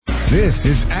This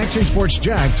is Action Sports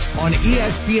Jax on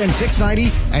ESPN 690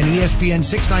 and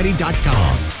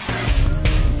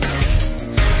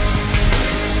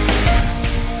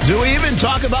ESPN690.com. Do we even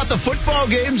talk about the football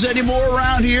games anymore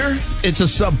around here? It's a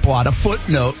subplot, a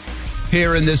footnote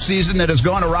here in this season that has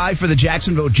gone awry for the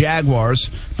Jacksonville Jaguars.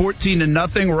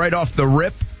 14-0 right off the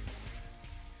rip.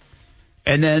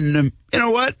 And then, you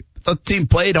know what? The team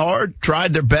played hard,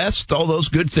 tried their best, all those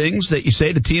good things that you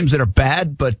say to teams that are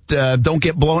bad but don't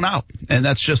get blown out. And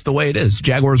that's just the way it is.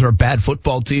 Jaguars are a bad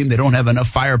football team. They don't have enough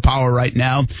firepower right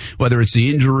now, whether it's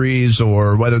the injuries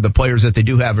or whether the players that they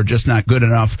do have are just not good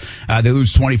enough. They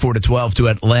lose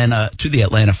 24-12 to the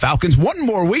Atlanta Falcons. One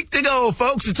more week to go,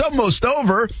 folks. It's almost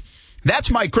over.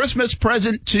 That's my Christmas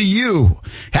present to you.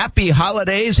 Happy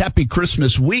holidays. Happy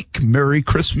Christmas week. Merry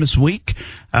Christmas week.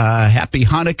 Happy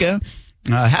Hanukkah.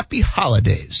 Happy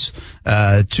holidays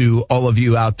to all of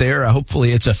you out there.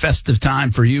 Hopefully it's a festive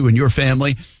time for you and your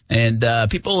family. And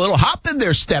people a little hop in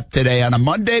their step today on a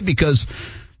Monday because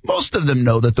most of them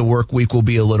know that the work week will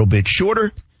be a little bit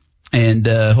shorter. And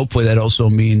hopefully that also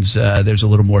means there's a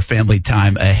little more family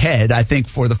time ahead. I think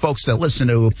for the folks that listen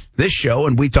to this show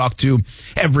and we talk to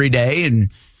every day and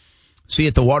see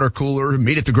at the water cooler,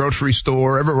 meet at the grocery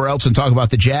store, everywhere else and talk about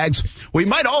the Jags, we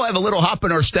might all have a little hop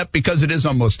in our step because it is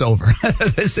almost over.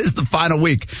 This is the final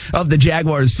week of the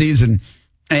Jaguars season,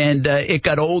 and it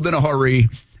got old in a hurry,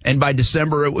 and by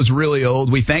December it was really old.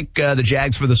 We thank the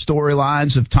Jags for the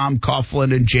storylines of Tom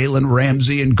Coughlin and Jalen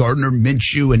Ramsey and Gardner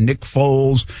Minshew and Nick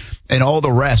Foles and all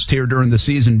the rest here during the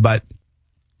season, but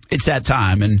it's that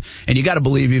time, and you got to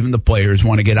believe even the players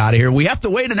want to get out of here. We have to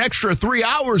wait an extra 3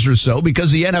 hours or so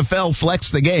because the NFL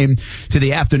flexed the game to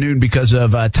the afternoon because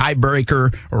of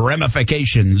tiebreaker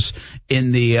ramifications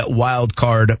in the wild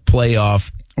card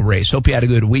playoff race. Hope you had a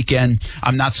good weekend.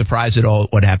 I'm not surprised at all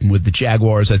what happened with the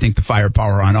Jaguars. I think the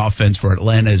firepower on offense for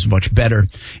Atlanta is much better,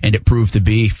 and it proved to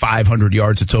be 500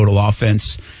 yards of total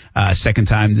offense. Second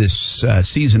time this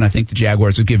season, I think the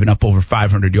Jaguars have given up over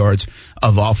 500 yards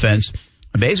of offense.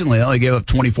 Amazingly, they only gave up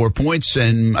 24 points,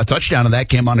 and a touchdown of that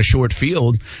came on a short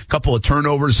field. A couple of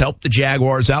turnovers helped the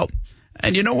Jaguars out.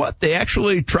 And you know what? They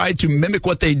actually tried to mimic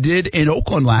what they did in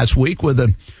Oakland last week with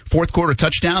a fourth quarter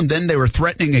touchdown. Then they were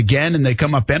threatening again, and they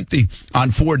come up empty on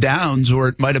 4 downs, or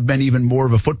it might have been even more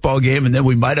of a football game. And then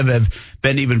we might have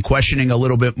been even questioning a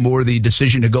little bit more the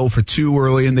decision to go for 2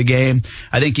 early in the game.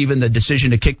 I think even the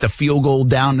decision to kick the field goal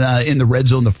down in the red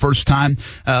zone the first time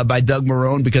by Doug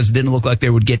Marrone, because it didn't look like they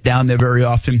would get down there very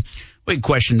often. We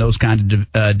question those kind of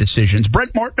decisions.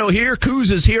 Brent Martineau here. Coos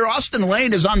is here. Austin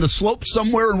Lane is on the slope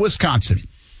somewhere in Wisconsin.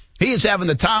 He is having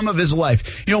the time of his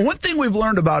life. You know, one thing we've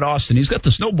learned about Austin, he's got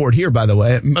the snowboard here, by the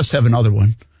way. He must have another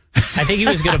one. I think he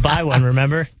was going to buy one,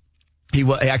 remember? He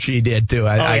actually did, too.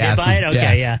 I did buy it?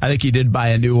 Okay, yeah. I think he did buy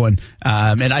a new one.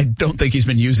 And I don't think he's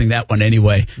been using that one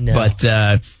anyway. No.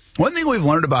 But one thing we've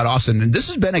learned about Austin, and this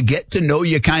has been a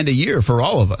get-to-know-you kind of year for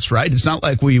all of us, right? It's not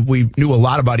like we knew a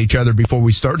lot about each other before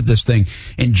we started this thing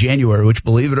in January, which,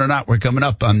 believe it or not, we're coming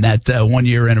up on that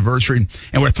 1-year anniversary,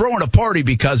 and we're throwing a party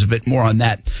because of it. More on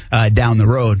that down the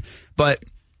road. But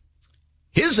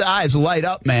his eyes light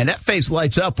up, man. That face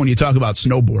lights up when you talk about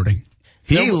snowboarding.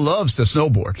 He loves to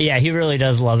snowboard. Yeah, he really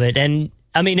does love it. And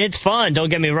I mean, it's fun. Don't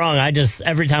get me wrong.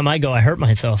 Every time I go, I hurt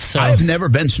myself. So I've never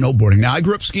been snowboarding. Now, I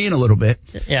grew up skiing a little bit,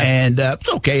 yeah. And it's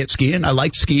okay at skiing. I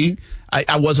liked skiing.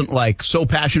 I wasn't like so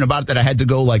passionate about it that I had to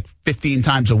go like 15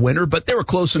 times a winter, but they were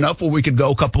close enough where we could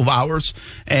go a couple of hours.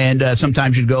 And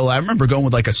sometimes you'd go. I remember going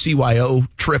with like a CYO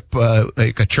trip,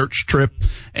 like a church trip,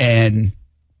 and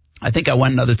I think I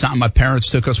went another time. My parents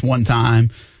took us one time.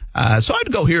 So I'd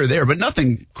go here or there, but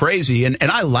nothing crazy. And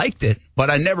I liked it, but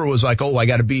I never was like, oh, I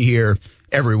got to be here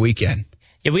every weekend.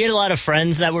 Yeah, we had a lot of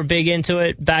friends that were big into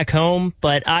it back home,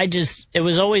 but it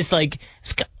was always like,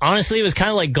 honestly, it was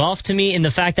kind of like golf to me in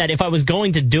the fact that if I was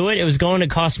going to do it, it was going to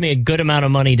cost me a good amount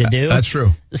of money to do. That's true.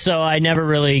 So I never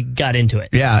really got into it.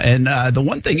 Yeah, and the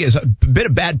one thing is a bit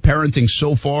of bad parenting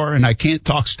so far, and I can't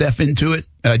talk Steph into it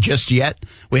just yet.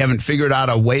 We haven't figured out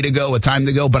a way to go, a time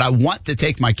to go, but I want to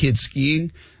take my kids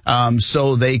skiing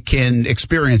so they can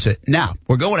experience it. Now,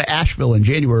 we're going to Asheville in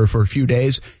January for a few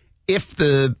days. If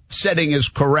the setting is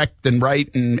correct and right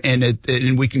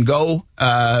and we can go,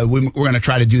 we're going to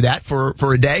try to do that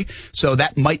for a day. So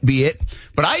that might be it.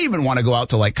 But I even want to go out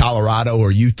to like Colorado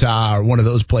or Utah or one of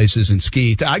those places and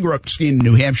ski. I grew up skiing in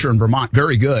New Hampshire and Vermont.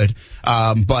 Very good.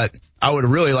 But I would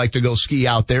really like to go ski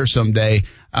out there someday,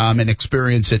 and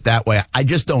experience it that way. I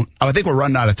think we're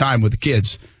running out of time with the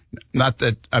kids. Not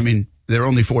that, they're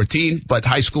only 14, but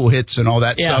high school hits and all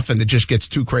that stuff, and it just gets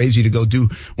too crazy to go do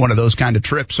one of those kind of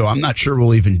trips. So I'm not sure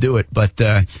we'll even do it. But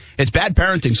it's bad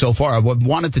parenting so far. I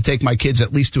wanted to take my kids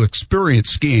at least to experience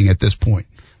skiing at this point.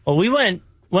 Well, we went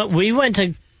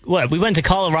to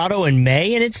Colorado in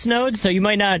May and it snowed, so you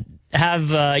might not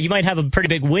have a pretty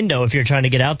big window if you're trying to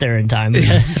get out there in time.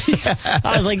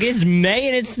 I was like, it's May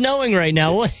and it's snowing right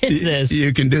now. What is this?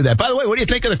 You can do that. By the way, what do you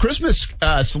think of the Christmas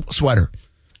sweater?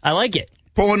 I like it.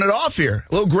 Pulling it off here.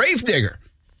 A little Gravedigger.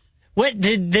 What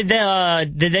did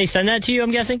they send that to you,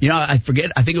 I'm guessing? I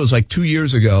forget. I think it was like 2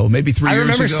 years ago, maybe 3 years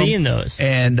ago. I remember seeing those.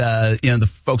 And, the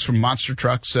folks from Monster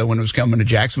Trucks, when it was coming to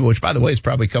Jacksonville, which, by the way, is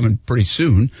probably coming pretty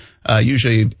soon,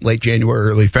 usually late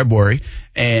January, early February.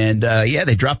 And,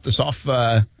 they dropped us off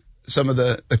some of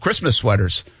the Christmas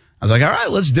sweaters. I was like, all right,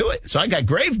 let's do it. So I got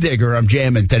Gravedigger I'm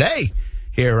jamming today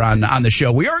here on the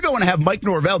show. We are going to have Mike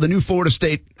Norvell, the new Florida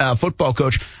State football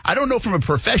coach. I don't know from a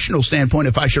professional standpoint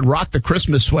if I should rock the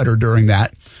Christmas sweater during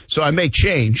that, so I may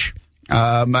change.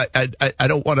 I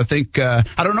don't want to think I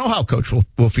don't know how Coach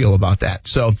will feel about that.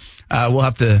 So we'll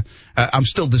have to I'm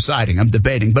still deciding. I'm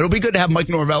debating. But it'll be good to have Mike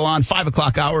Norvell on, 5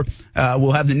 o'clock hour.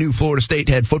 We'll have the new Florida State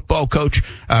head football coach.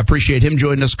 Appreciate him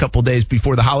joining us a couple days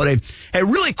before the holiday. A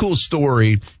really cool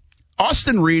story.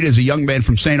 Austin Reed is a young man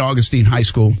from St. Augustine High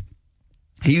School.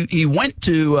 He went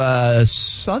to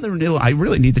Southern Illinois. I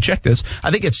really need to check this.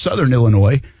 I think it's Southern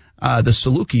Illinois. The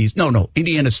Salukis. No,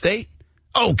 Indiana State.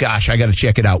 Oh, gosh, I got to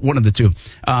check it out. One of the two.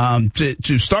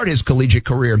 To start his collegiate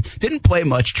career. Didn't play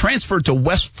much. Transferred to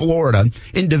West Florida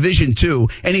in Division II,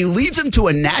 and he leads them to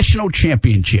a national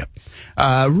championship.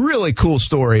 Really cool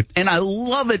story. And I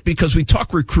love it because we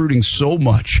talk recruiting so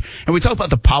much. And we talk about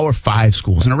the Power 5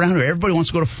 schools. And around here, everybody wants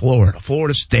to go to Florida,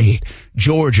 Florida State,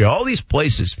 Georgia, all these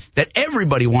places that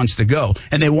everybody wants to go.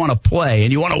 And they want to play.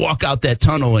 And you want to walk out that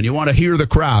tunnel and you want to hear the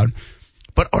crowd.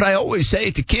 But what I always say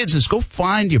to kids is go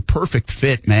find your perfect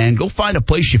fit, man. Go find a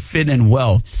place you fit in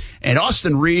well. And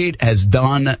Austin Reed has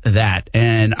done that.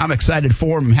 And I'm excited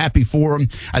for him. I'm happy for him.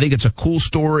 I think it's a cool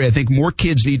story. I think more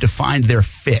kids need to find their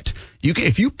fit.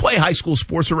 If you play high school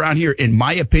sports around here, in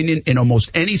my opinion, in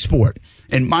almost any sport,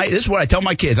 this is what I tell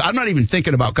my kids. I'm not even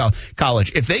thinking about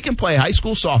college. If they can play high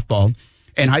school softball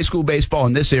and high school baseball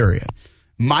in this area,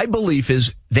 my belief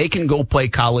is they can go play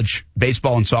college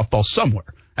baseball and softball somewhere.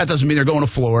 That doesn't mean they're going to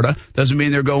Florida. Doesn't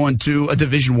mean they're going to a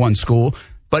Division I school.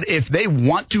 But if they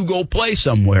want to go play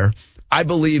somewhere, I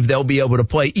believe they'll be able to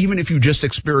play even if you just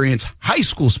experience high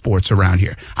school sports around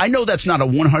here. I know that's not a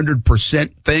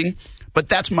 100% thing, but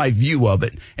that's my view of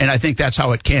it, and I think that's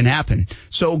how it can happen.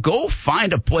 So go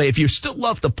find a play. If you still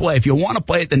love to play, if you want to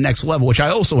play at the next level, which I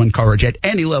also encourage at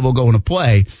any level going to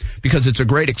play because it's a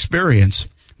great experience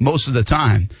most of the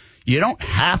time. You don't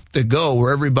have to go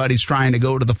where everybody's trying to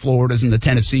go to the Floridas and the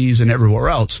Tennessees and everywhere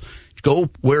else.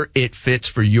 Go where it fits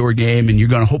for your game, and you're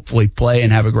going to hopefully play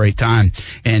and have a great time.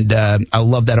 And I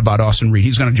love that about Austin Reed.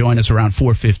 He's going to join us around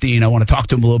 4:15. I want to talk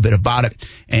to him a little bit about it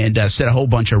and set a whole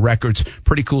bunch of records.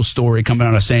 Pretty cool story coming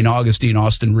out of St. Augustine.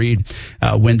 Austin Reed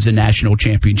wins the national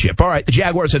championship. All right, the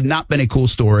Jaguars have not been a cool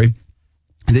story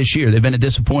this year. They've been a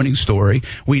disappointing story.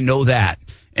 We know that.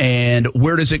 And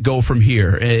where does it go from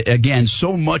here? Again,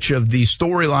 so much of the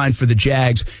storyline for the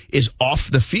Jags is off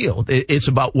the field. It's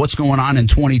about what's going on in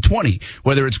 2020,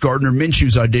 whether it's Gardner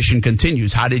Minshew's audition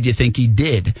continues. How did you think he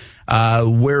did?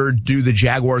 Where do the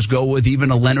Jaguars go with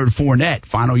even a Leonard Fournette,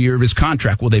 final year of his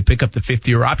contract? Will they pick up the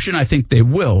 5th-year option? I think they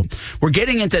will. We're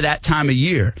getting into that time of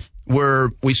year where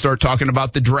we start talking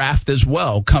about the draft as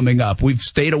well coming up. We've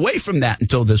stayed away from that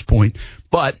until this point,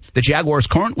 but the Jaguars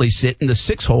currently sit in the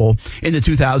 6th hole in the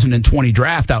 2020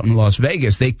 draft out in Las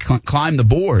Vegas. They climb the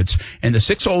boards, and the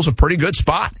 6th hole is a pretty good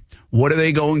spot. What are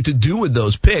they going to do with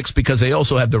those picks? Because they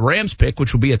also have the Rams pick,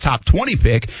 which will be a top 20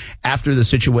 pick after the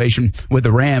situation with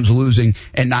the Rams losing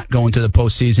and not going to the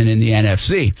postseason in the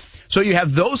NFC. So you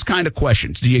have those kind of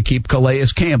questions. Do you keep Calais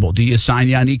Campbell? Do you sign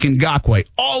Yannick Ngakoue?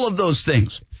 All of those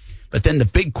things. But then the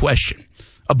big question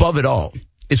above it all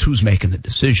is who's making the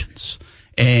decisions.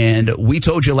 And we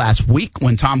told you last week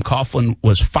when Tom Coughlin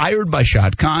was fired by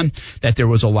Shad Khan that there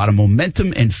was a lot of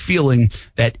momentum and feeling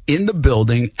that in the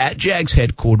building at Jags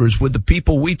headquarters with the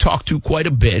people we talked to quite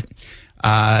a bit,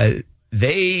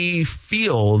 they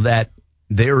feel that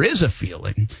there is a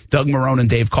feeling Doug Marrone and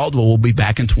Dave Caldwell will be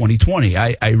back in 2020.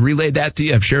 I relayed that to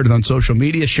you. I've shared it on social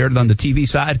media, shared it on the TV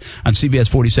side on CBS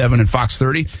 47 and Fox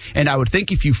 30. And I would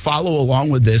think if you follow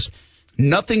along with this,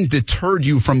 nothing deterred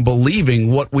you from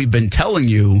believing what we've been telling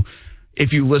you.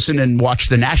 If you listen and watch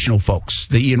the national folks,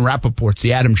 the Ian Rappaports,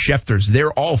 the Adam Schefters,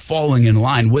 they're all falling in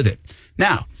line with it.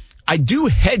 Now, I do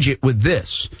hedge it with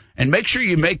this, and make sure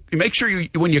you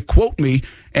when you quote me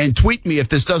and tweet me if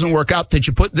this doesn't work out that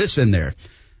you put this in there.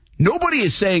 Nobody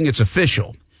is saying it's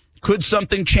official. Could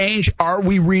something change? Are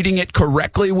we reading it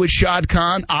correctly with Shad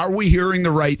Khan? Are we hearing the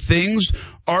right things?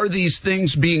 Are these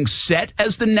things being set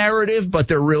as the narrative, but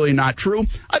they're really not true?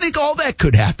 I think all that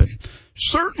could happen.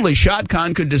 Certainly, Shad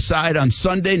Khan could decide on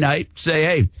Sunday night, say,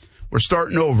 hey, we're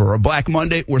starting over. Or Black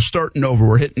Monday, we're starting over.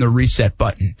 We're hitting the reset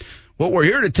button. What we're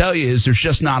here to tell you is there's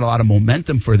just not a lot of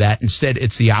momentum for that. Instead,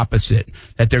 it's the opposite,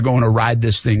 that they're going to ride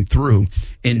this thing through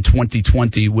in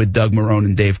 2020 with Doug Marrone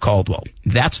and Dave Caldwell.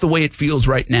 That's the way it feels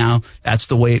right now. That's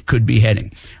the way it could be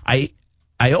heading. I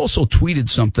also tweeted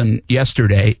something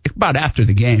yesterday, about after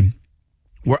the game,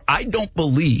 where I don't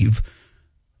believe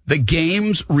the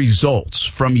game's results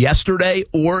from yesterday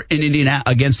or in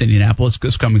against Indianapolis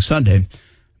this coming Sunday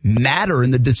matter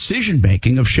in the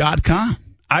decision-making of Shad Khan.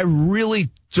 I really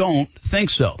don't think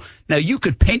so. Now, you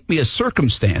could paint me a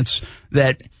circumstance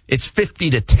that it's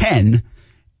 50-10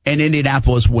 and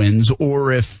Indianapolis wins,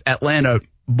 or if Atlanta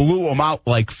blew them out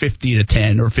like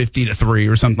 50-10 or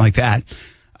 50-3 or something like that,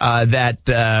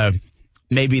 that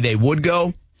maybe they would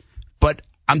go. But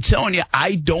I'm telling you,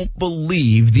 I don't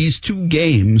believe these two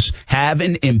games have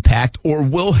an impact or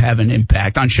will have an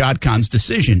impact on Shad Khan's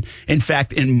decision. In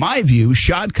fact, in my view,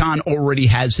 Shad Khan already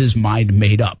has his mind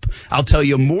made up. I'll tell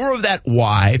you more of that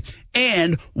why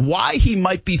and why he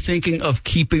might be thinking of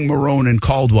keeping Marrone and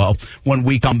Caldwell when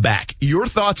we come back. Your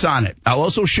thoughts on it. I'll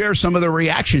also share some of the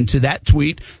reaction to that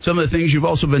tweet, some of the things you've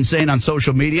also been saying on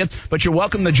social media, but you're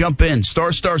welcome to jump in.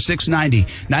 *690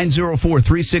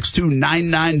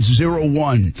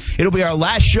 904-362-9901. It'll be our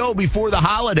last show before the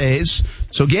holidays,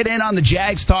 so get in on the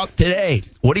Jags talk today.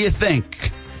 What do you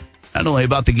think? Not only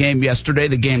about the game yesterday,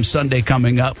 the game Sunday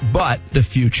coming up, but the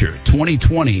future,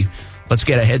 2020. Let's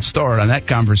get a head start on that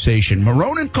conversation.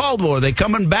 Marrone and Caldwell, are they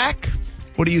coming back?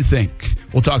 What do you think?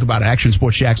 We'll talk about Action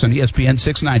Sports Jax on ESPN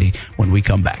 690 when we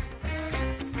come back.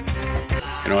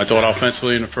 I thought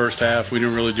offensively in the first half, we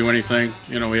didn't really do anything.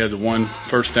 We had the one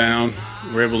first down.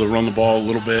 We were able to run the ball a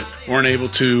little bit. Weren't able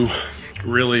to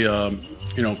really,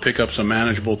 pick up some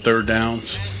manageable third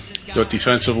downs. But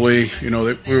defensively, we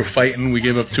were fighting. We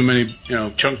gave up too many,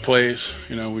 chunk plays.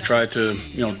 We tried to,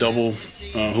 double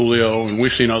Julio, and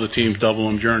we've seen other teams double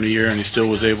him during the year, and he still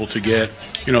was able to get,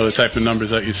 the type of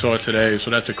numbers that you saw today.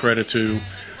 So that's a credit to,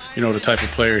 the type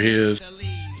of player he is.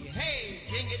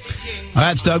 Well,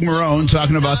 that's Doug Marrone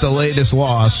talking about the latest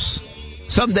loss.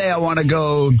 Someday I want to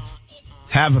go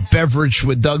have a beverage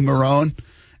with Doug Marrone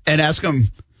and ask him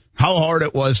how hard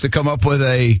it was to come up with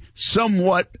a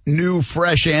somewhat new,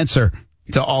 fresh answer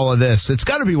to all of this. It's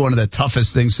got to be one of the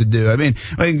toughest things to do. I mean,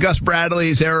 Gus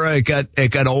Bradley's era,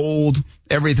 it got old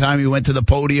every time he went to the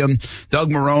podium. Doug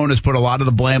Marrone has put a lot of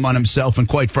the blame on himself, and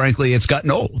quite frankly, it's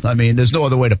gotten old. I mean, there's no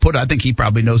other way to put it. I think he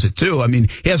probably knows it too. I mean,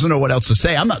 he doesn't know what else to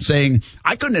say. I'm not saying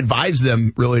I couldn't advise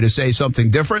them really to say something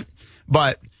different,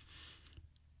 but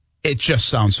it just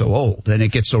sounds so old, and it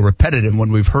gets so repetitive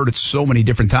when we've heard it so many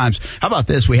different times. How about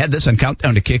this? We had this on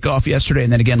Countdown to Kickoff yesterday,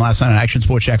 and then again last night on Action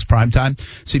Sports Jax Primetime,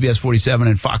 CBS 47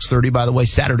 and Fox 30, by the way,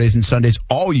 Saturdays and Sundays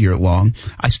all year long.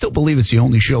 I still believe it's the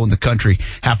only show in the country,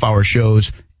 half-hour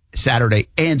shows, Saturday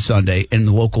and Sunday in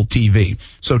the local TV.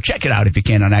 So check it out if you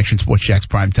can on Action Sports Jax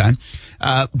Primetime.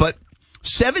 But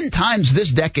 7 times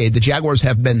this decade, the Jaguars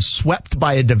have been swept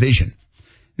by a division.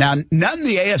 Now, none in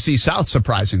the AFC South,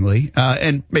 surprisingly,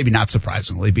 and maybe not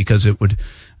surprisingly, because it would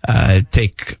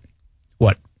take,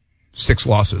 6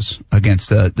 losses against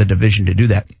the division to do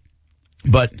that.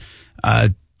 But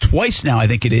twice now, I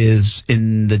think it is,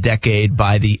 in the decade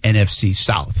by the NFC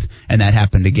South, and that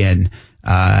happened again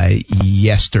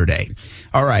yesterday.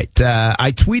 All right,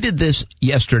 I tweeted this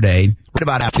yesterday, right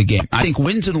about after the game. I think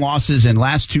wins and losses in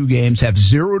last 2 games have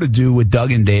zero to do with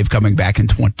Doug and Dave coming back in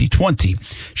 2020.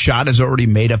 Shad has already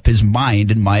made up his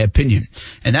mind, in my opinion.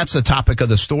 And that's the topic of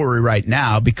the story right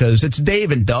now, because it's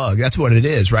Dave and Doug. That's what it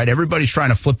is, right? Everybody's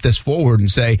trying to flip this forward and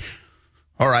say,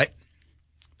 all right,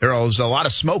 there's a lot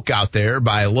of smoke out there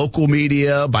by local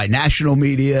media, by national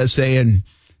media saying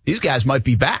these guys might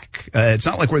be back. It's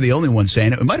not like we're the only ones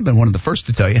saying it. We might have been one of the first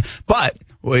to tell you, but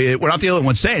we're not the only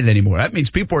ones saying it anymore. That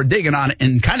means people are digging on it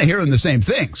and kind of hearing the same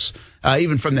things,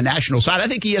 even from the national side. I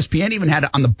think ESPN even had it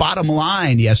on the bottom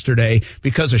line yesterday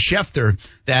because of Schefter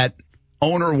that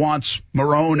owner wants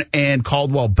Marrone and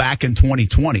Caldwell back in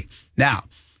 2020. Now,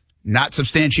 not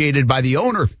substantiated by the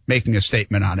owner making a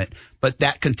statement on it, but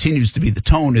that continues to be the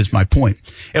tone, is my point.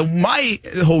 And my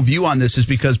whole view on this is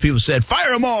because people said,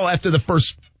 fire them all after the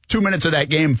first 2 minutes of that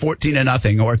game,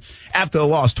 14-0, or after the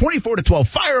loss, 24-12,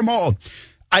 fire them all.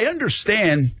 I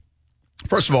understand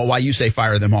First of all, why you say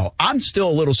fire them all. I'm still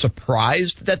a little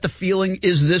surprised that the feeling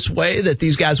is this way, that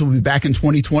these guys will be back in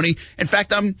 2020. In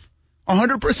fact, I'm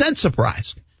 100%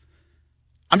 surprised.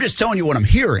 I'm just telling you what I'm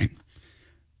hearing.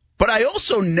 But I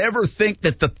also never think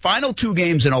that the final 2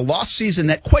 games in a lost season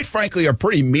that, quite frankly, are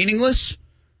pretty meaningless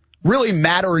really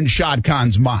matter in Shad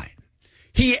Khan's mind.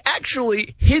 He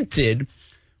actually hinted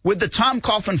with the Tom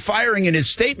Coughlin firing in his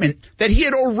statement that he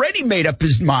had already made up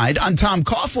his mind on Tom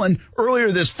Coughlin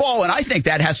earlier this fall, and I think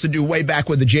that has to do way back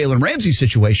with the Jalen Ramsey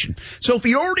situation. So if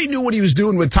he already knew what he was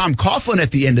doing with Tom Coughlin at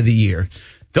the end of the year,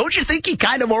 don't you think he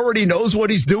kind of already knows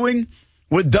what he's doing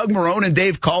with Doug Marrone and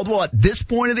Dave Caldwell at this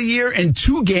point of the year? And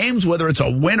 2 games, whether it's a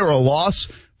win or a loss,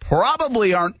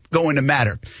 probably aren't going to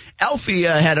matter. Alfie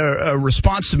had a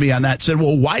response to me on that, said,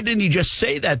 well, why didn't he just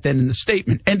say that then in the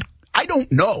statement? And I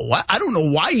don't know. I don't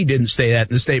know why he didn't say that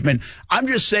in the statement. I'm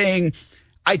just saying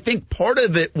I think part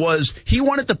of it was he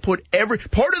wanted to put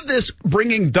part of this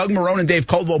bringing Doug Marrone and Dave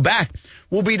Caldwell back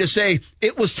will be to say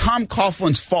it was Tom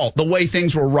Coughlin's fault, the way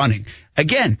things were running.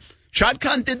 Again, Shad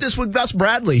Khan did this with Gus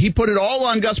Bradley. He put it all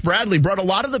on Gus Bradley, brought a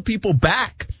lot of the people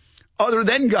back other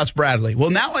than Gus Bradley. Well,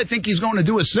 now I think he's going to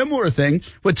do a similar thing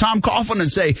with Tom Coughlin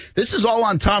and say, this is all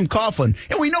on Tom Coughlin.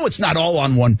 And we know it's not all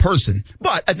on one person,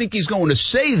 but I think he's going to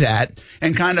say that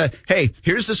and kind of, hey,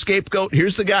 here's the scapegoat.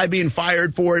 Here's the guy being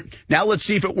fired for it. Now let's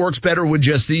see if it works better with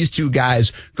just these 2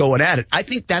 guys going at it. I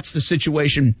think that's the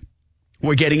situation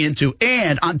we're getting into.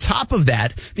 And on top of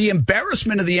that, the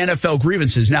embarrassment of the NFL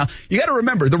grievances. Now, you got to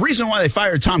remember, the reason why they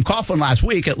fired Tom Coughlin last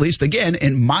week, at least again,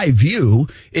 in my view,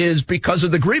 is because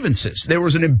of the grievances. There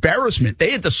was an embarrassment. They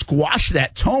had to squash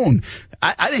that tone.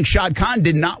 I think Shad Khan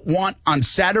did not want on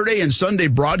Saturday and Sunday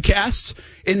broadcasts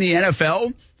in the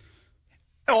NFL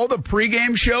all the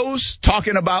pregame shows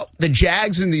talking about the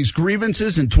Jags and these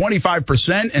grievances and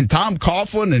 25% and Tom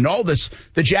Coughlin and all this,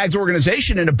 the Jags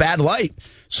organization in a bad light.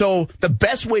 So the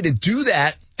best way to do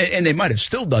that, and they might have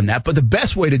still done that, but the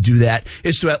best way to do that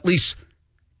is to at least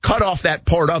cut off that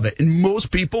part of it. And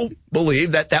most people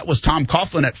believe that that was Tom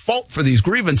Coughlin at fault for these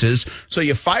grievances. So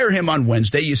you fire him on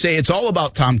Wednesday. You say it's all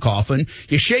about Tom Coughlin.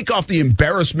 You shake off the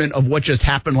embarrassment of what just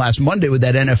happened last Monday with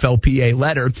that NFLPA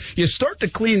letter. You start to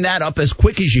clean that up as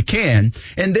quick as you can,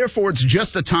 and therefore it's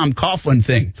just a Tom Coughlin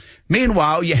thing.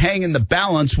 Meanwhile, you hang in the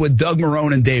balance with Doug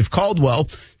Marrone and Dave Caldwell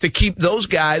to keep those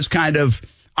guys kind of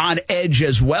on edge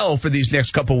as well for these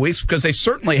next couple of weeks, because they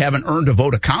certainly haven't earned a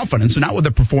vote of confidence, and not with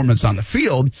their performance on the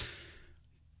field.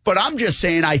 But I'm just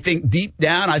saying, I think deep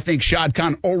down, I think Shad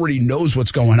Khan already knows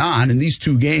what's going on, and these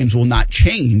 2 games will not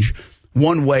change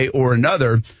one way or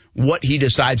another what he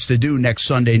decides to do next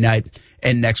Sunday night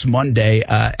and next Monday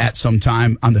at some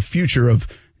time on the future of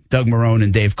Doug Marrone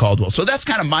and Dave Caldwell. So that's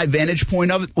kind of my vantage point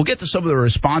of it. We'll get to some of the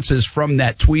responses from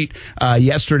that tweet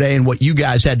yesterday and what you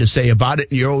guys had to say about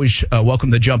it. And you're always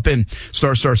welcome to jump in.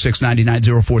 Star 690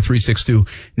 904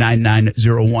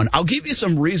 9901. I'll give you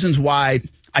some reasons why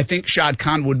I think Shad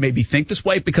Khan would maybe think this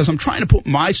way, because I'm trying to put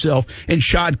myself in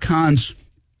Shad Khan's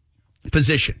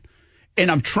position.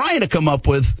 And I'm trying to come up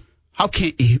with how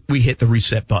can't we hit the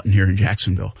reset button here in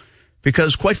Jacksonville?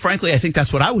 Because quite frankly, I think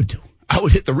that's what I would do. I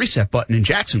would hit the reset button in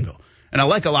Jacksonville. And I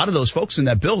like a lot of those folks in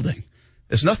that building.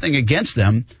 There's nothing against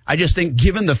them. I just think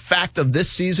given the fact of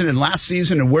this season and last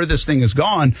season and where this thing has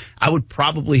gone, I would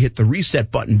probably hit the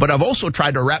reset button. But I've also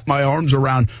tried to wrap my arms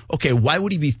around, okay, why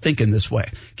would he be thinking this way?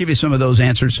 Give you some of those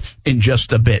answers in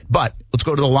just a bit. But let's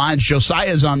go to the lines.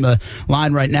 Josiah's on the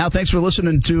line right now. Thanks for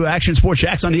listening to Action Sports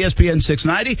Jacks on ESPN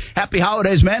 690. Happy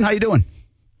holidays, man. How you doing?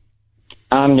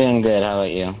 I'm doing good. How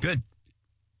about you? Good.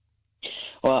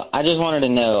 Well, I just wanted to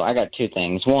know, I got 2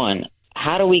 things. One,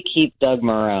 how do we keep Doug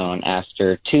Marrone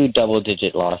after 2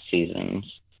 double-digit loss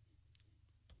seasons?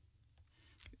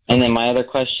 And then my other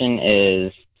question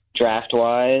is,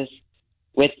 draft-wise,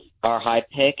 with our high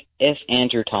pick, if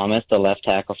Andrew Thomas, the left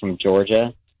tackle from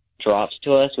Georgia, drops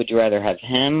to us, would you rather have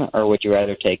him or would you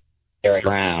rather take Derek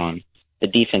Brown, the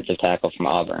defensive tackle from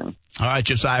Auburn? All right,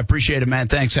 Josiah, I appreciate it, man.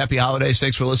 Thanks. Happy holidays.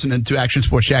 Thanks for listening to Action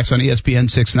Sports Jacks on ESPN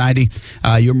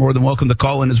 690. You're more than welcome to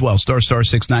call in as well. Star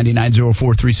 690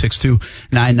 904 362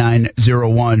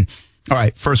 9901. All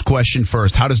right, first question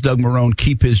first. How does Doug Marrone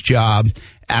keep his job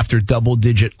after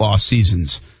double-digit loss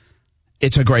seasons?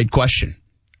 It's a great question.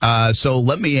 So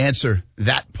let me answer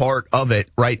that part of it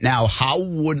right now. How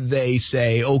would they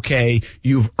say, okay,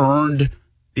 you've earned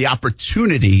the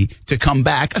opportunity to come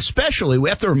back? Especially, we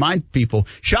have to remind people,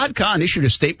 Shad Khan issued a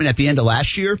statement at the end of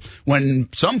last year when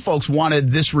some folks wanted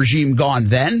this regime gone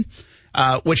then,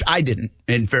 which I didn't,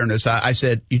 in fairness. I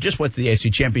said, you just went to the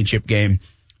AFC Championship game.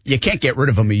 You can't get rid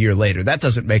of him a year later. That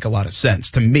doesn't make a lot of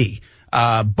sense to me.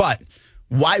 But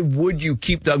why would you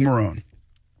keep Doug Marrone?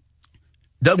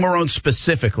 Doug Marrone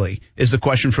specifically is the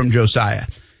question from Josiah.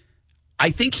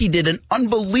 I think he did an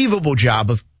unbelievable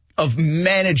job of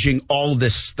managing all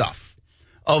this stuff,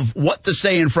 of what to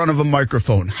say in front of a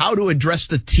microphone, how to address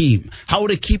the team, how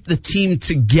to keep the team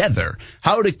together,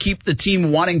 how to keep the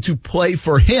team wanting to play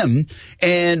for him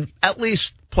and at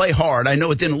least play hard. I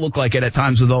know it didn't look like it at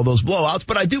times with all those blowouts,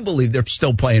 but I do believe they're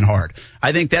still playing hard.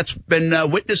 I think that's been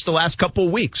witnessed the last couple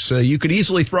of weeks. You could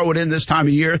easily throw it in this time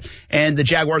of year, and the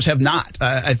Jaguars have not.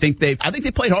 I think they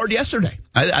played hard yesterday.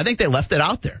 I think they left it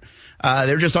out there.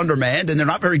 They're just undermanned, and they're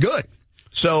not very good.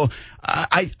 So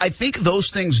I think those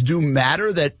things do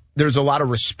matter, that there's a lot of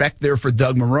respect there for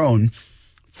Doug Marrone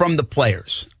from the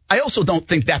players. I also don't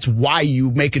think that's why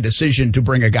you make a decision to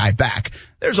bring a guy back.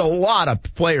 There's a lot of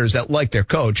players that like their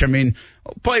coach. I mean,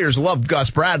 players loved Gus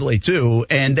Bradley too,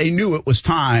 and they knew it was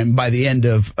time by the end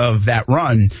of that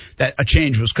run that a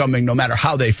change was coming, no matter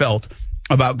how they felt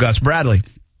about Gus Bradley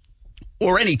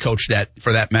or any coach that,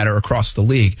 for that matter, across the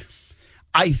league.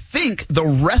 I think the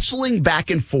wrestling back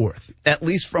and forth, at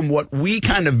least from what we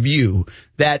kind of view,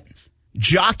 that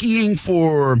jockeying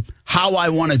for how I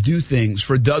want to do things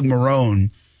for Doug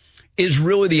Marrone is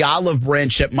really the olive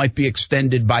branch that might be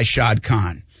extended by Shad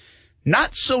Khan.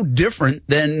 Not so different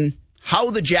than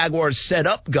how the Jaguars set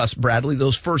up Gus Bradley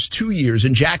those first 2 years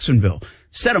in Jacksonville.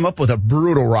 Set him up with a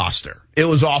brutal roster. It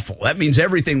was awful. That means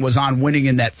everything was on winning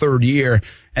in that third year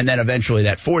and then eventually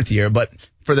that fourth year, but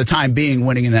for the time being,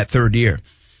 winning in that third year.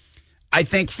 I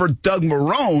think for Doug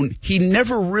Marrone, he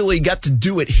never really got to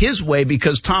do it his way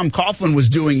because Tom Coughlin was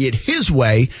doing it his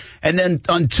way, and then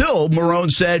until Marrone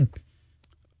said,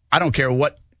 I don't care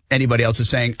what anybody else is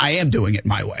saying, I am doing it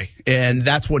my way. And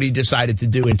that's what he decided to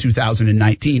do in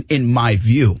 2019, in my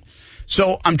view.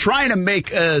 So I'm trying to make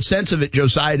sense of it,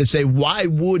 Josiah, to say, why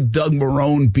would Doug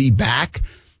Marrone be back?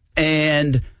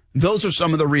 And those are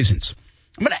some of the reasons.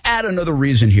 I'm going to add another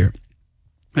reason here.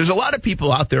 There's a lot of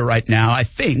people out there right now, I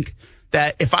think,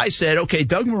 that if I said, okay,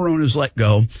 Doug Marrone is let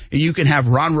go, and you can have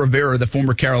Ron Rivera, the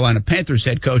former Carolina Panthers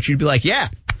head coach, you'd be like, yeah,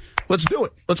 let's do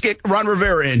it. Let's get Ron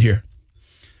Rivera in here.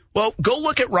 Well, go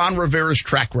look at Ron Rivera's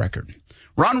track record.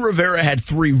 Ron Rivera had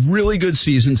 3 really good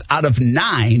seasons out of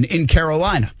 9 in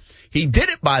Carolina. He did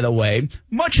it, by the way,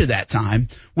 much of that time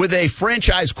with a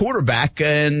franchise quarterback,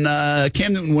 and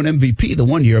Cam Newton won MVP the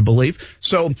one year, I believe.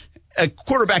 So a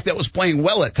quarterback that was playing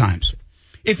well at times.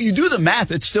 If you do the math,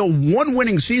 it's still 1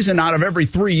 winning season out of every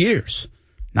 3 years.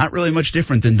 Not really much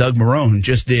different than Doug Marrone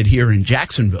just did here in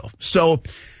Jacksonville. So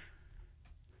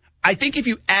I think if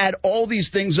you add all these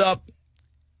things up,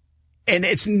 and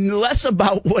it's less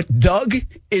about what Doug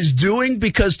is doing,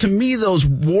 because to me, those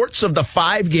warts of the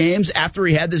 5 games after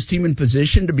he had this team in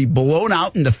position to be blown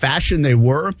out in the fashion they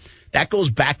were, that goes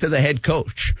back to the head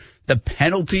coach. The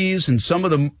penalties and some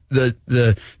of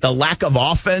the lack of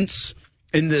offense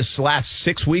in this last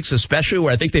 6 weeks, especially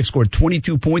where I think they've scored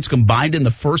 22 points combined in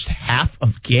the first half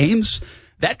of games,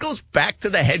 that goes back to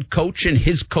the head coach and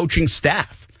his coaching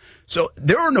staff. So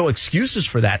there are no excuses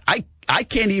for that. I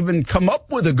can't even come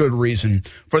up with a good reason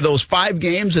for those 5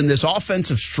 games and this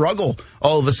offensive struggle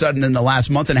all of a sudden in the last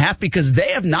month and a half, because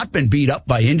they have not been beat up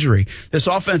by injury. This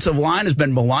offensive line has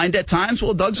been maligned at times.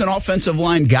 Well, Doug's an offensive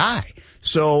line guy.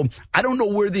 So I don't know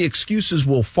where the excuses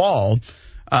will fall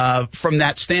from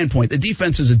that standpoint. The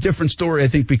defense is a different story, I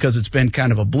think, because it's been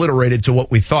kind of obliterated to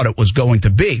what we thought it was going to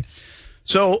be.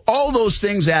 So all those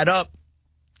things add up.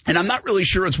 And I'm not really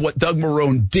sure it's what Doug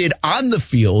Marrone did on the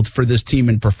field for this team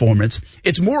in performance.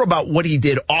 It's more about what he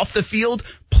did off the field,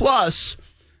 plus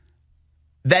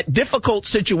that difficult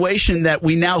situation that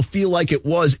we now feel like it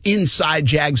was inside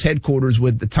Jags headquarters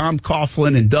with the Tom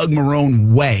Coughlin and Doug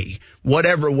Marrone way,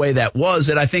 whatever way that was.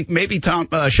 And I think maybe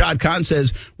Shad Khan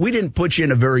says, we didn't put you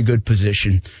in a very good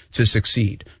position to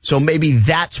succeed. So maybe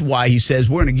that's why he says,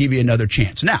 we're going to give you another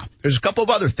chance. Now, there's a couple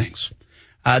of other things.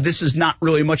 This is not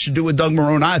really much to do with Doug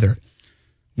Marrone either.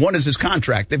 One is his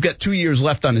contract. They've got 2 years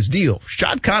left on his deal.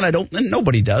 Shad Khan,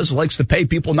 nobody does, likes to pay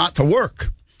people not to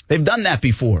work. They've done that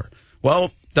before.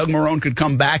 Well, Doug Marrone could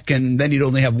come back, and then he'd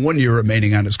only have 1 year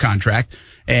remaining on his contract.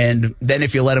 And then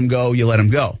if you let him go, you let him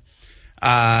go.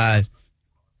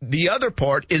 The other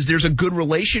part is there's a good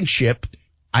relationship,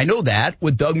 I know that,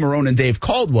 with Doug Marrone and Dave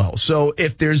Caldwell. So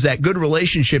if there's that good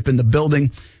relationship in the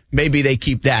building, maybe they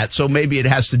keep that. So maybe it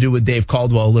has to do with Dave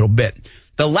Caldwell a little bit.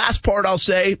 The last part I'll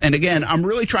say, and again, I'm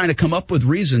really trying to come up with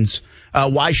reasons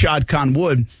why Shad Khan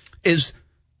would, is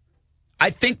I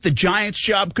think the Giants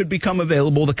job could become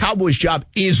available. The Cowboys job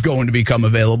is going to become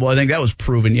available. I think that was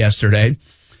proven yesterday.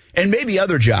 And maybe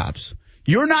other jobs.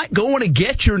 You're not going to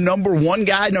get your number 1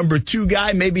 guy, number 2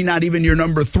 guy, maybe not even your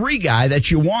number 3 guy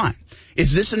that you want.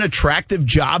 Is this an attractive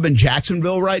job in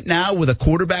Jacksonville right now with a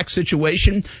quarterback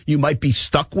situation you might be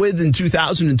stuck with in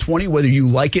 2020, whether you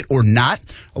like it or not?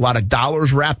 A lot of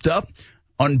dollars wrapped up,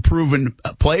 unproven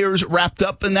players wrapped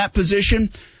up in that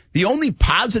position. The only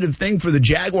positive thing for the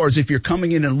Jaguars, if you're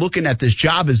coming in and looking at this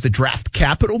job, is the draft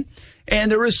capital.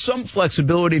 And there is some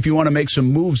flexibility if you want to make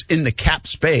some moves in the cap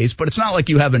space, but it's not like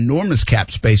you have enormous cap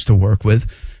space to work with.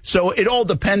 So it all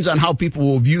depends on how people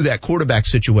will view that quarterback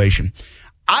situation.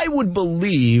 I would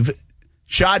believe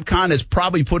Shad Khan has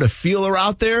probably put a feeler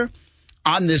out there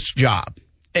on this job.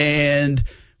 And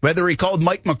whether he called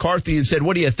Mike McCarthy and said,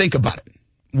 what do you think about it?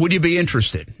 Would you be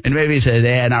interested? And maybe he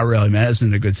said, not really, man. This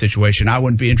isn't a good situation. I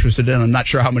wouldn't be interested in it. I'm not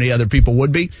sure how many other people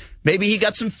would be. Maybe he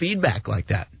got some feedback like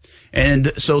that.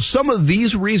 And so some of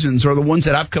these reasons are the ones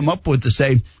that I've come up with to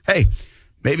say, hey,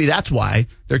 maybe that's why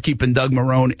they're keeping Doug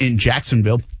Marrone in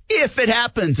Jacksonville. If it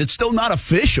happens, it's still not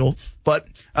official, but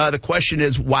the question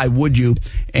is, why would you?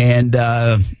 And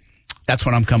that's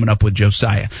what I'm coming up with,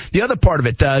 Josiah. The other part of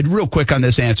it, real quick on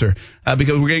this answer,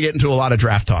 because we're going to get into a lot of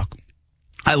draft talk.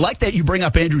 I like that you bring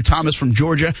up Andrew Thomas from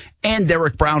Georgia and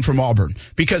Derek Brown from Auburn,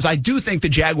 because I do think the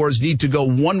Jaguars need to go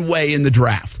one way in the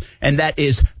draft, and that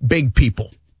is big people.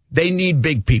 They need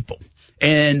big people.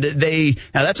 And now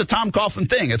that's a Tom Coughlin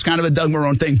thing. It's kind of a Doug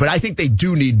Marrone thing, but I think they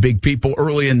do need big people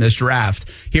early in this draft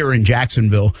here in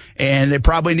Jacksonville, and they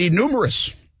probably need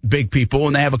numerous big people,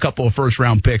 and they have a couple of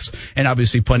first-round picks and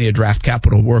obviously plenty of draft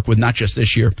capital to work with, not just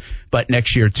this year, but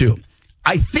next year too.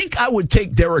 I think I would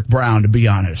take Derek Brown, to be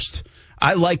honest.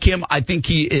 I like him. I think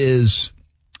he is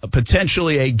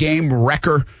potentially a game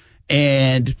wrecker,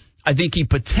 and I think he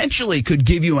potentially could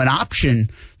give you an option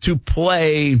to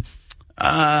play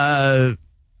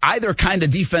either kind of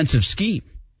defensive scheme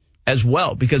as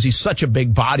well, because he's such a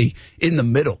big body in the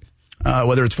middle,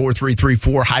 whether it's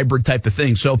 4-3-3-4 hybrid type of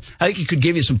thing. So I think he could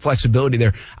give you some flexibility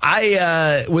there.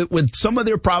 With some of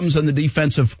their problems on the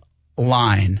defensive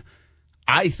line,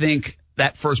 I think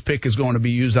that first pick is going to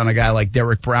be used on a guy like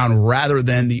Derek Brown rather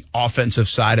than the offensive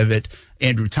side of it.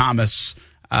 Andrew Thomas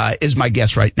is my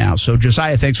guess right now. So,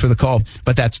 Josiah, thanks for the call,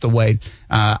 but that's the way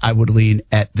I would lean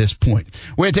at this point.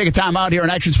 We're going to take a time out here on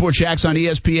Action Sports Jax on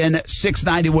ESPN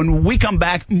 690. When we come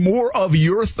back, more of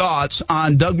your thoughts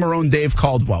on Doug Marrone, Dave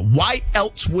Caldwell. Why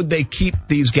else would they keep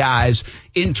these guys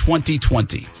in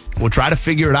 2020? We'll try to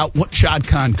figure it out what Shad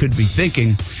Khan could be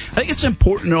thinking. I think it's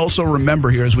important to also remember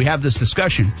here as we have this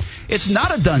discussion, it's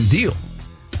not a done deal.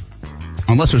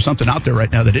 Unless there's something out there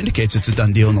right now that indicates it's a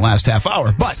done deal in the last half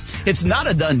hour. But it's not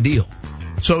a done deal.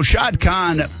 So Shad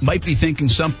Khan might be thinking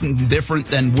something different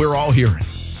than we're all hearing.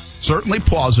 Certainly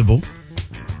plausible.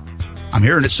 I'm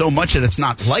hearing it so much that it's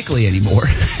not likely anymore.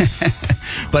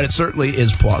 But it certainly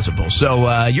is plausible.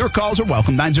 So your calls are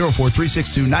welcome.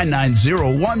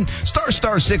 904-362-9901.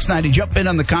 *690. Jump in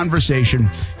on the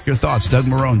conversation. Your thoughts. Doug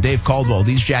Marrone, Dave Caldwell,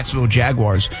 these Jacksonville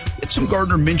Jaguars. Get some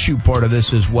Gardner Minshew part of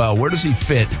this as well. Where does he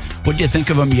fit? What did you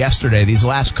think of him yesterday, these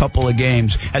last couple of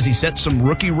games, as he set some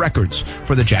rookie records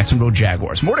for the Jacksonville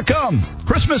Jaguars? More to come.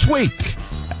 Christmas week.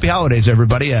 Happy holidays,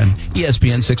 everybody, on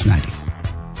ESPN 690.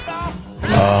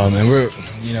 And we're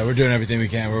doing everything we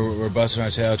can. We're busting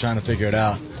our tail trying to figure it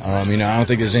out. I don't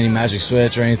think there's any magic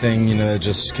switch or anything, that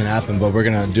just can happen, but we're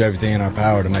going to do everything in our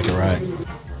power to make it right.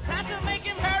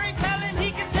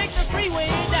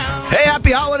 Hey,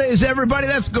 happy holidays, everybody.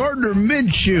 That's Gardner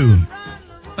Minshew.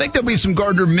 I think there'll be some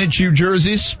Gardner Minshew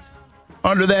jerseys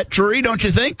under that tree, don't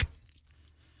you think?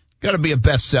 Got to be a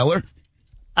bestseller.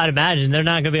 I'd imagine there are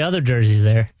not going to be other jerseys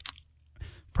there.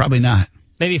 Probably not.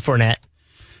 Maybe Fournette.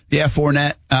 Yeah,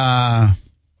 Fournette.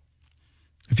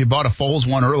 If you bought a Foles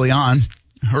one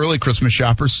early Christmas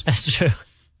shoppers. That's true.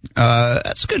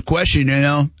 That's a good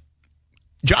question,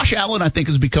 Josh Allen, I think,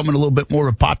 is becoming a little bit more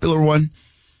of a popular one.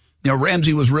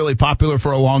 Ramsey was really popular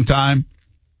for a long time.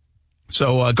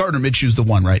 So Gardner Minshew's the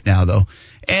one right now, though.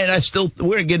 And we're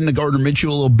going to get into Gardner Minshew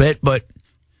a little bit, but,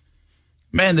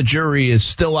 man, the jury is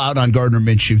still out on Gardner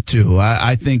Minshew, too.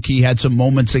 I think he had some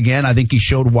moments again. I think he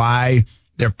showed why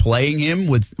they're playing him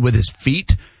with his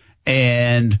feet.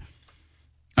 And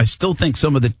I still think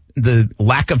some of the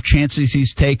lack of chances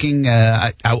he's taking,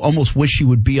 I almost wish he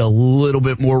would be a little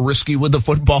bit more risky with the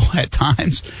football at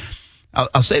times.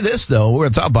 I'll say this, though. We're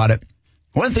going to talk about it.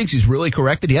 One of the things he's really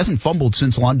corrected, he hasn't fumbled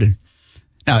since London.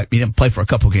 Now, he didn't play for a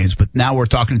couple games, but now we're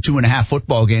talking 2.5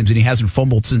 football games, and he hasn't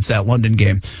fumbled since that London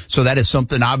game. So that is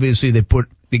something, obviously,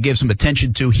 they gave some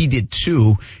attention to. He did,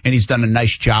 too, and he's done a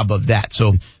nice job of that.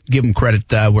 So give him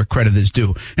credit where credit is due.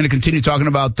 Going to continue talking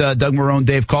about Doug Marrone,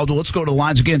 Dave Caldwell. Let's go to the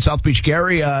lines again. South Beach,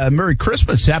 Gary. Merry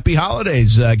Christmas. Happy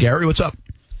holidays. Gary, what's up?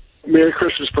 Merry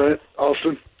Christmas, Brent.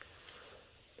 Austin.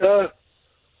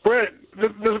 Brent,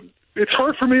 it's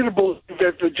hard for me to believe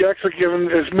that the Jacks are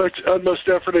given as much utmost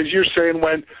effort as you're saying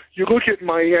when you look at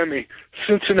Miami,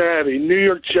 Cincinnati, New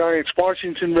York Giants,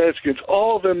 Washington Redskins.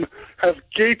 All of them have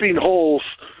gaping holes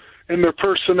in their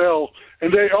personnel,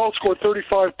 and they all scored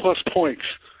 35-plus points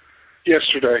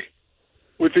yesterday,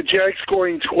 with the Jags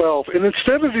scoring 12. And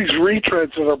instead of these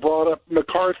retreads that are brought up,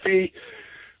 McCarthy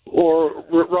or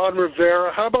Ron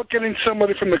Rivera, how about getting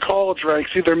somebody from the college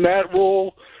ranks, either Matt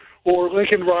Rule or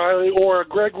Lincoln Riley or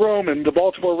Greg Roman, the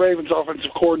Baltimore Ravens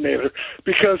offensive coordinator?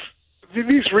 Because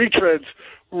these retreads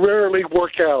rarely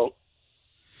work out.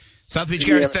 South Beach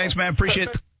Gary, thanks, man.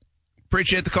 Appreciate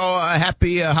the call.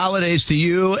 Happy holidays to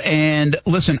you. And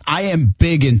listen, I am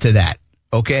big into that.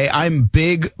 Okay, I'm a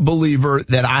big believer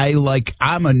that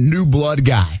I'm a new blood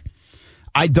guy.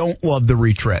 I don't love the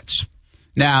retreads.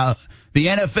 Now, the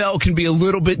NFL can be a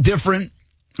little bit different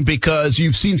because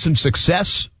you've seen some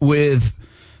success with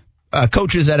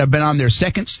coaches that have been on their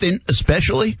second stint,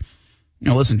 especially.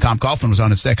 Listen, Tom Coughlin was on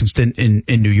his second stint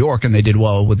in New York, and they did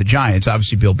well with the Giants.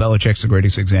 Obviously, Bill Belichick's the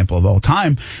greatest example of all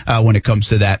time when it comes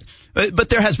to that. But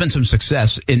there has been some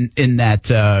success in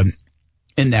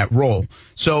that role.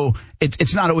 So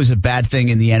it's not always a bad thing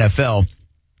in the NFL.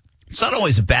 It's not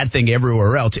always a bad thing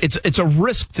everywhere else. It's a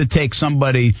risk to take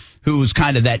somebody who's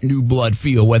kind of that new blood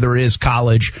feel, whether it is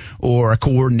college or a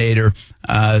coordinator,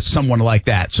 someone like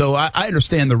that. So I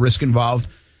understand the risk involved.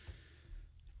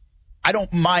 I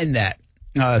don't mind that,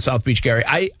 South Beach Gary.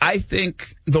 I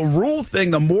think the Rule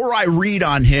thing, the more I read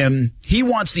on him, he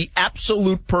wants the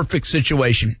absolute perfect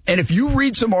situation. And if you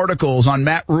read some articles on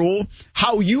Matt Rule,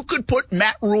 how you could put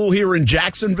Matt Rule here in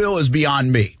Jacksonville is beyond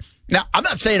me. Now, I'm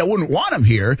not saying I wouldn't want him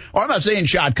here, or I'm not saying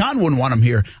Shad Khan wouldn't want him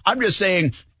here. I'm just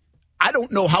saying I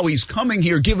don't know how he's coming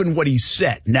here given what he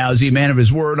said. Now, is he a man of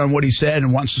his word on what he said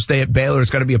and wants to stay at Baylor?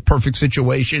 It's got to be a perfect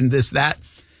situation, this, that.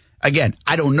 Again,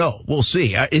 I don't know. We'll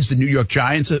see. Is the New York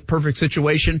Giants a perfect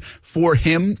situation for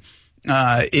him?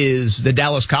 Is the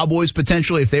Dallas Cowboys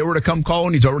potentially, if they were to come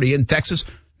calling, he's already in Texas?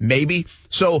 Maybe.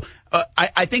 So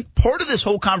I think part of this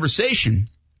whole conversation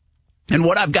and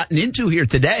what I've gotten into here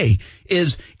today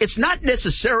is it's not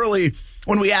necessarily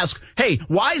when we ask, hey,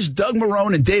 why is Doug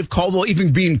Marrone and Dave Caldwell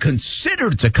even being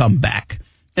considered to come back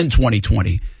in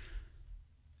 2020?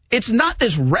 It's not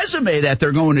this resume that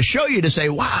they're going to show you to say,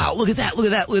 wow, look at that, look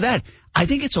at that, look at that. I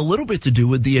think it's a little bit to do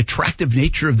with the attractive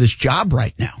nature of this job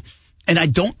right now. And I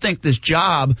don't think this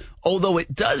job, although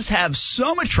it does have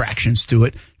some attractions to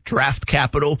it, draft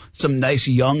capital, some nice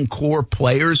young core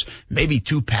players, maybe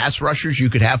 2 pass rushers you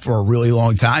could have for a really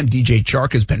long time. DJ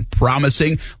Chark has been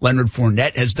promising. Leonard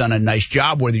Fournette has done a nice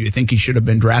job, whether you think he should have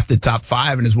been drafted top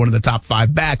 5 and is one of the top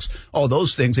 5 backs, all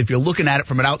those things. If you're looking at it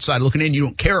from an outside looking in, you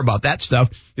don't care about that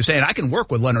stuff. You're saying, I can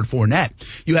work with Leonard Fournette.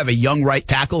 You have a young right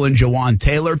tackle in Jawan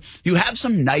Taylor. You have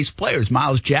some nice players.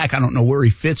 Miles Jack, I don't know where he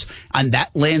fits on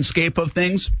that landscape of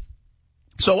things.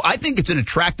 So I think it's an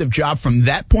attractive job from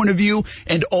that point of view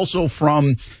and also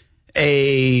from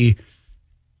a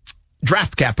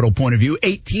draft capital point of view.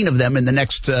 18 of them in the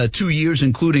next 2 years,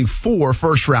 including 4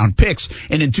 first-round picks.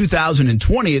 And in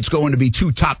 2020, it's going to be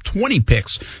 2 top 20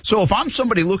 picks. So if I'm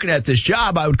somebody looking at this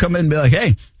job, I would come in and be like,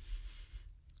 hey,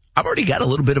 I've already got a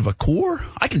little bit of a core.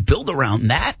 I can build around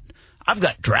that. I've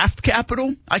got draft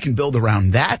capital. I can build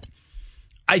around that.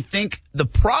 I think the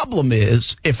problem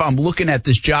is if I'm looking at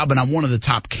this job and I'm one of the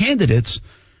top candidates,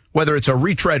 whether it's a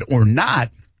retread or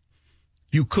not,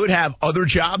 you could have other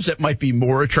jobs that might be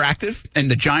more attractive.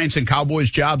 And the Giants and Cowboys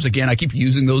jobs, again, I keep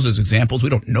using those as examples. We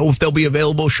don't know if they'll be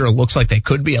available. Sure, it looks like they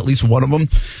could be, at least one of them,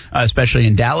 especially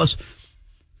in Dallas.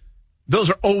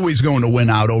 Those are always going to win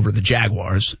out over the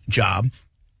Jaguars job.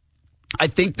 I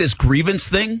think this grievance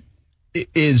thing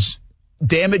is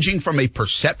damaging from a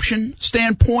perception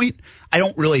standpoint. I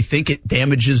don't really think it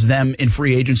damages them in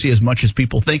free agency as much as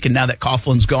people think. And now that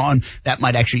Coughlin's gone, that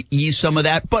might actually ease some of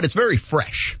that. But it's very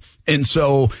fresh. And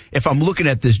so if I'm looking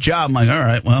at this job, I'm like, all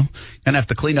right, well, going to have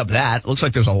to clean up that. It looks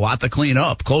like there's a lot to clean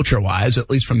up culture-wise, at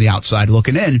least from the outside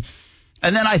looking in.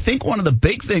 And then I think one of the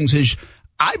big things is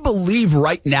I believe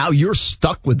right now you're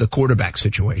stuck with the quarterback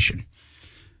situation.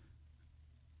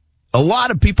 A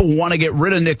lot of people want to get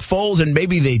rid of Nick Foles, and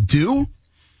maybe they do.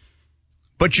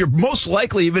 But you're most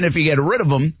likely, even if you get rid of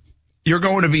him, you're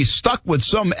going to be stuck with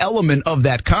some element of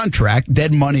that contract,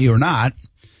 dead money or not.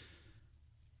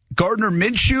 Gardner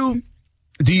Minshew,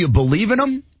 do you believe in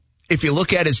him? If you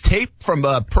look at his tape from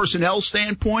a personnel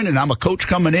standpoint, and I'm a coach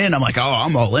coming in, I'm like, oh,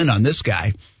 I'm all in on this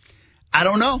guy. I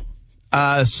don't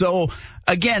know. So,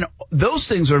 again, those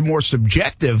things are more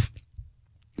subjective,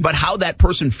 but how that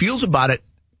person feels about it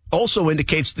also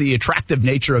indicates the attractive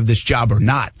nature of this job or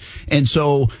not. And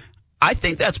so I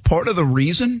think that's part of the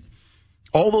reason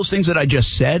all those things that I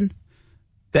just said,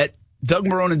 that Doug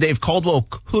Marrone and Dave Caldwell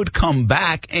could come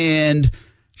back, and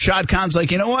Shad Khan's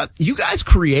like, you know what? You guys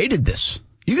created this.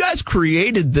 You guys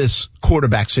created this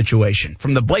quarterback situation,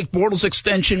 from the Blake Bortles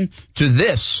extension to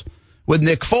this with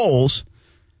Nick Foles.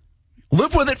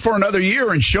 Live with it for another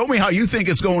year and show me how you think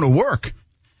it's going to work.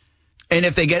 And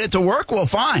if they get it to work, well,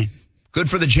 fine. Good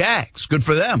for the Jags. Good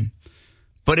for them.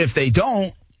 But if they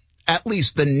don't, at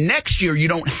least the next year you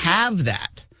don't have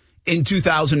that in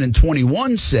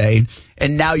 2021, say,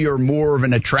 and now you're more of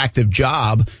an attractive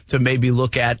job to maybe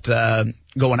look at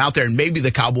going out there, and maybe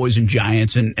the Cowboys and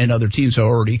Giants and other teams have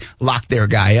already locked their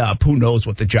guy up. Who knows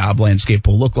what the job landscape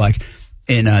will look like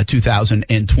in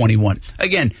 2021.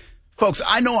 Again, folks,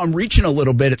 I know I'm reaching a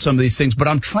little bit at some of these things, but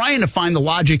I'm trying to find the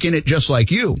logic in it just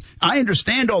like you. I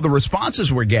understand all the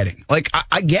responses we're getting. Like,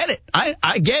 I get it.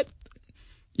 I get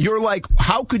you're like,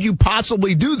 how could you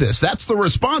possibly do this? That's the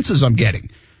responses I'm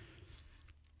getting.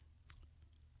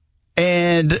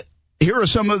 And here are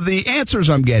some of the answers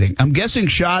I'm getting. I'm guessing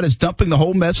Shad is dumping the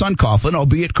whole mess on Coughlin,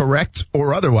 albeit correct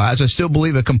or otherwise. I still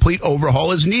believe a complete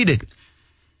overhaul is needed.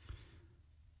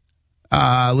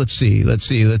 Let's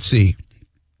see.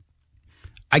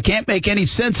 I can't make any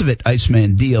sense of it,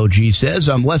 Iceman DLG says.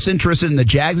 I'm less interested in the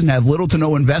Jags and have little to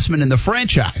no investment in the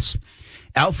franchise.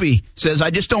 Alfie says, I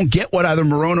just don't get what either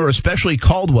Marrone or especially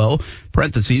Caldwell,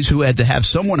 parentheses, who had to have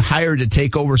someone hired to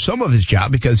take over some of his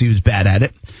job because he was bad at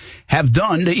it, have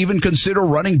done to even consider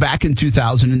running back in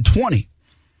 2020.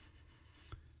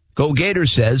 Go Gator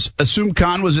says, assume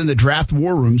Khan was in the draft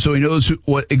war room so he knows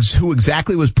who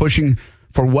exactly was pushing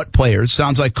for what players.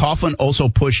 Sounds like Coughlin also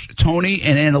pushed Tony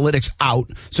and analytics out.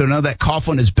 So now that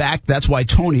Coughlin is back, that's why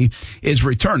Tony is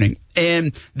returning.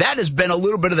 And that has been a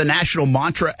little bit of the national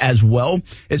mantra as well,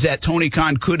 is that Tony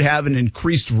Khan could have an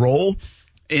increased role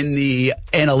in the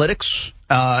analytics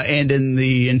and in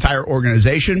the entire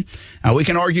organization. We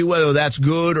can argue whether that's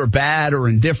good or bad or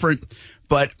indifferent,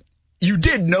 but you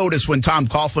did notice when Tom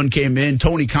Coughlin came in,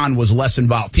 Tony Khan was less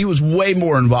involved. He was way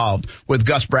more involved with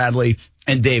Gus Bradley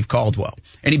and Dave Caldwell.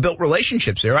 And he built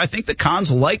relationships there. I think the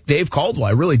Khans like Dave Caldwell.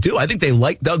 I really do. I think they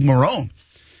like Doug Marrone.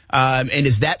 And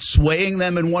is that swaying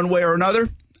them in one way or another?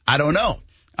 I don't know.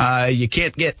 You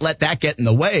can't let that get in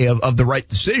the way of the right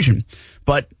decision.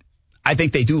 But I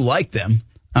think they do like them,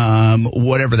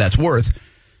 whatever that's worth.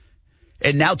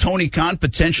 And now Tony Khan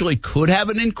potentially could have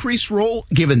an increased role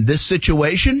given this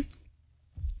situation.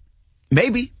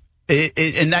 Maybe.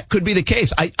 And that could be the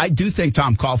case. I do think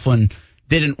Tom Coughlin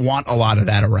didn't want a lot of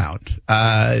that around,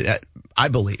 I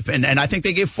believe. And I think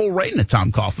they gave full reign to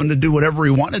Tom Coughlin to do whatever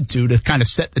he wanted to kind of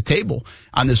set the table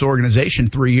on this organization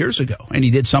 3 years ago. And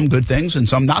he did some good things and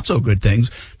some not so good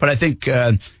things. But I think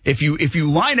if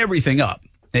you line everything up,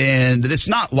 and it's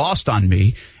not lost on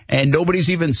me, and nobody's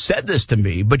even said this to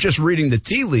me, but just reading the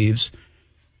tea leaves,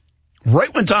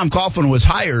 right when Tom Coughlin was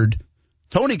hired,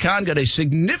 Tony Khan got a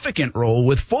significant role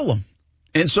with Fulham.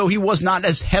 And so he was not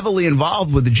as heavily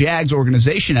involved with the Jags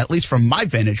organization, at least from my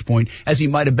vantage point, as he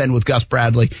might have been with Gus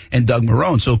Bradley and Doug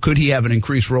Marrone. So could he have an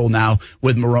increased role now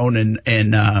with Marrone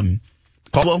and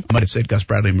Caldwell? I might have said Gus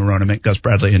Bradley and Marrone. I meant Gus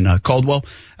Bradley and Caldwell.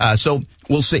 So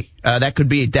we'll see. That could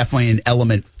be definitely an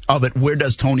element of it. Where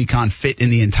does Tony Khan fit in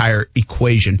the entire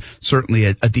equation?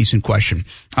 Certainly a decent question.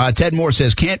 Ted Moore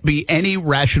says, can't be any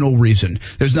rational reason.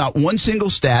 There's not one single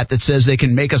stat that says they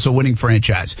can make us a winning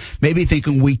franchise. Maybe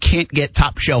thinking we can't get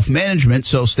top shelf management,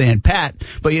 so stand pat,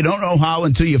 but you don't know how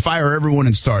until you fire everyone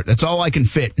and start. That's all I can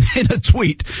fit in a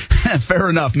tweet. Fair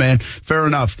enough, man. Fair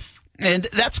enough. And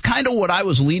that's kind of what I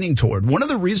was leaning toward. One of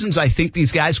the reasons I think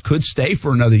these guys could stay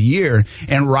for another year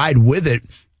and ride with it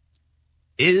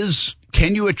is,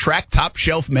 can you attract top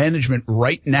shelf management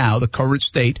right now, the current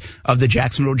state of the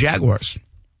Jacksonville Jaguars?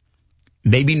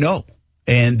 Maybe no.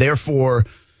 And therefore,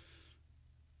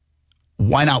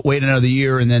 why not wait another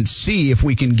year and then see if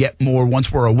we can get more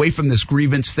once we're away from this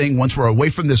grievance thing, once we're away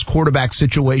from this quarterback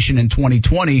situation in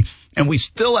 2020, and we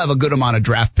still have a good amount of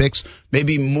draft picks,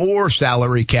 maybe more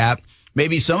salary cap,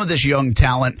 maybe some of this young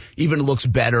talent even looks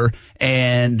better,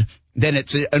 and then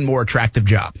it's a more attractive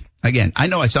job. Again, I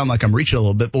know I sound like I'm reaching a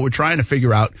little bit, but we're trying to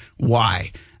figure out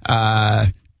why.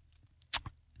 Ryan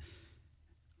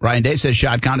Day says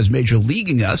Shad Khan is major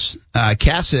leaguing us.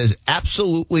 Cass says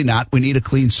absolutely not. We need a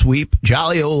clean sweep.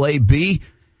 Jolly Ole B.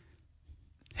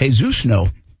 Jesus no.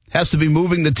 Has to be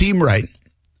moving the team right.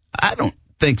 I don't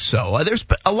think so. There's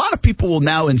a lot of people will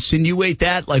now insinuate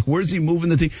that, like, where's he moving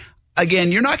the team?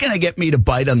 Again, you're not going to get me to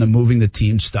bite on the moving the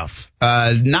team stuff.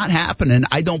 Not happening.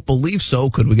 I don't believe so.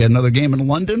 Could we get another game in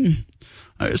London?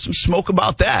 There's some smoke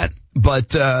about that.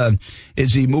 But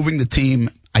is he moving the team?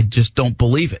 I just don't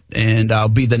believe it. And I'll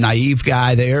be the naive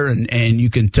guy there, and you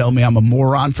can tell me I'm a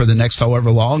moron for the next however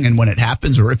long, and when it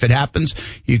happens, or if it happens,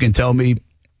 you can tell me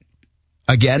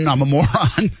again I'm a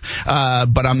moron,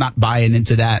 but I'm not buying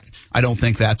into that. I don't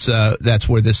think that's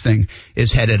where this thing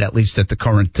is headed, at least at the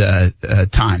current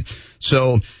time.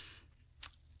 So,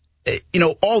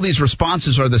 all these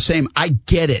responses are the same. I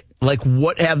get it. Like,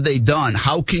 what have they done?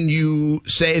 How can you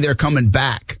say they're coming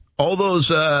back? All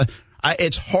those,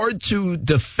 it's hard to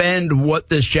defend what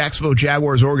this Jacksonville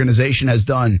Jaguars organization has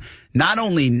done, not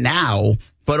only now,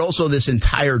 but also this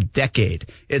entire decade.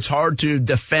 It's hard to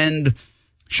defend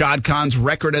Shad Khan's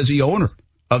record as the owner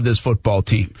of this football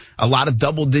team. A lot of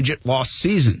double-digit loss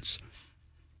seasons.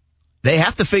 They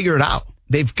have to figure it out.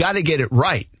 They've got to get it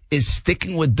right. Is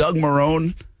sticking with Doug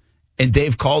Marrone and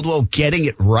Dave Caldwell getting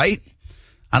it right?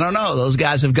 I don't know. Those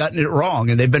guys have gotten it wrong,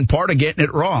 and they've been part of getting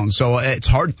it wrong. So it's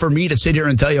hard for me to sit here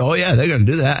and tell you, oh, yeah, they're going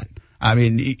to do that. I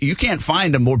mean, you can't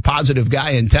find a more positive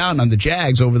guy in town on the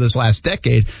Jags over this last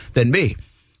decade than me.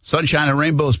 Sunshine and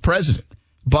Rainbow's president.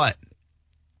 But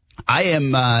I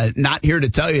am not here to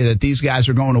tell you that these guys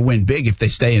are going to win big if they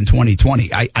stay in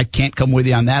 2020. I can't come with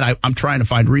you on that. I'm trying to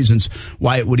find reasons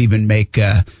why it would even make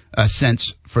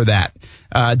sense for that.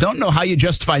 Don't know how you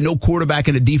justify no quarterback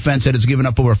in a defense that has given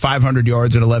up over 500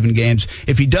 yards in 11 games.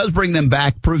 If he does bring them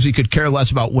back, proves he could care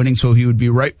less about winning, so he would be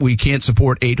right. We can't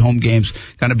support 8 home games.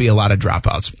 Going to be a lot of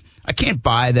dropouts. I can't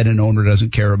buy that an owner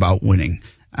doesn't care about winning,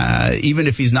 even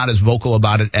if he's not as vocal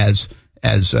about it as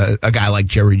a guy like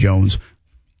Jerry Jones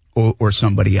or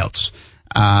somebody else.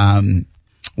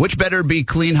 Which better be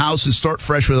clean house and start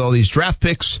fresh with all these draft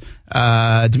picks?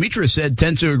 Demetrius said,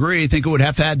 tend to agree. Think it would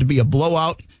have had to be a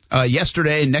blowout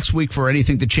yesterday and next week for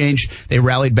anything to change. They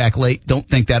rallied back late. Don't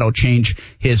think that'll change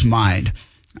his mind.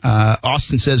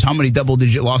 Austin says, how many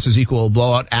double-digit losses equal a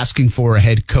blowout? Asking for a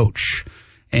head coach.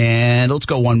 And let's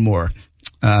go one more.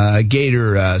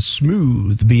 Gator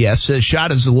Smooth BS says,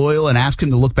 Shad is loyal and ask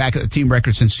him to look back at the team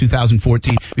record since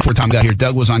 2014. Before Tom got here,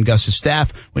 Doug was on Gus's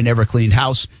staff. We never cleaned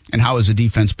house. And how has the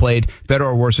defense played? Better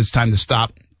or worse, it's time to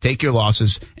stop, take your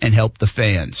losses, and help the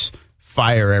fans.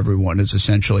 Fire everyone is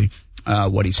essentially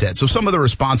what he said. So some of the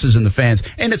responses in the fans,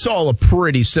 and it's all a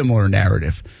pretty similar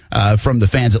narrative from the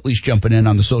fans, at least jumping in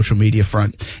on the social media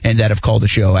front, and that have called the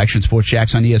show. Action Sports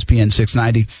Jacks on ESPN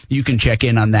 690. You can check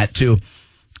in on that too.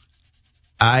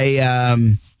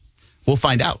 We'll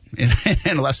find out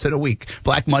in less than a week.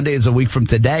 Black Monday is a week from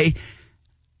today.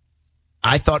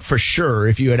 I thought for sure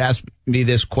if you had asked me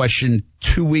this question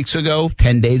 2 weeks ago,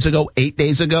 10 days ago, 8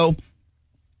 days ago,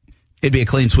 it'd be a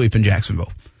clean sweep in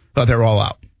Jacksonville. Thought they were all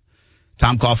out.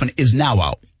 Tom Coughlin is now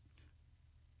out.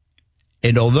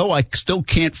 And although I still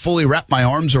can't fully wrap my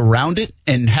arms around it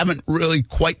and haven't really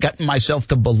quite gotten myself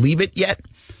to believe it yet,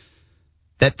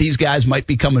 that these guys might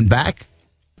be coming back,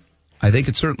 I think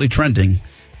it's certainly trending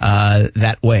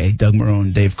that way. Doug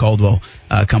Marrone, Dave Caldwell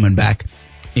coming back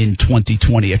in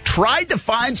 2020. I tried to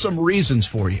find some reasons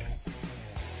for you.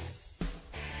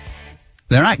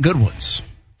 They're not good ones.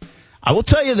 I will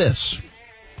tell you this.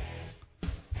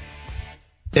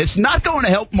 It's not going to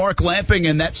help Mark Lamping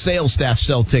and that sales staff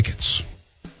sell tickets.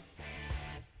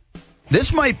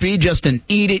 This might be just an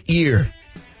eat-it year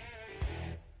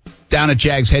down at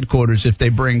Jags headquarters if they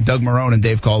bring Doug Marrone and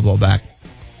Dave Caldwell back.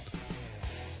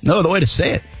 No other way to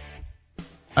say it.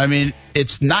 I mean,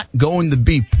 it's not going to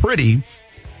be pretty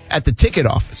at the ticket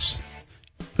office.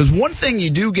 Because one thing you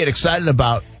do get excited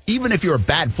about, even if you're a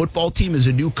bad football team, is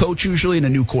a new coach usually and a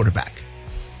new quarterback.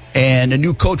 And a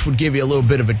new coach would give you a little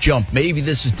bit of a jump. Maybe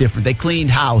this is different. They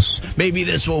cleaned house. Maybe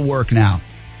this will work now.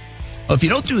 Well, if you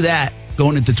don't do that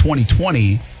going into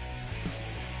 2020,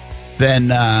 then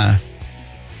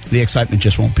the excitement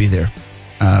just won't be there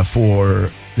for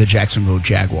the Jacksonville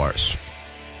Jaguars.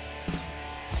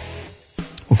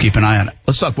 We'll keep an eye on it.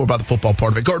 Let's talk more about the football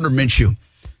part of it. Gardner Minshew.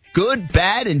 Good,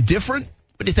 bad, and different?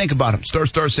 What do you think about him? Star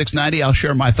 690. I'll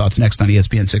share my thoughts next on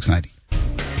ESPN 690.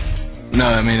 No,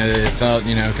 I mean, it felt,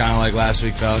 kind of like last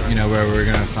week felt, where we were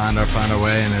going to find our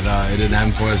way, and it didn't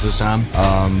happen for us this time.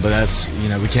 But that's,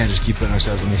 we can't just keep putting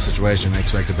ourselves in this situation and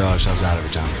expect to bail ourselves out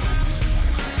every time.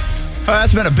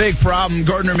 That's been a big problem.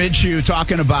 Gardner Minshew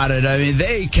talking about it. I mean,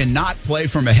 they cannot play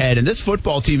from ahead, and this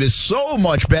football team is so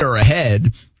much better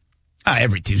ahead.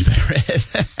 Every team's better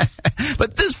ahead.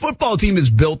 But this football team is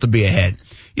built to be ahead.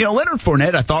 Leonard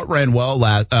Fournette, I thought, ran well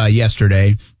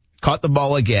yesterday. Caught the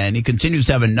ball again. He continues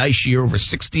to have a nice year, over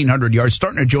 1,600 yards,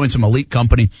 starting to join some elite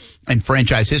company in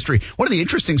franchise history. One of the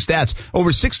interesting stats, over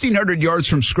 1,600 yards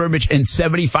from scrimmage and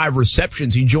 75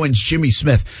 receptions. He joins Jimmy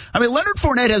Smith. I mean, Leonard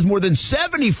Fournette has more than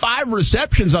 75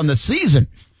 receptions on the season.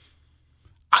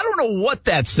 I don't know what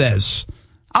that says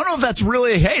I don't know if that's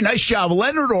really, hey, nice job,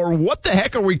 Leonard, or what the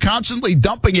heck are we constantly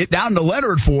dumping it down to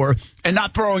Leonard for and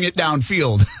not throwing it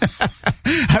downfield?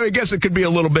 I guess it could be a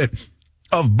little bit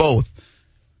of both.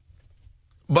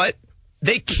 But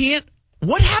they can't.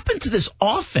 What happened to this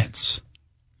offense?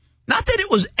 Not that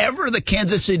it was ever the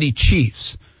Kansas City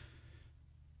Chiefs,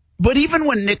 but even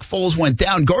when Nick Foles went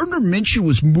down, Gardner Minshew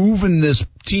was moving this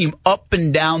team up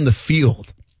and down the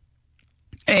field.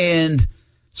 And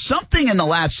something in the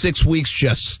last 6 weeks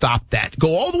just stopped that.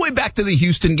 Go all the way back to the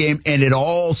Houston game, and it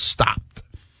all stopped.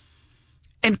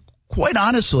 And quite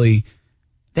honestly,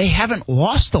 they haven't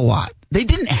lost a lot. They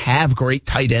didn't have great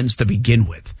tight ends to begin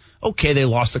with. Okay, they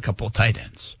lost a couple of tight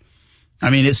ends. I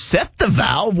mean, is Seth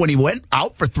DeValve, when he went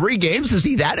out for 3 games, is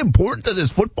he that important to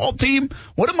this football team?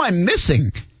 What am I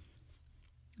missing?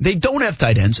 They don't have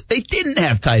tight ends. They didn't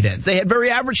have tight ends. They had very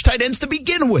average tight ends to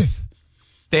begin with.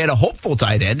 They had a hopeful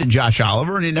tight end in Josh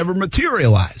Oliver, and he never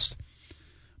materialized.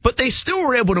 But they still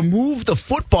were able to move the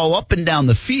football up and down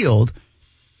the field.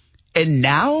 And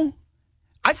now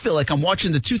I feel like I'm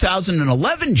watching the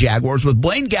 2011 Jaguars with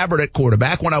Blaine Gabbert at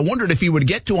quarterback when I wondered if he would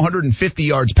get to 150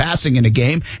 yards passing in a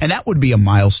game, and that would be a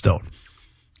milestone.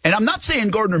 And I'm not saying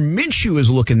Gardner Minshew is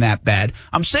looking that bad.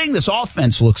 I'm saying this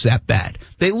offense looks that bad.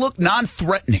 They look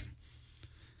non-threatening.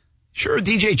 Sure,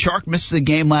 DJ Chark missed the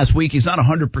game last week. He's not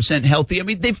 100% healthy. I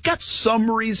mean, they've got some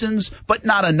reasons, but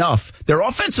not enough. Their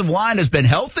offensive line has been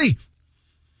healthy.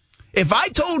 If I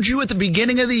told you at the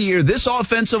beginning of the year this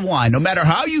offensive line, no matter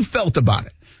how you felt about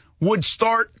it, would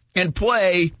start and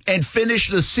play and finish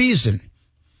the season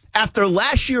after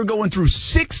last year going through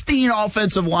 16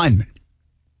 offensive linemen,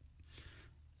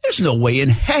 there's no way in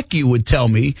heck you would tell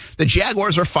me the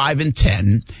Jaguars are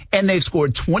 5-10 and they've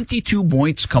scored 22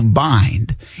 points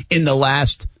combined in the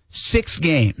last 6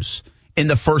 games in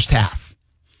the first half.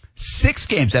 6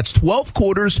 games. That's 12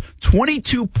 quarters,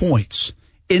 22 points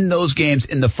in those games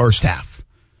in the first half.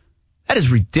 That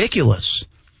is ridiculous.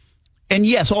 And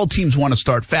yes, all teams want to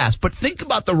start fast, but think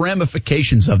about the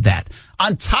ramifications of that.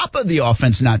 On top of the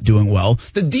offense not doing well,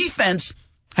 the defense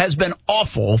has been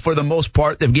awful for the most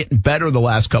part. They've gotten better the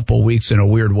last couple of weeks in a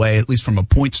weird way, at least from a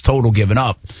points total given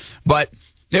up. But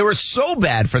they were so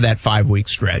bad for that 5-week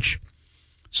stretch.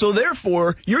 So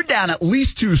therefore, you're down at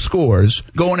least 2 scores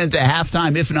going into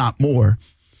halftime, if not more.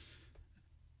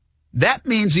 That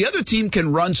means the other team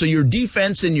can run, so your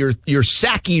defense and your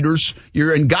sack eaters,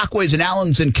 your Ngakwe's and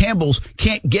Allens and Campbells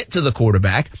can't get to the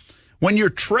quarterback. When you're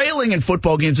trailing in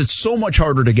football games, it's so much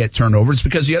harder to get turnovers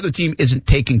because the other team isn't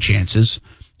taking chances.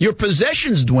 Your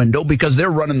possessions dwindle because they're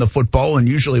running the football, and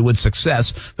usually with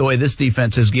success, the way this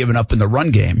defense has given up in the run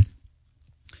game.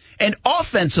 And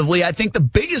offensively, I think the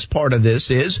biggest part of this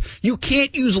is you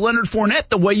can't use Leonard Fournette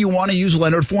the way you want to use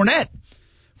Leonard Fournette.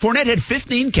 Fournette had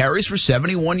 15 carries for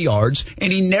 71 yards,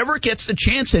 and he never gets the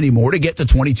chance anymore to get to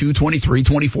 22, 23,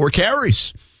 24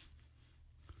 carries.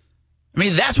 I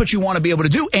mean, that's what you want to be able to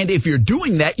do. And if you're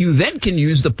doing that, you then can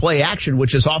use the play action,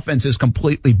 which this offense is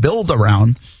completely built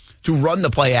around, to run the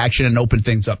play action and open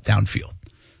things up downfield.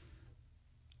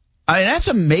 I mean, that's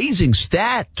an amazing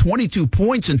stat. 22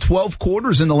 points in 12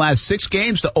 quarters in the last 6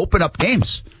 games to open up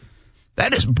games.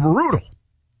 That is brutal.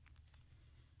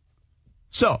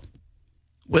 So,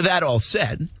 with that all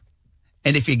said,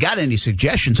 and if you got any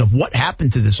suggestions of what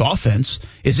happened to this offense,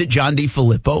 is it John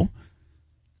DeFilippo?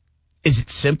 Is it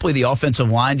simply the offensive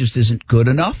line just isn't good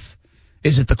enough?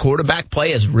 Is it the quarterback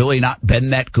play has really not been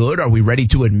that good? Are we ready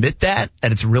to admit that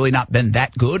it's really not been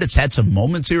that good? It's had some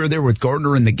moments here or there with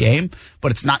Gardner in the game,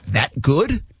 but it's not that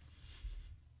good.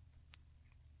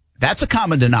 That's a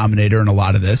common denominator in a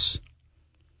lot of this.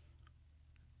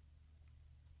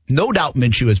 No doubt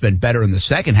Minshew has been better in the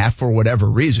second half for whatever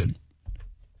reason.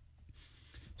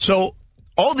 So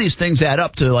all these things add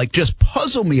up to just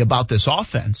puzzle me about this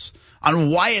offense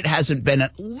on why it hasn't been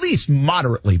at least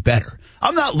moderately better.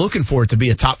 I'm not looking for it to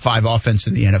be a top 5 offense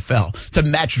in the NFL, to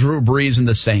match Drew Brees and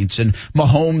the Saints and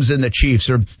Mahomes and the Chiefs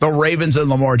or the Ravens and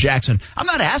Lamar Jackson. I'm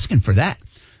not asking for that.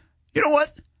 You know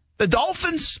what? The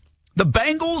Dolphins, the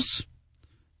Bengals,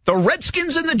 the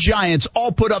Redskins, and the Giants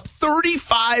all put up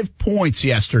 35 points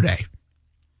yesterday.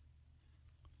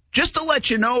 Just to let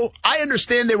you know, I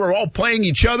understand they were all playing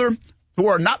each other, who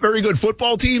are not very good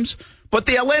football teams, but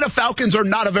the Atlanta Falcons are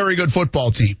not a very good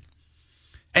football team.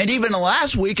 And even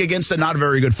last week against a not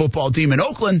very good football team in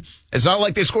Oakland, it's not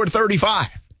like they scored 35.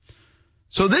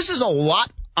 So this is a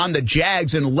lot on the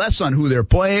Jags and less on who they're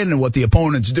playing and what the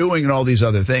opponent's doing and all these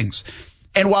other things.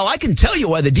 And while I can tell you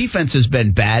why the defense has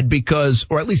been bad because,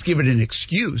 or at least give it an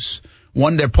excuse,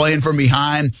 One, they're playing from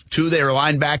behind. Two, their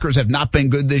linebackers have not been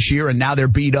good this year, and now they're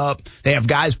beat up. They have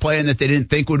guys playing that they didn't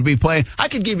think would be playing. I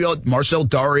could give you Marcel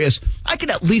Darius. I could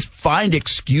at least find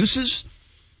excuses.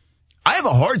 I have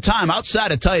a hard time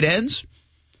outside of tight ends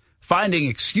finding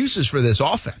excuses for this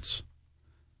offense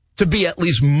to be at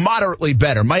least moderately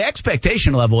better. My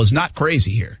expectation level is not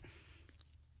crazy here.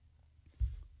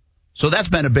 So that's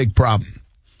been a big problem.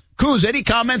 Kuz, any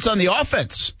comments on the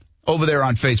offense over there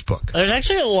on Facebook? There's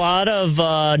actually a lot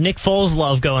of Nick Foles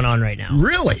love going on right now.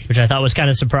 Really? Which I thought was kind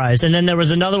of surprised. And then there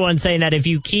was another one saying that if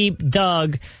you keep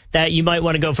Doug, that you might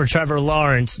want to go for Trevor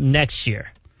Lawrence next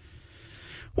year.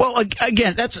 Well,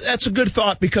 again, that's a good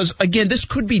thought because, again, this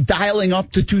could be dialing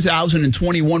up to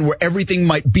 2021 where everything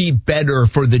might be better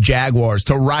for the Jaguars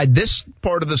to ride this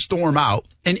part of the storm out.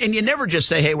 And you never just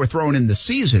say, hey, we're throwing in the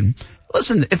season.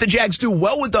 Listen, if the Jags do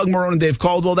well with Doug Marrone and Dave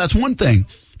Caldwell, that's one thing.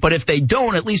 But if they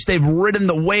don't, at least they've ridden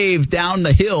the wave down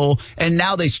the hill, and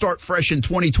now they start fresh in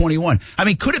 2021. I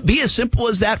mean, could it be as simple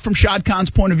as that from Shad Khan's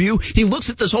point of view? He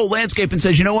looks at this whole landscape and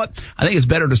says, you know what? I think it's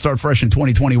better to start fresh in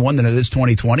 2021 than it is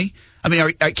 2020. I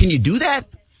mean, can you do that?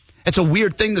 It's a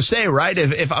weird thing to say, right?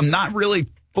 If I'm not really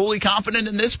fully confident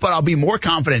in this, but I'll be more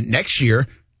confident next year.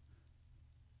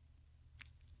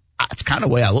 That's kind of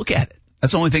the way I look at it.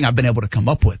 That's the only thing I've been able to come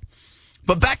up with.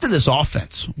 But back to this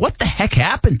offense. What the heck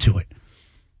happened to it?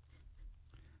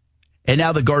 And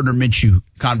now the Gardner Minshew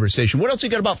conversation. What else you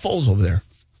got about Foles over there?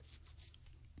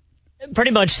 Pretty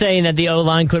much saying that the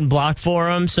O-line couldn't block for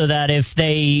him, so that if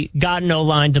they got an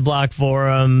O-line to block for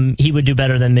him, he would do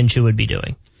better than Minshew would be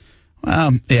doing.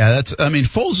 Yeah,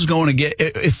 Foles is going to get,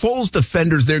 if Foles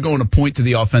defenders, they're going to point to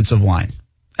the offensive line.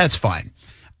 That's fine.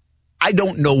 I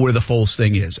don't know where the Foles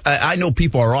thing is. I know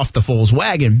people are off the Foles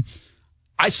wagon.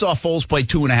 I saw Foles play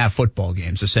 2.5 football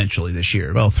games essentially this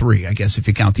year. Well, 3, I guess, if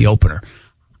you count the opener.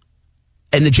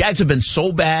 And the Jags have been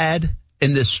so bad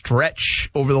in this stretch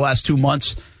over the last 2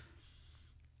 months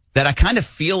that I kind of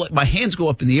feel like my hands go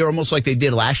up in the air almost like they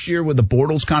did last year with the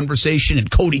Bortles conversation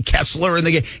and Cody Kessler in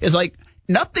the game. It's like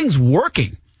nothing's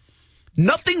working.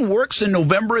 Nothing works in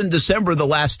November and December the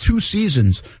last 2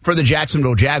 seasons for the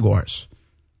Jacksonville Jaguars.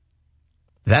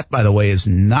 That, by the way, is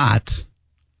not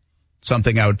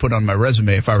something I would put on my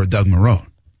resume if I were Doug Marrone,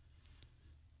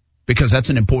 because that's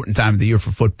an important time of the year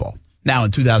for football. Now,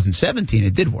 in 2017,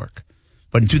 it did work.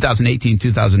 But in 2018,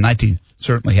 2019,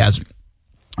 certainly hasn't.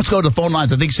 Let's go to the phone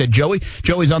lines. I think you said Joey.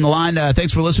 Joey's on the line.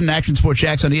 Thanks for listening to Action Sports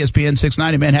Jacks on ESPN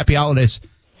 690. Man, happy holidays.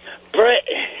 Brett,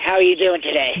 how are you doing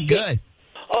today? Good.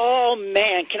 Oh,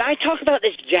 man. Can I talk about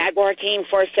this Jaguar team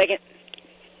for a second?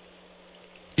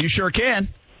 You sure can.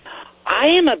 I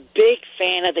am a big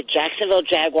fan of the Jacksonville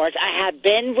Jaguars. I have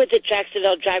been with the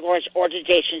Jacksonville Jaguars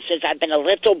organization since I've been a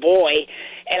little boy.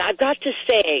 And I've got to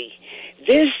say,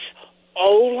 this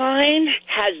O-line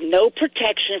has no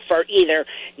protection for either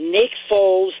Nick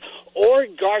Foles or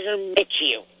Gardner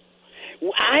Minshew.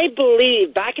 I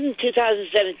believe back in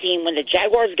 2017 when the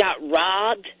Jaguars got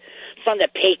robbed from the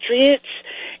Patriots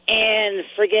and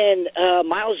friggin'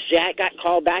 Miles Jack got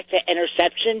called back to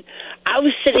interception, I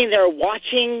was sitting there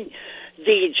watching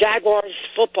the Jaguars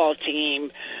football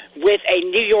team with a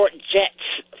New York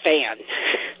Jets fan.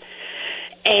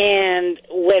 And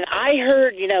when I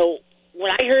heard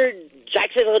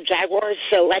Jacksonville Jaguars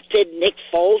selected Nick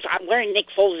Foles, I'm wearing Nick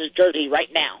Foles' jersey right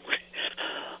now.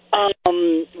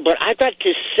 But I've got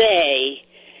to say,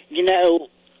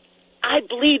 I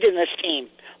believed in this team.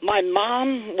 My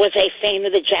mom was a fan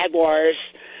of the Jaguars,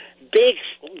 big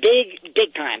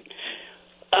time.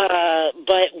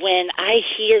 But when I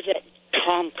hear that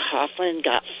Tom Coughlin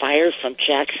got fired from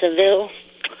Jacksonville,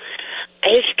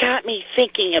 it's got me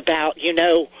thinking about,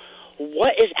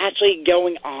 what is actually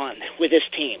going on with this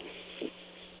team.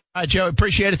 All right, Joe,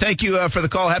 appreciate it. Thank you for the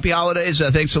call. Happy holidays.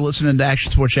 Thanks for listening to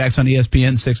Action Sports Jacks on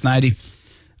ESPN 690.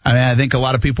 I mean, I think a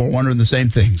lot of people are wondering the same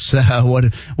things.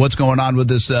 What's going on with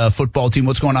this football team?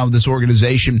 What's going on with this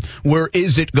organization? Where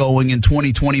is it going in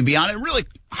 2020 and beyond? And really,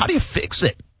 how do you fix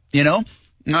it?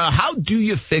 How do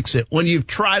you fix it when you've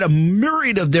tried a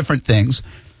myriad of different things,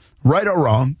 right or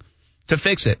wrong, to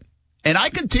fix it? And I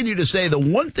continue to say the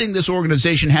one thing this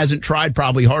organization hasn't tried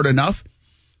probably hard enough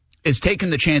is taking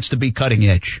the chance to be cutting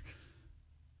edge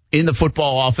in the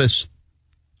football office,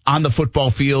 on the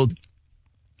football field.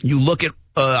 You look at,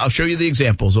 I'll show you the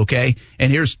examples, okay?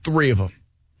 And here's 3 of them.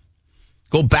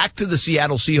 Go back to the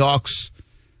Seattle Seahawks.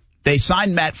 They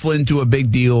signed Matt Flynn to a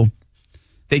big deal.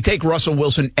 They take Russell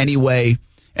Wilson anyway.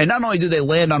 And not only do they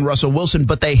land on Russell Wilson,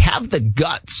 but they have the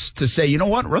guts to say, you know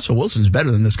what? Russell Wilson's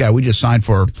better than this guy we just signed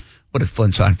for. What did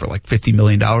Flynn sign for, like $50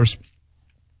 million?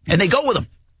 And they go with him.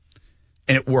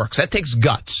 and it works. That takes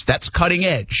guts. That's cutting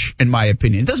edge, in my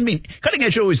opinion. It doesn't mean cutting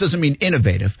edge always doesn't mean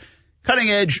innovative.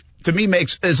 Cutting edge to me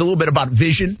is a little bit about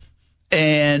vision,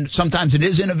 and sometimes it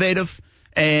is innovative,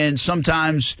 and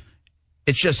sometimes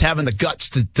it's just having the guts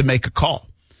to make a call.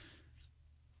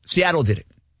 Seattle did it.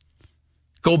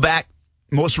 Go back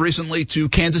most recently to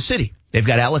Kansas City. They've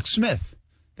got Alex Smith.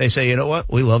 They say, you know what?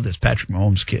 We love this Patrick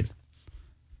Mahomes kid.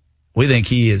 We think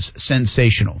he is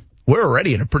sensational. We're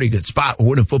already in a pretty good spot. We're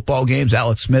winning football games.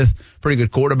 Alex Smith, pretty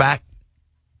good quarterback.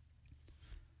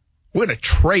 We're going to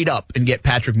trade up and get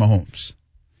Patrick Mahomes.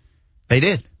 They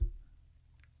did.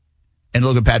 And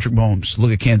look at Patrick Mahomes.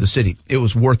 Look at Kansas City. It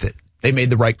was worth it. They made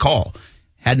the right call.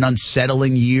 Had an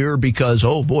unsettling year because,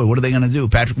 oh, boy, what are they going to do?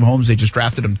 Patrick Mahomes, they just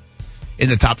drafted him in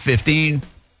the top 15.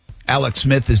 Alex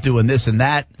Smith is doing this and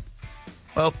that.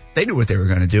 Well, they knew what they were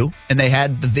going to do, and they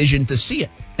had the vision to see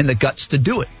it and the guts to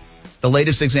do it. The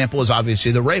latest example is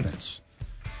obviously the Ravens,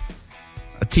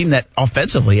 a team that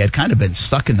offensively had kind of been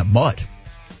stuck in the mud.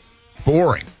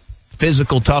 Boring,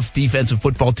 physical, tough defensive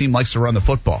football team likes to run the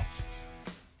football.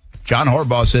 John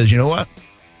Harbaugh says, you know what?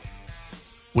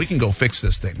 We can go fix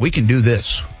this thing. We can do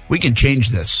this. We can change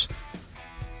this.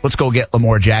 Let's go get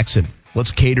Lamar Jackson.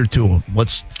 Let's cater to him.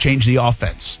 Let's change the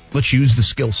offense. Let's use the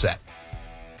skill set.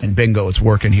 And bingo, it's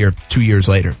working here 2 years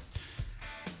later.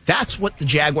 That's what the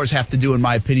Jaguars have to do, in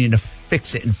my opinion, to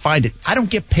fix it and find it. I don't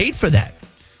get paid for that.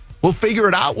 We'll figure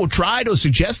it out. We'll try to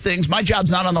suggest things. My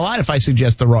job's not on the line if I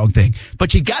suggest the wrong thing.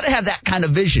 But you got to have that kind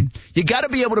of vision. You got to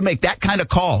be able to make that kind of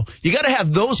call. You got to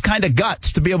have those kind of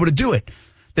guts to be able to do it.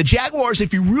 The Jaguars,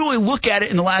 if you really look at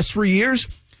it in the last 3 years,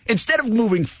 instead of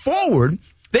moving forward,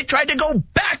 they tried to go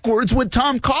backwards with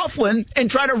Tom Coughlin and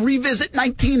try to revisit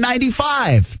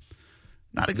 1995.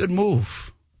 Not a good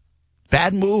move.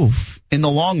 Bad move in the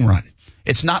long run.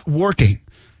 It's not working.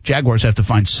 Jaguars have to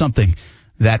find something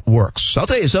that works. So I'll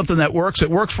tell you something that works. It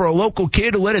works for a local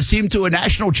kid who led his team to a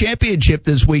national championship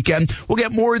this weekend. We'll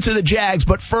get more into the Jags,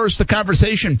 but first, the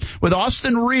conversation with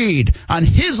Austin Reed on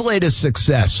his latest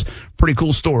success. Pretty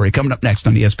cool story coming up next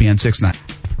on ESPN 690.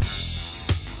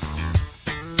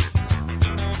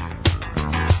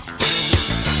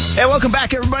 Hey, welcome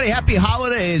back, everybody. Happy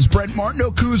holidays. Brent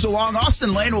Martineau cruise along.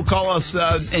 Austin Lane will call us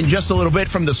in just a little bit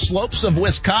from the slopes of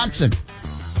Wisconsin.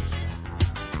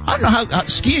 I don't know how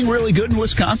skiing really good in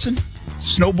Wisconsin?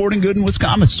 Snowboarding good in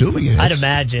Wisconsin? I'm assuming it is. I'd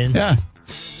imagine. Yeah.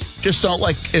 Just don't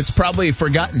it's probably a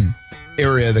forgotten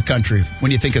area of the country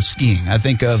when you think of skiing. I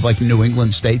think of like New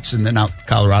England states and then out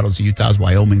Colorado's, Utah's,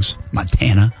 Wyoming's,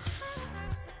 Montana.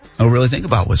 I don't really think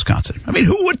about Wisconsin. I mean,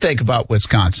 who would think about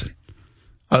Wisconsin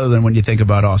other than when you think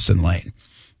about Austin Lane?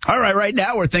 All right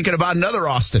now we're thinking about another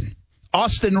Austin.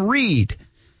 Austin Reed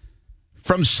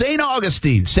from St.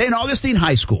 Augustine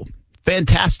High School.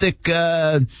 Fantastic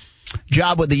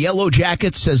job with the Yellow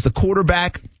Jackets as the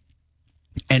quarterback.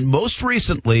 And most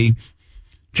recently,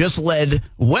 just led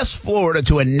West Florida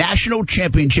to a national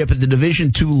championship at the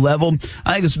Division II level.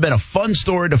 I think it's been a fun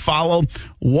story to follow.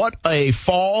 What a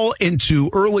fall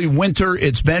into early winter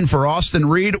it's been for Austin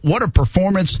Reed. What a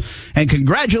performance. And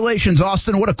congratulations,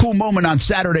 Austin. What a cool moment on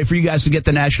Saturday for you guys to get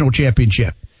the national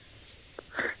championship.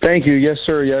 Thank you. Yes,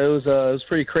 sir. Yeah, it was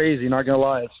pretty crazy. Not gonna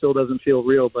lie, it still doesn't feel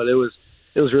real, but it was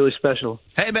really special.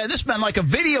 Hey, man, this has been like a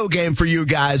video game for you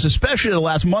guys, especially the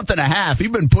last month and a half.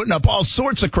 You've been putting up all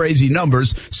sorts of crazy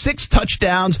numbers. 6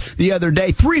 touchdowns the other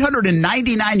day,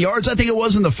 399 yards, I think it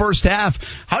was in the first half.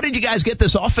 How did you guys get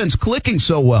this offense clicking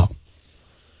so well?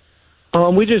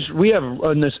 We have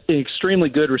an extremely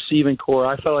good receiving core.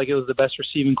 I felt like it was the best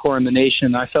receiving core in the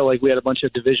nation. I felt like we had a bunch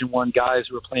of Division I guys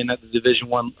who were playing at the Division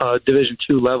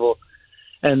II level.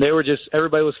 And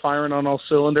everybody was firing on all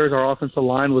cylinders. Our offensive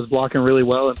line was blocking really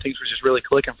well, and things were just really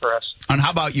clicking for us. And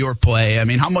how about your play? I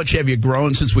mean, how much have you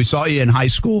grown since we saw you in high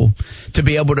school to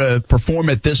be able to perform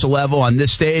at this level on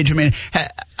this stage? I mean,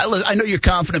 I know you're a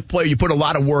confident player. You put a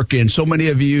lot of work in. So many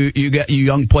of you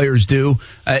young players do.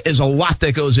 There's a lot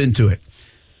that goes into it.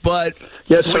 But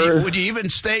yes, sir. Would you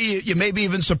even say you maybe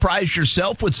even surprised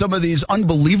yourself with some of these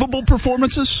unbelievable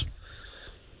performances?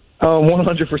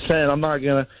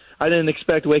 100%. I didn't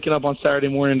expect waking up on Saturday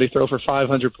morning to throw for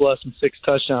 500 plus and 6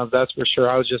 touchdowns. That's for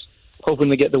sure. I was just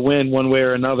hoping to get the win one way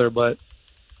or another. But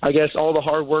I guess all the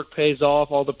hard work pays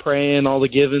off, all the praying, all the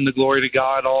giving, the glory to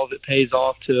God, all of it pays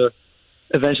off to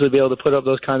eventually be able to put up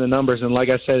those kind of numbers. And like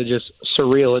I said, it's just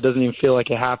surreal. It doesn't even feel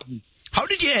like it happened. How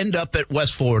did you end up at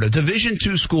West Florida, Division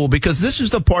II school? Because this is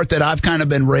the part that I've kind of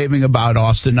been raving about,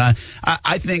 Austin.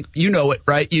 I think you know it,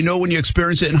 right? You know when you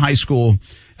experience it in high school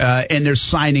and there's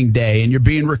signing day and you're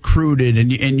being recruited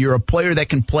and you're a player that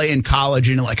can play in college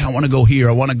and you're like, I want to go here,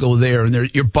 I want to go there.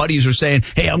 And your buddies are saying,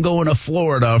 hey, I'm going to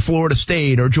Florida, or Florida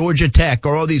State, or Georgia Tech,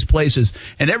 or all these places.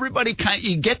 And everybody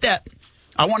you get that.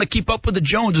 I want to keep up with the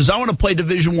Joneses. I want to play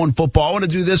Division I football. I want to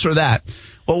do this or that.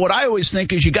 But what I always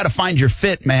think is you got to find your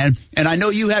fit, man. And I know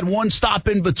you had one stop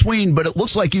in between, but it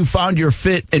looks like you found your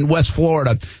fit in West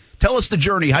Florida. Tell us the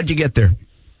journey. How'd you get there?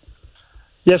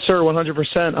 Yes, sir,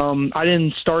 100%. I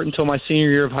didn't start until my senior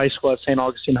year of high school at St.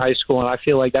 Augustine High School, and I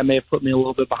feel like that may have put me a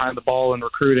little bit behind the ball in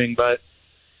recruiting. But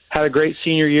had a great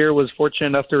senior year, was fortunate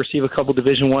enough to receive a couple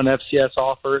Division I FCS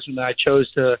offers, and then I chose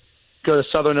to go to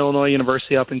Southern Illinois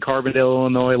University up in Carbondale,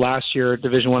 Illinois last year at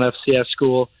Division I FCS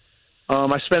school.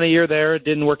 I spent a year there. It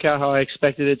didn't work out how I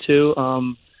expected it to,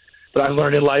 but I've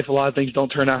learned in life a lot of things don't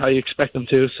turn out how you expect them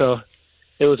to. So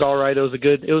it was all right. It was a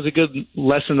good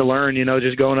lesson to learn,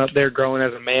 just going up there, growing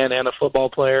as a man and a football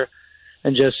player,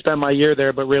 and just spent my year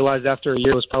there. But realized after a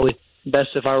year it was probably best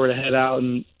if I were to head out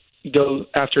and go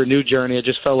after a new journey. It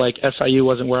just felt like SIU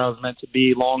wasn't where I was meant to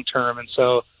be long term, and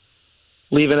so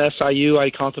leaving SIU, I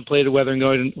contemplated whether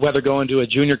going to a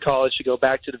junior college to go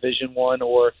back to Division I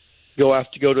or go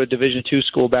to a Division II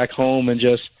school back home, and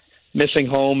just missing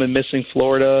home and missing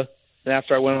Florida. And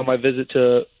after I went on my visit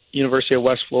to University of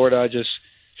West Florida, I just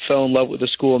fell in love with the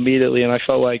school immediately, and I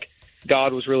felt like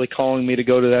God was really calling me to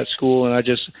go to that school. And I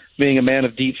just, being a man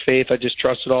of deep faith, I just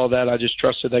trusted all that. I just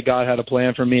trusted that God had a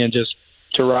plan for me, and just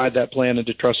to ride that plan and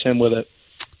to trust Him with it.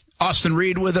 Austin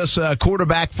Reed with us,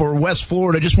 quarterback for West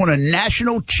Florida, just won a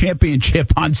national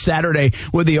championship on Saturday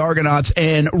with the Argonauts,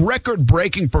 and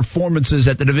record-breaking performances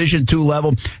at the Division II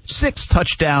level. 6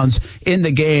 touchdowns in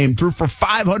the game, threw for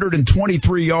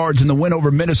 523 yards in the win over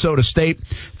Minnesota State,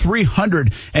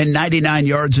 399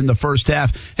 yards in the first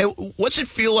half. Hey, what's it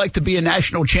feel like to be a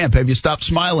national champ? Have you stopped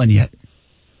smiling yet?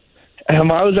 I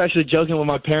was actually joking with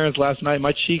my parents last night.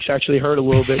 My cheeks actually hurt a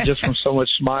little bit just from so much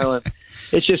smiling.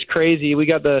 It's just crazy.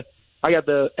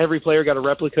 Every player got a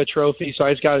replica trophy, so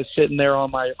I just got it sitting there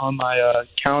on my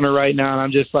counter right now, and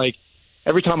I'm just like,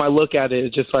 every time I look at it,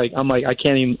 it's just like, I'm like, I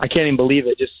can't even believe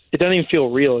it. It doesn't even feel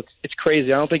real. It's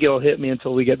crazy. I don't think it'll hit me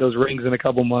until we get those rings in a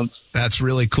couple months. That's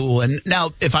really cool. And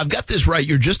now, if I've got this right,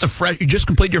 you just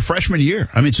completed your freshman year.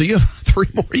 I mean, so you have 3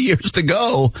 more years to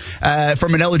go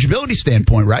from an eligibility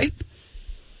standpoint, right?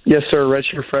 Yes, sir.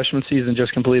 Redshirt freshman season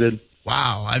just completed.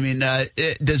 Wow. I mean,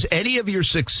 does any of your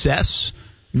success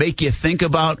make you think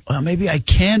about, well, maybe I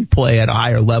can play at a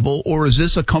higher level, or is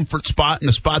this a comfort spot and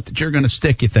a spot that you're going to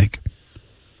stick, you think?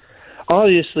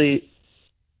 Obviously,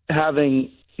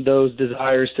 having those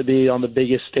desires to be on the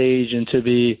biggest stage and to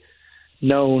be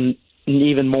known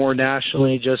even more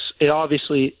nationally, it'll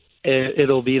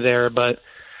be there. But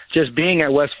just being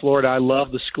at West Florida, I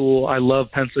love the school. I love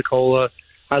Pensacola.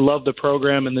 I love the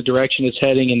program and the direction it's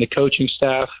heading, and the coaching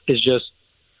staff is just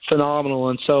phenomenal.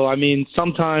 And so, I mean,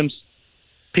 sometimes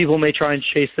people may try and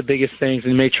chase the biggest things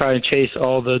and may try and chase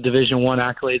all the Division I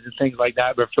accolades and things like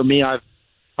that. But for me,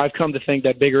 I've come to think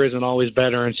that bigger isn't always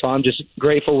better. And so I'm just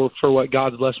grateful for what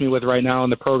God's blessed me with right now in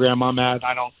the program I'm at.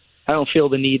 I don't feel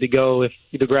the need to go if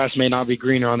the grass may not be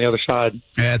greener on the other side.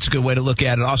 Yeah, that's a good way to look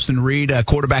at it. Austin Reed,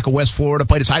 quarterback of West Florida,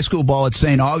 played his high school ball at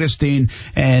St. Augustine,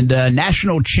 and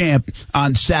national champ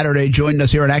on Saturday, joined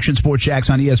us here at Action Sports Jacks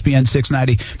on ESPN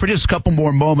 690 for just a couple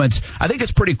more moments. I think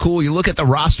it's pretty cool. You look at the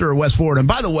roster of West Florida, and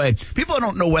by the way, people that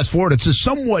don't know West Florida, it's a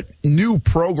somewhat newer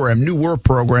program,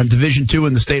 Division II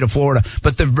in the state of Florida,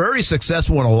 but they're very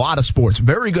successful in a lot of sports.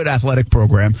 Very good athletic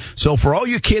program. So for all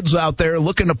you kids out there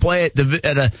looking to play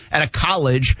at a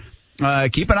college,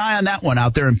 keep an eye on that one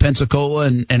out there in Pensacola,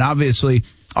 and obviously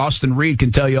Austin Reed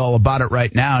can tell you all about it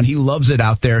right now, and he loves it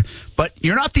out there. But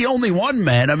you're not the only one,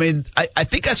 man. I mean, I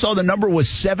think I saw the number was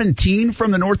 17 from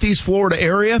the Northeast Florida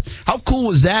area. How cool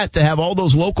was that to have all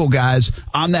those local guys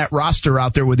on that roster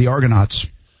out there with the Argonauts?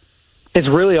 It's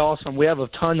really awesome. We have a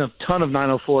ton of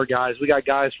 904 guys. We got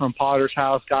guys from Potter's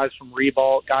House, guys from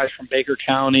Ribault, guys from Baker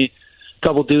County, a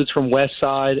couple dudes from West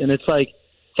Side, and it's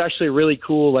actually really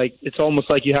cool. Like, it's almost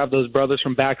like you have those brothers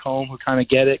from back home who kind of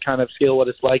get it, kind of feel what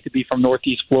it's like to be from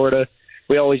Northeast Florida.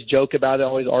 We always joke about it,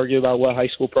 always argue about what high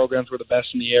school programs were the best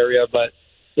in the area, but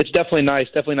it's definitely nice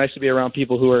to be around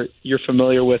people who you're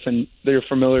familiar with and they're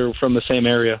familiar from the same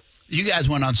area. You guys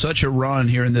went on such a run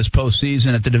here in this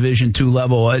postseason at the Division II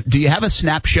level. Do you have a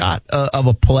snapshot of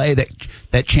a play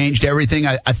that changed everything?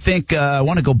 I think I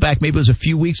want to go back. Maybe it was a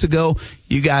few weeks ago.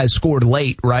 You guys scored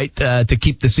late, right, to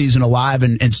keep the season alive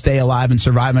and stay alive and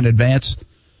survive in advance?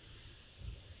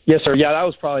 Yes, sir. Yeah, that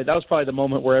was probably the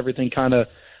moment where everything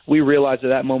we realized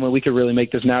at that moment we could really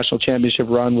make this national championship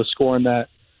run with scoring that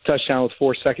touchdown with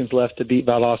 4 seconds left to beat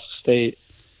Valdosta State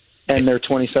and their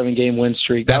 27-game win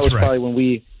streak. That was probably when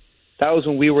we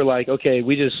were like, okay,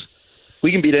 we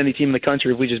can beat any team in the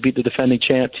country if we just beat the defending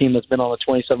champ team that's been on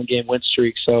a 27-game win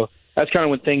streak. So that's kind of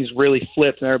when things really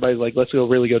flipped and everybody's like, let's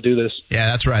really go do this. Yeah,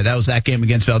 that's right. That was that game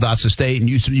against Valdosta State. And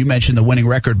you mentioned the winning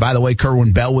record. By the way,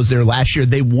 Kerwin Bell was there last year.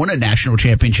 They won a national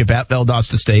championship at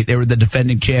Valdosta State. They were the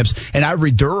defending champs. And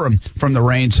Ivory Durham from the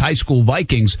Reigns High School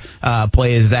Vikings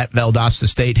plays at Valdosta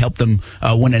State, helped them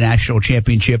win a national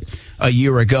championship a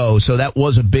year ago. So that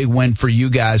was a big win for you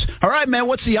guys. All right, man,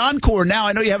 what's the encore now?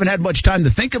 I know you haven't had much time to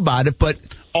think about it, but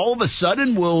all of a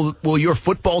sudden, will your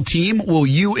football team, will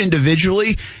you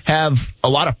individually have a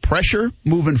lot of pressure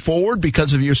moving forward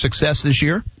because of your success this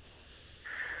year?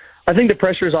 I think the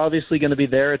pressure is obviously going to be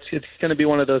there. It's going to be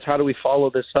one of those how do we follow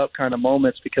this up kind of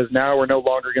moments, because now we're no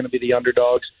longer going to be the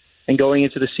underdogs. And going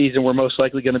into the season, we're most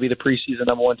likely going to be the preseason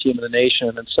number one team in the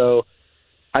nation. And so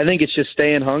I think it's just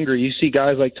staying hungry. You see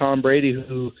guys like Tom Brady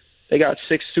who they got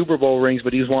 6 Super Bowl rings,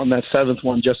 but he was wanting that 7th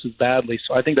one just as badly.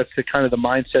 So I think that's the kind of the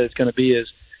mindset it's going to be is,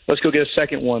 let's go get a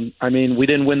second one. I mean, we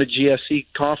didn't win the GSC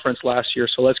conference last year,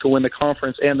 so let's go win the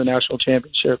conference and the national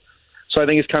championship. So I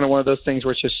think it's kind of one of those things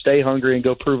where it's just stay hungry and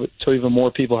go prove it to even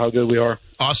more people how good we are.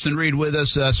 Austin Reed with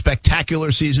us. A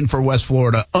spectacular season for West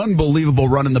Florida. Unbelievable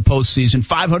run in the postseason.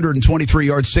 523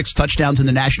 yards, 6 touchdowns in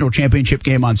the national championship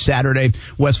game on Saturday.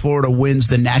 West Florida wins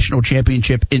the national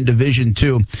championship in Division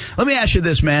II. Let me ask you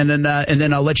this, man, and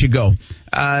then I'll let you go.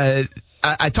 I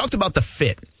talked about the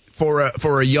fit.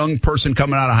 For a young person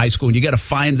coming out of high school, and you got to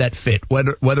find that fit,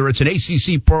 whether it's an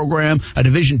ACC program, a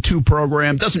Division II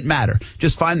program, doesn't matter.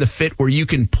 Just find the fit where you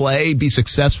can play, be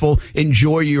successful,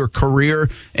 enjoy your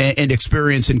career and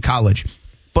experience in college.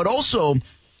 But also,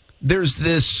 there's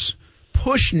this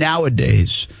push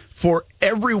nowadays for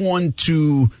everyone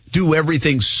to do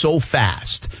everything so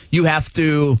fast. You have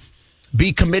to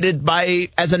be committed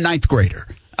as a 9th grader.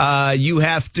 You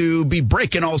have to be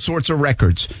breaking all sorts of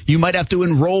records. You might have to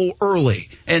enroll early.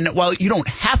 And while you don't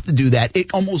have to do that,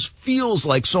 it almost feels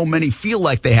like so many feel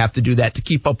like they have to do that to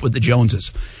keep up with the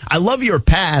Joneses. I love your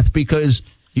path because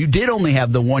you did only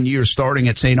have the 1 year starting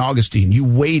at St. Augustine. You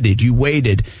waited.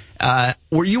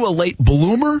 Were you a late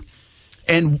bloomer?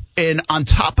 And on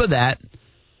top of that,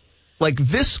 like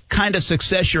this kind of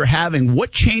success you're having,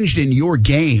 what changed in your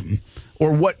game?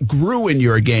 Or what grew in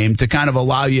your game to kind of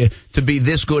allow you to be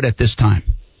this good at this time?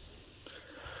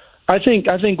 I think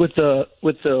with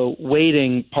the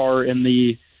waiting part and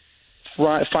the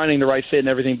finding the right fit and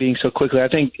everything being so quickly, I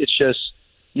think it's just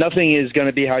nothing is going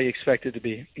to be how you expect it to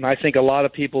be. And I think a lot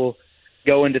of people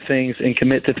go into things and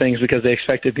commit to things because they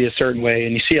expect it to be a certain way.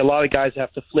 And you see a lot of guys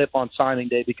have to flip on signing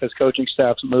day because coaching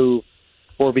staffs move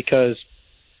or because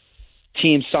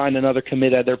teams sign another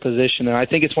commit at their position. And I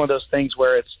think it's one of those things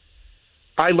where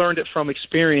I learned it from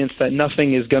experience that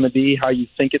nothing is going to be how you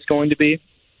think it's going to be.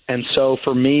 And so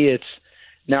for me, it's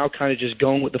now kind of just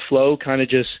going with the flow, kind of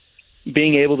just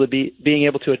being able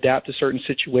to adapt to certain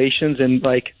situations. And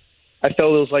like, I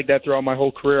felt it was like that throughout my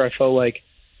whole career. I felt like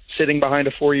sitting behind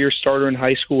a 4-year starter in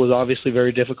high school was obviously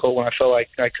very difficult when I felt like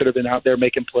I could have been out there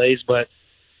making plays, but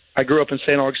I grew up in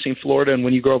St. Augustine, Florida. And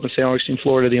when you grow up in St. Augustine,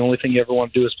 Florida, the only thing you ever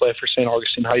want to do is play for St.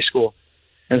 Augustine High School.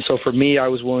 And so for me, I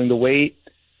was willing to wait.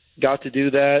 Got to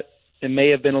do that. It may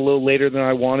have been a little later than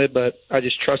I wanted, but I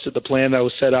just trusted the plan that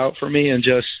was set out for me. And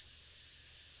just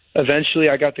eventually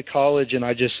I got to college and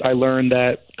I learned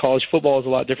that college football is a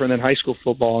lot different than high school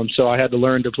football. And so I had to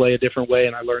learn to play a different way.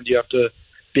 And I learned you have to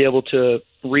be able to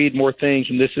read more things.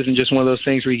 And this isn't just one of those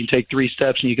things where you can take 3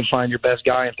 steps and you can find your best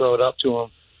guy and throw it up to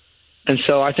him. And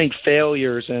so I think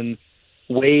failures and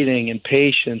waiting and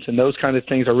patience and those kind of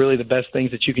things are really the best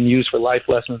things that you can use for life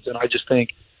lessons. And I just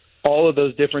think all of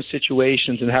those different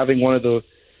situations and having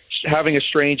a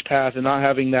strange path and not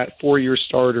having that 4-year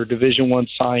starter, Division I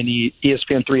signee,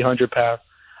 ESPN 300 path,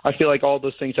 I feel like all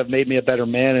those things have made me a better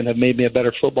man and have made me a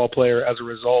better football player as a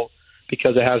result,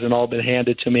 because it hasn't all been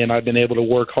handed to me and I've been able to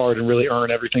work hard and really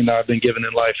earn everything that I've been given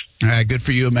in life. All right, good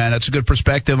for you, man. That's a good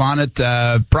perspective on it.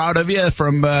 Proud of you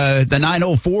from the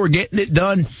 904 getting it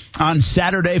done on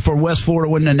Saturday for West Florida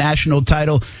winning a national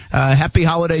title. Happy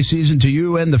holiday season to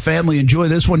you and the family. Enjoy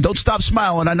this one. Don't stop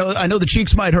smiling. I know the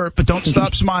cheeks might hurt, but don't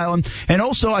stop smiling. And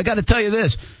also, I got to tell you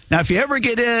this. Now, if you ever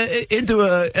get into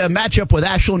a matchup with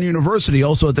Ashland University,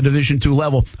 also at the Division II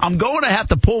level, I'm going to have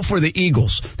to pull for the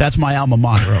Eagles. That's my alma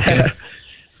mater, okay?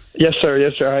 Yes, sir.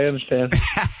 Yes, sir. I understand.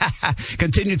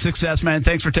 Continued success, man.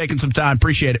 Thanks for taking some time.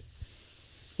 Appreciate it.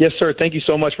 Yes, sir. Thank you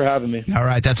so much for having me. All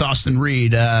right, that's Austin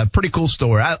Reed. Pretty cool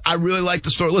story. I really like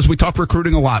the story. Listen, we talk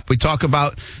recruiting a lot. We talk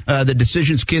about the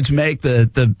decisions kids make.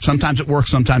 The sometimes it works,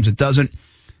 sometimes it doesn't.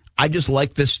 I just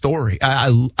like this story.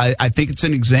 I think it's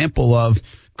an example of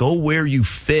go where you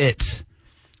fit.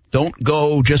 Don't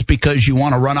go just because you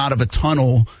want to run out of a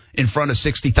tunnel in front of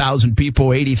 60,000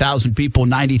 people, 80,000 people,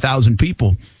 90,000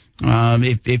 people.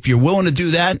 If you're willing to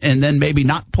do that and then maybe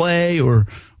not play or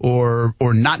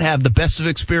not have the best of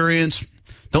experience,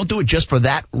 don't do it just for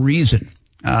that reason.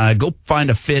 Go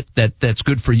find a fit that's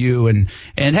good for you. And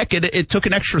heck, it took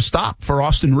an extra stop for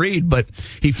Austin Reed, but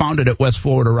he found it at West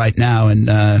Florida right now, and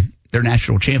they're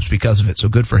national champs because of it. So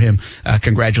good for him.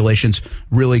 Congratulations.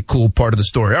 Really cool part of the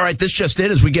story. All right, this just in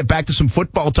as we get back to some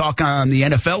football talk on the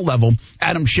NFL level.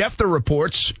 Adam Schefter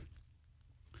reports.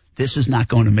 This is not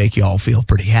going to make you all feel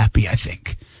pretty happy, I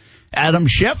think. Adam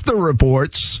Schefter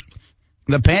reports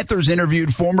the Panthers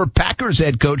interviewed former Packers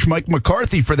head coach Mike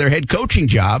McCarthy for their head coaching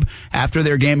job after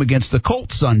their game against the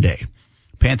Colts Sunday.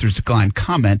 Panthers declined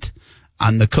comment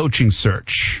on the coaching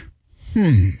search.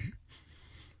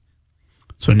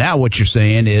 So now what you're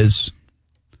saying is,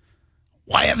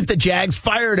 why haven't the Jags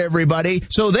fired everybody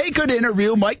so they could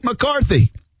interview Mike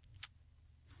McCarthy?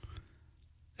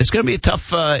 It's going to be a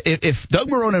tough. If Doug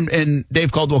Marrone and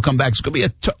Dave Caldwell come back, it's going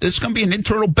to be an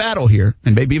internal battle here,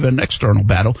 and maybe even an external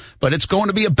battle. But it's going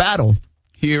to be a battle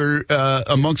here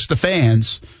amongst the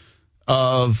fans.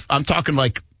 I'm talking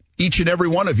like each and every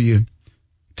one of you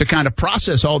to kind of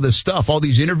process all this stuff, all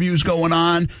these interviews going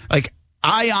on. Like,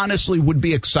 I honestly would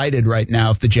be excited right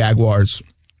now if the Jaguars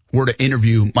were to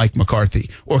interview Mike McCarthy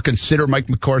or consider Mike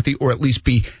McCarthy or at least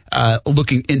be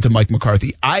looking into Mike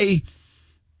McCarthy.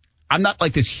 I'm not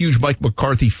like this huge Mike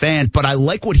McCarthy fan, but I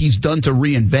like what he's done to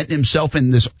reinvent himself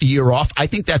in this year off. I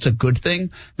think that's a good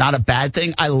thing, not a bad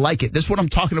thing. I like it. This is what I'm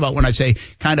talking about when I say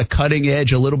kind of cutting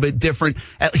edge, a little bit different.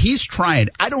 He's trying.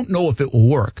 I don't know if it will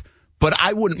work, but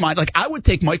I wouldn't mind. Like, I would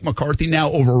take Mike McCarthy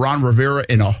now over Ron Rivera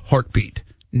in a heartbeat.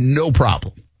 No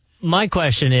problem. My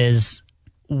question is,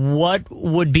 what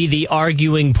would be the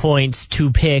arguing points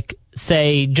to pick,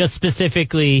 say, just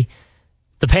specifically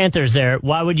the Panthers there?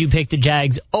 Why would you pick the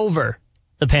Jags over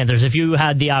the Panthers if you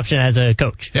had the option as a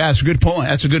coach? Yeah, that's a good point.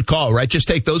 That's a good call, right? Just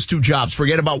take those two jobs.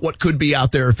 Forget about what could be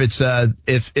out there if it's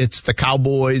the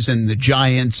Cowboys and the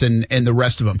Giants and the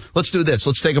rest of them. Let's do this.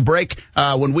 Let's take a break.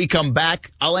 When we come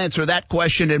back, I'll answer that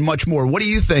question and much more. What do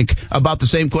you think about the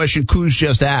same question Kuz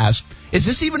just asked? Is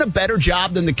this even a better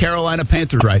job than the Carolina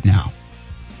Panthers right now?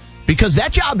 Because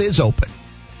that job is open.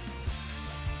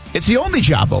 It's the only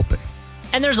job open.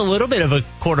 And there's a little bit of a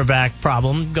quarterback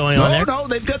problem going on there. No,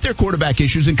 they've got their quarterback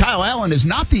issues, and Kyle Allen is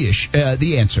not the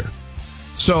answer.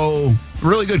 So,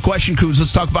 really good question, Kuz.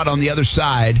 Let's talk about it on the other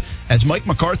side. As Mike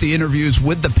McCarthy interviews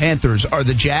with the Panthers, are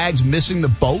the Jags missing the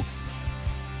boat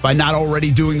by not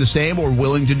already doing the same or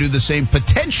willing to do the same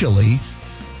potentially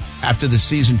after the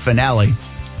season finale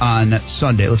on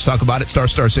Sunday? Let's talk about it. Star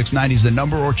 690 is the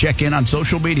number, or check in on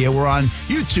social media. We're on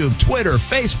YouTube, Twitter,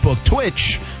 Facebook,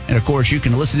 Twitch, and of course you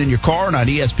can listen in your car and on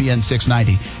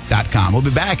ESPN690.com. We'll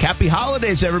be back. Happy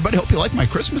holidays, everybody. Hope you like my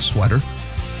Christmas sweater.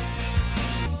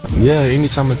 Yeah,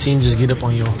 anytime a team just get up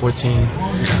on you on 14 in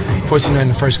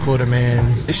the first quarter,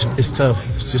 man, it's tough.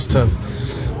 It's just tough.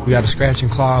 We got to scratch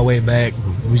and claw our way back.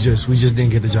 We just didn't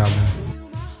get the job done.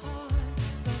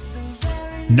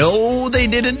 No, they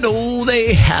didn't. No,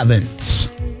 they haven't.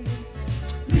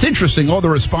 It's interesting, all the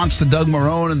response to Doug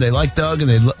Marrone, and they like Doug,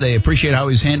 and they appreciate how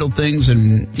he's handled things.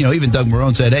 And, you know, even Doug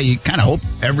Marrone said, hey, you kind of hope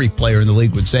every player in the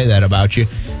league would say that about you.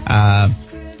 I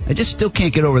just still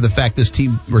can't get over the fact this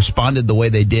team responded the way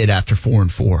they did after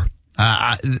 4-4.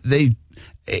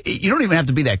 You don't even have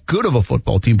to be that good of a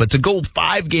football team, but to go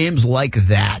 5 games like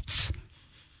that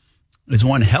is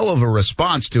one hell of a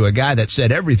response to a guy that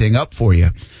set everything up for you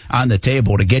on the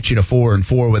table to get you to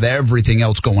 4-4 with everything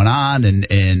else going on and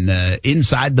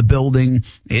inside the building,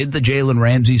 the Jalen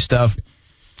Ramsey stuff.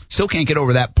 Still can't get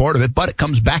over that part of it, but it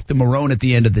comes back to Marrone at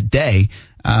the end of the day.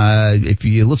 If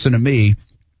you listen to me,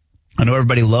 I know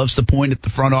everybody loves to point at the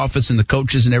front office and the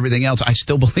coaches and everything else. I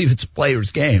still believe it's a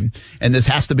player's game, and this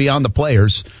has to be on the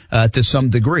players to some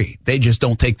degree. They just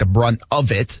don't take the brunt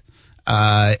of it.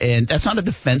 And that's not a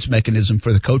defense mechanism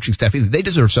for the coaching staff either. They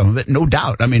deserve some of it, no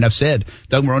doubt. I mean, I've said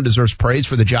Doug Marrone deserves praise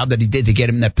for the job that he did to get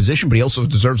him in that position, but he also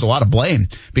deserves a lot of blame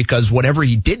because whatever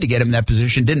he did to get him in that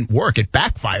position didn't work. It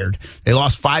backfired. They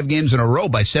lost 5 games in a row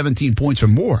by 17 points or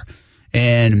more.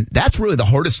 And that's really the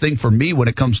hardest thing for me when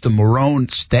it comes to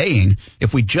Marrone staying,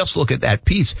 if we just look at that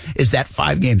piece, is that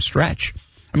 5-game stretch.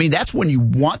 I mean, that's when you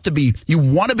want to be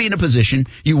in a position,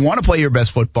 you want to play your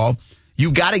best football,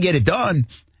 you got to get it done.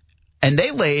 And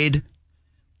they laid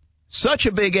such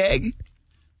a big egg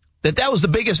that was the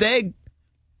biggest egg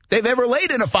they've ever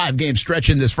laid in a 5-game stretch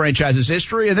in this franchise's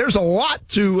history, and there's a lot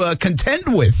to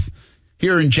contend with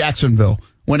here in Jacksonville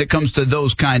when it comes to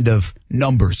those kind of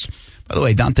numbers. By the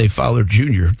way, Dante Fowler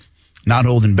Jr. not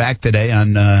holding back today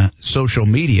on social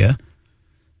media.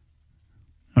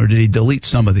 Or did he delete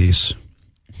some of these?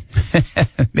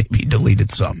 Maybe he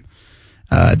deleted some.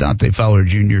 Dante Fowler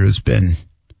Jr. has been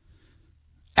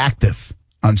active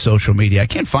on social media. I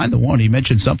can't find the one. He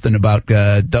mentioned something about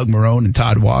Doug Marrone and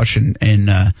Todd Wash and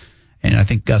I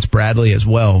think Gus Bradley as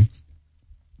well,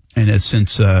 and has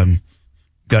since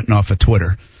gotten off of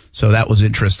Twitter. So that was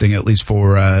interesting, at least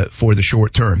for the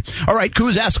short term. All right,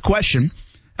 Kuz asked a question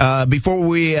before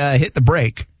we hit the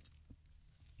break,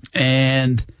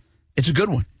 and it's a good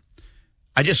one.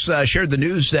 I just shared the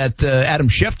news that Adam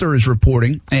Schefter is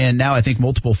reporting, and now I think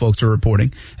multiple folks are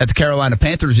reporting, that the Carolina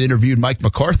Panthers interviewed Mike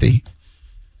McCarthy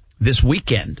this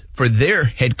weekend for their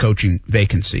head coaching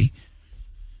vacancy.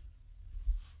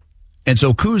 And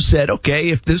so Kuz said, okay,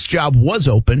 if this job was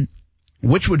open,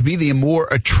 which would be the more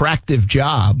attractive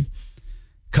job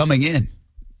coming in?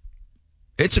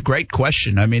 It's a great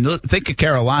question. I mean, think of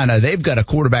Carolina. They've got a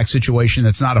quarterback situation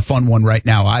that's not a fun one right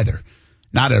now either.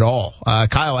 Not at all.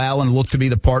 Kyle Allen looked to be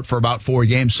the part for about 4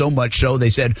 games, so much so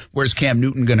they said, where's Cam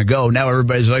Newton going to go? Now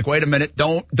everybody's like, wait a minute,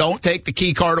 don't take the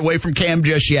key card away from Cam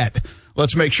just yet.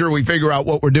 Let's make sure we figure out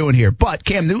what we're doing here. But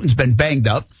Cam Newton's been banged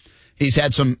up. He's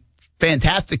had some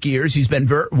fantastic years. He's been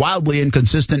wildly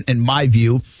inconsistent in my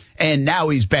view, and now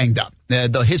he's banged up.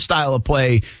 His style of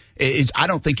play is, I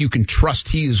don't think you can trust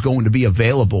he is going to be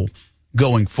available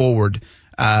going forward.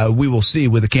 We will see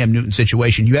with the Cam Newton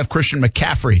situation. You have Christian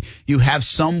McCaffrey. You have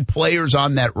some players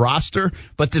on that roster,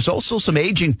 but there's also some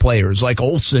aging players like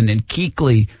Olsen and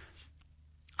Kuechly.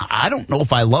 I don't know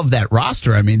if I love that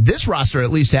roster. I mean, this roster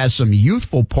at least has some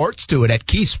youthful parts to it at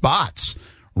key spots.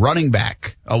 Running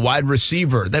back, a wide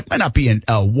receiver. That might not be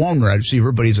a one wide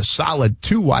receiver, but he's a solid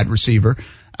 2 wide receiver.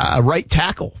 Right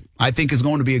tackle, I think, is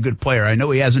going to be a good player. I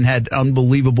know he hasn't had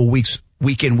unbelievable weeks,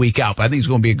 week in, week out, but I think he's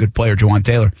going to be a good player, Jawan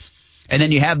Taylor. And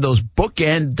then you have those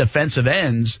bookend defensive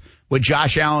ends with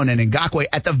Josh Allen and Ngakoue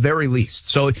at the very least.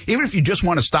 So even if you just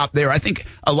want to stop there, I think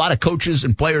a lot of coaches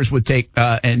and players would take,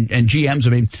 and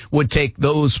GMs, would take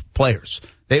those players.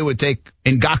 They would take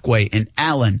Ngakoue and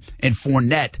Allen and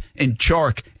Fournette and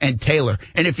Chark and Taylor.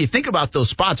 And if you think about those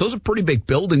spots, those are pretty big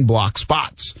building block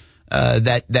spots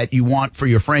that you want for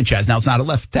your franchise. Now, it's not a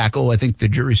left tackle. I think the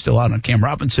jury's still out on Cam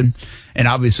Robinson. And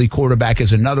obviously quarterback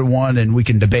is another one, and we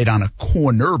can debate on a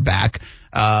cornerback.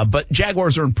 But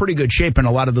Jaguars are in pretty good shape in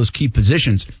a lot of those key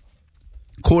positions.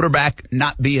 Quarterback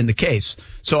not being the case.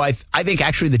 So I think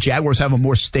actually the Jaguars have a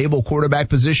more stable quarterback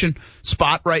position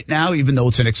spot right now, even though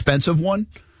it's an expensive one,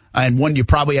 and one you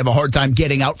probably have a hard time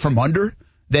getting out from under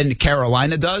than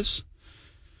Carolina does.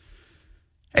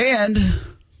 And,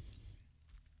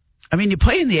 I mean, you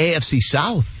play in the AFC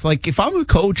South. Like, if I'm a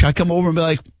coach, I come over and be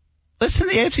like, listen,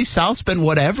 the AFC South's been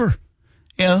whatever.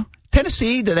 You know,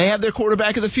 Tennessee, do they have their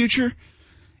quarterback of the future?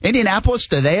 Indianapolis,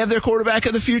 do they have their quarterback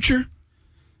of the future?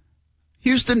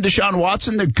 Houston, Deshaun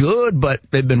Watson, they're good, but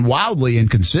they've been wildly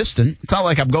inconsistent. It's not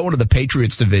like I'm going to the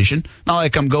Patriots division. Not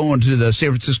like I'm going to the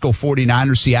San Francisco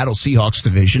 49ers, Seattle Seahawks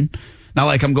division. Not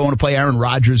like I'm going to play Aaron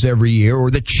Rodgers every year or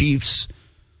the Chiefs.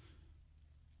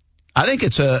 I think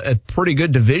it's a pretty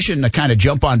good division to kind of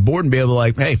jump on board and be able to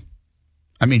like, hey,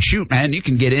 I mean, shoot, man, you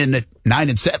can get in at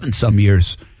 9-7 some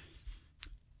years.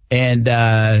 And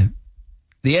the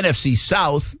NFC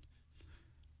South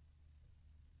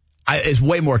is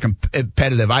way more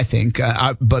competitive, I think.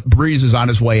 But Breeze is on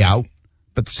his way out.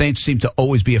 But the Saints seem to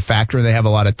always be a factor. They have a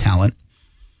lot of talent.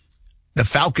 The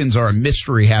Falcons are a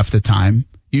mystery half the time,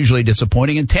 usually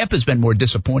disappointing. And Tampa's been more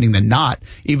disappointing than not,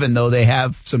 even though they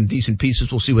have some decent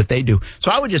pieces. We'll see what they do. So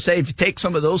I would just say if you take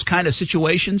some of those kind of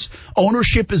situations,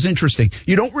 ownership is interesting.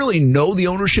 You don't really know the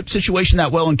ownership situation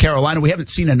that well in Carolina. We haven't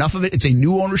seen enough of it. It's a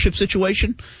new ownership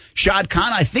situation. Shad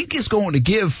Khan, I think, is going to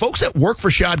give folks that work for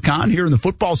Shad Khan here in the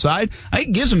football side, I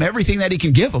think gives them everything that he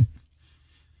can give them.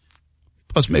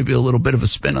 Plus maybe a little bit of a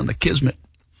spin on the Kismet.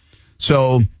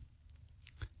 So,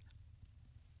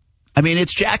 I mean,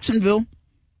 it's Jacksonville.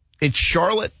 It's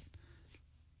Charlotte.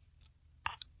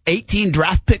 18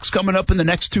 draft picks coming up in the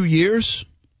next 2 years.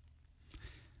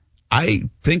 I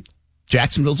think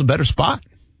Jacksonville's a better spot.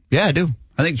 Yeah, I do.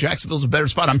 I think Jacksonville's a better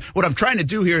spot. What I'm trying to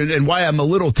do here and why I'm a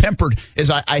little tempered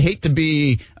is I hate to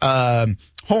be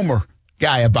Homer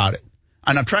guy about it.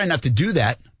 And I'm trying not to do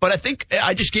that. But I think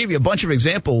I just gave you a bunch of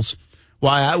examples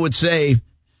why I would say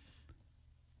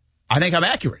I think I'm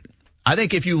accurate. I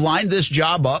think if you line this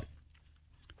job up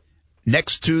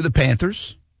next to the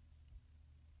Panthers,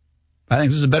 I think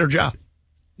this is a better job.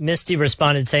 Misty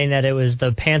responded saying that it was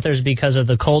the Panthers because of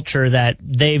the culture that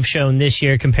they've shown this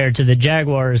year compared to the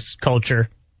Jaguars' culture,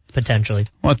 potentially.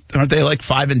 What, aren't they like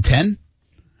 5-10?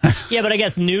 Yeah, but I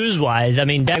guess news-wise, I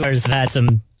mean, Jaguars have had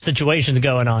some situations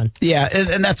going on. Yeah,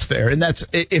 and that's fair. And that's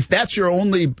if that's your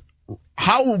only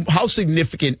how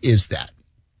significant is that?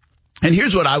 And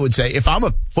here's what I would say. If I'm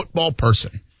a football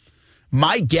person,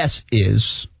 my guess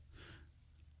is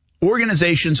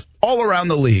organizations all around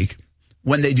the league,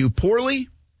 when they do poorly,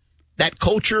 that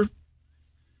culture,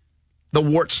 the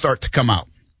warts start to come out.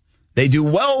 They do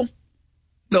well,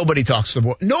 nobody talks the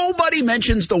word. Nobody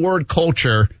mentions the word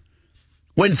culture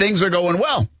when things are going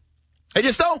well. They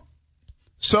just don't.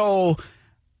 So,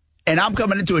 and I'm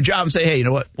coming into a job and say, hey, you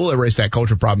know what? We'll erase that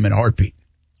culture problem in a heartbeat.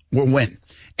 We'll win.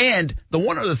 And the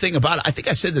one other thing about it, I think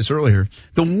I said this earlier,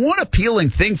 the one appealing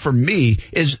thing for me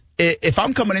is if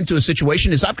I'm coming into a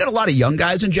situation is I've got a lot of young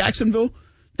guys in Jacksonville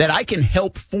that I can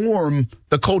help form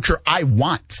the culture I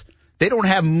want. They don't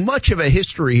have much of a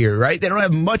history here, right? They don't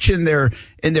have much in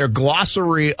their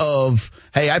glossary of,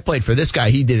 hey, I played for this guy,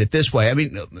 he did it this way. I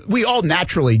mean, we all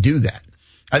naturally do that.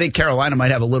 I think Carolina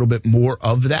might have a little bit more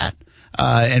of that.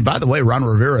 And by the way, Ron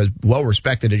Rivera is well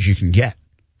respected as you can get.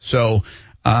 So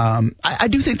I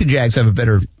do think the Jags have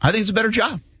I think it's a better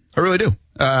job. I really do.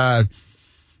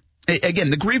 Again,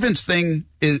 the grievance thing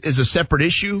is a separate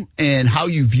issue and how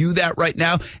you view that right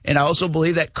now. And I also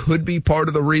believe that could be part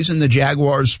of the reason the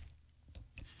Jaguars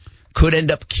could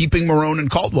end up keeping Marrone and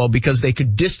Caldwell because they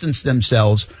could distance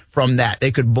themselves from that.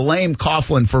 They could blame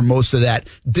Coughlin for most of that,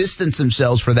 distance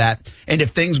themselves for that. And if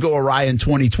things go awry in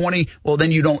 2020, well,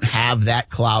 then you don't have that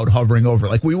cloud hovering over.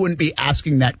 Like we wouldn't be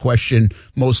asking that question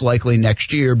most likely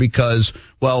next year because,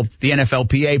 well, the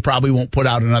NFLPA probably won't put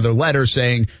out another letter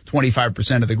saying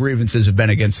 25% of the grievances have been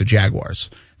against the Jaguars.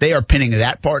 They are pinning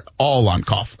that part all on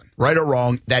Coughlin. Right or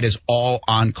wrong, that is all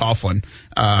on Coughlin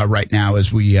right now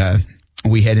as we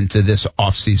head into this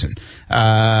offseason.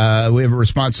 We have a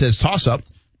response that says, toss up.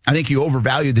 I think you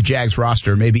overvalued the Jags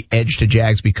roster, maybe edge to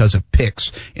Jags because of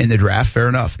picks in the draft. Fair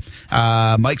enough.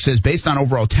 Mike says, based on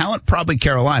overall talent, probably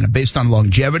Carolina. Based on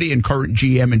longevity and current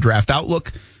GM and draft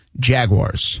outlook,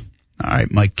 Jaguars. All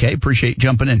right, Mike K., appreciate you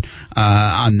jumping in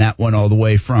on that one all the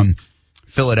way from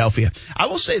Philadelphia. I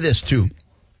will say this, too.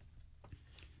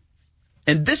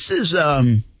 And this is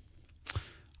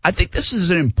I think this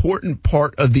is an important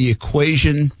part of the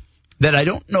equation that I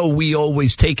don't know we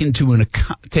always take into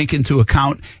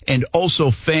account, and also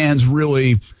fans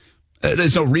really,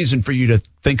 there's no reason for you to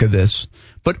think of this,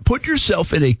 but put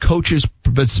yourself in a coach's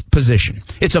position.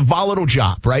 It's a volatile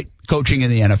job, right? Coaching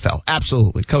in the NFL.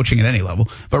 Absolutely. Coaching at any level,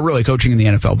 but really coaching in the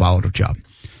NFL, volatile job.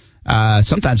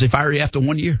 Sometimes they fire you after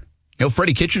 1 year. You know,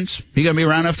 Freddie Kitchens, he going to be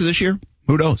around after this year?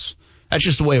 Who knows? That's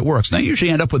just the way it works. Now, you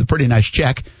usually end up with a pretty nice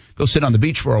check, go sit on the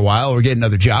beach for a while or get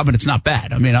another job, and it's not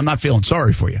bad. I mean, I'm not feeling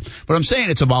sorry for you. But I'm saying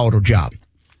it's a volatile job.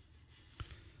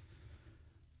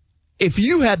 If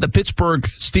you had the Pittsburgh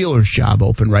Steelers job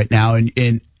open right now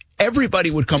and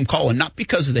everybody would come calling, not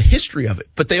because of the history of it,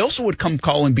 but they also would come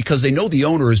calling because they know the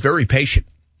owner is very patient.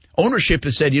 Ownership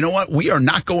has said, you know what, we are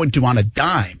not going to, on a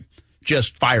dime,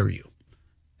 just fire you.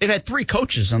 They've had 3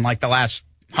 coaches in like the last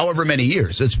however many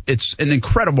years. It's an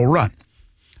incredible run.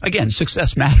 Again,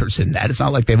 success matters in that. It's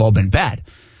not like they've all been bad.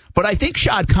 But I think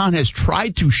Shad Khan has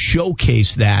tried to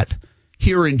showcase that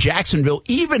here in Jacksonville,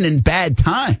 even in bad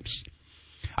times.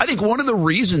 I think one of the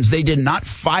reasons they did not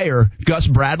fire Gus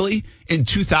Bradley in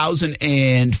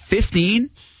 2015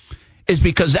 is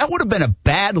because that would have been a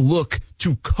bad look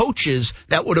to coaches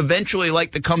that would eventually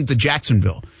like to come to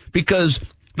Jacksonville, because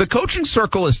the coaching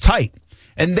circle is tight,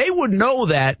 and they would know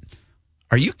that.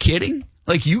 Are you kidding?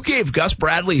 Like, you gave Gus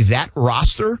Bradley that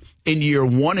roster in year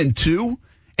 1 and 2,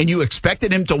 and you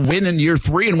expected him to win in year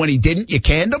 3, and when he didn't, you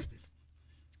canned him?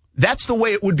 That's the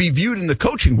way it would be viewed in the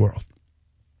coaching world.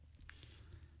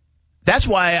 That's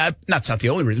why that's not the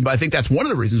only reason, but I think that's one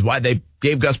of the reasons why they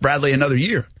gave Gus Bradley another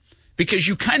year. Because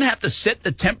you kind of have to set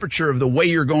the temperature of the way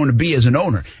you're going to be as an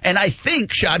owner. And I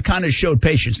think Shad Khan has showed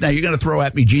patience. Now, you're going to throw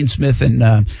at me Gene Smith and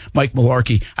Mike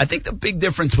Mularkey. I think the big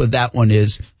difference with that one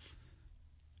is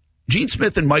Gene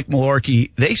Smith and Mike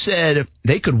Mularkey, they said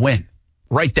they could win.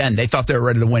 Right then, they thought they were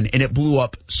ready to win, and it blew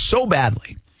up so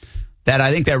badly that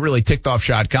I think that really ticked off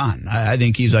Shad Khan. I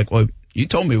think he's like, well, you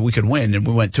told me we could win, and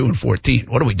we went 2-14.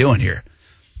 What are we doing here?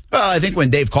 Well, I think when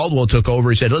Dave Caldwell took over,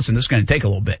 he said, listen, this is going to take a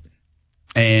little bit.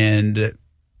 And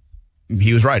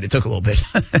he was right. It took a little bit.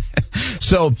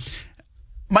 So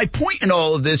my point in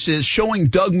all of this is showing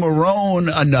Doug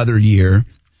Marrone another year,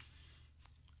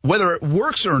 whether it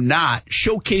works or not,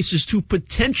 showcases to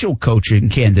potential coaching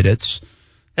candidates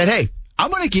that, hey,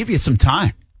 I'm going to give you some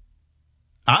time.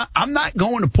 I'm not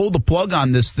going to pull the plug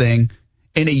on this thing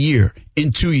in a year,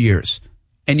 in 2 years.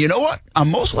 And you know what? I'm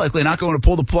most likely not going to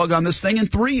pull the plug on this thing in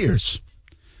 3 years.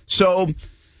 So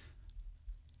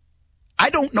I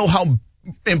don't know how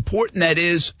important that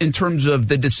is in terms of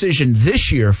the decision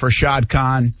this year for Shad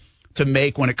Khan to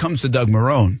make when it comes to Doug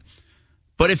Marrone.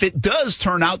 But if it does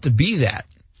turn out to be that,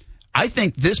 I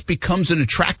think this becomes an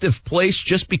attractive place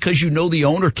just because you know the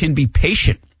owner can be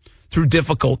patient through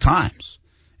difficult times.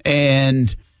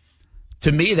 And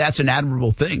to me, that's an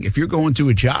admirable thing. If you're going to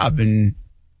a job and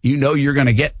you know you're going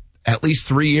to get at least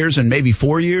 3 years and maybe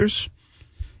 4 years,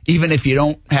 even if you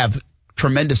don't have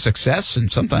tremendous success,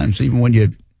 and sometimes even when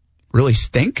you really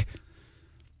stink,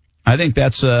 I think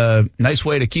that's a nice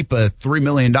way to keep a $3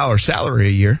 million salary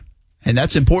a year. And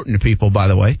that's important to people, by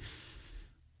the way,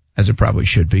 as it probably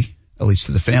should be, at least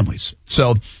to the families.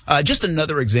 So just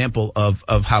another example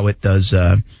of how it does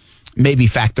maybe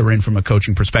factor in from a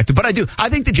coaching perspective. But I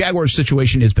think the Jaguars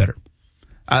situation is better.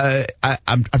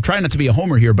 I'm trying not to be a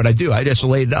homer here, but I do. I just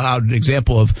laid out an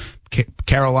example of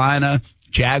Carolina,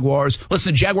 Jaguars.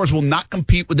 Listen, the Jaguars will not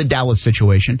compete with the Dallas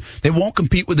situation. They won't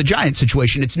compete with the Giants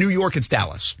situation. It's New York, it's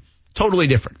Dallas. Totally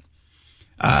different.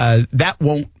 That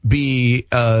won't be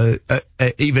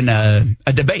even a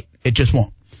debate. It just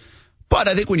won't. But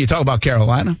I think when you talk about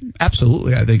Carolina,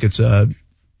 absolutely. I think it's a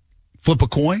flip a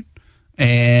coin.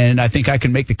 And I think I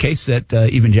can make the case that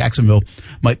even Jacksonville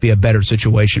might be a better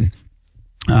situation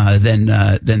than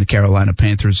the Carolina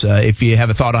Panthers. If you have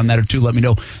a thought on that or two, let me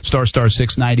know. Star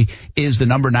 690 is the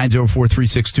number,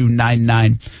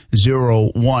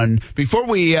 904-362-9901. Before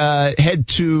we head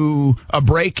to a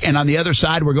break, and on the other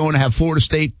side, we're going to have Florida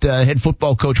State head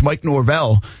football coach Mike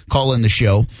Norvell call in the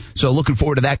show. So looking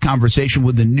forward to that conversation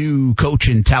with the new coach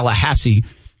in Tallahassee.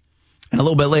 And a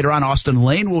little bit later on, Austin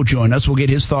Lane will join us. We'll get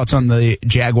his thoughts on the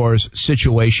Jaguars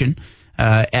situation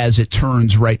as it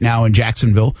turns right now in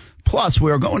Jacksonville. Plus,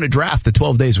 we are going to draft the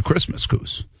 12 Days of Christmas,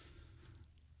 Coos.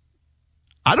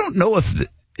 I don't know if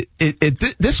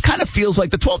this kind of feels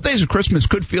like the 12 Days of Christmas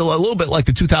could feel a little bit like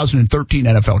the 2013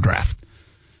 NFL Draft.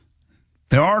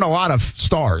 There aren't a lot of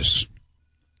stars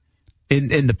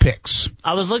in the picks.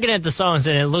 I was looking at the songs,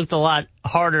 and it looked a lot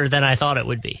harder than I thought it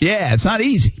would be. Yeah, it's not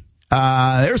easy.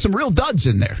 There are some real duds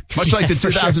in there, much like the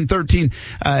 2013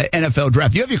 NFL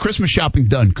Draft. You have your Christmas shopping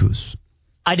done, Coos?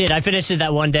 I did. I finished it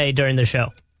that one day during the show.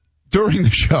 During the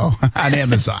show on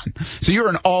Amazon. So you're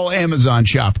an all Amazon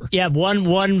shopper. Yeah,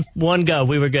 one go.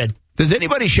 We were good. Does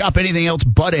anybody shop anything else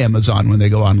but Amazon when they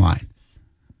go online?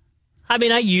 I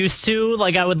mean, I used to.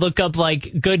 Like, I would look up,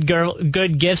 like,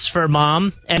 good gifts for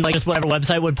mom, and, like, just whatever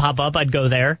website would pop up, I'd go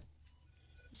there.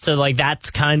 So, like,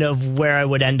 that's kind of where I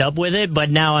would end up with it, but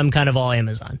now I'm kind of all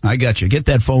Amazon. I got you. Get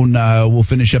that phone. We'll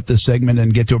finish up this segment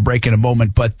and get to a break in a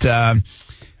moment. But,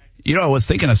 you know, I was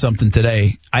thinking of something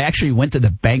today. I actually went to the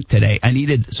bank today. I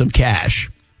needed some cash,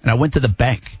 and I went to the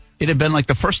bank. It had been like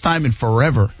the first time in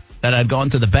forever that I'd gone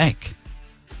to the bank.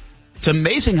 It's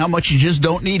amazing how much you just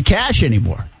don't need cash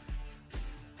anymore.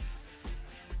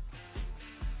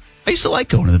 I used to like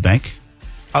going to the bank.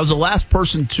 I was the last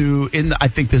person I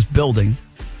think this building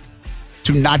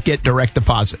to not get direct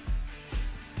deposit.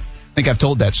 I think I've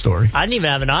told that story. I didn't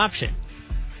even have an option.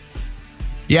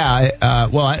 Yeah,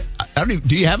 I don't even,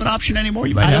 do you have an option anymore?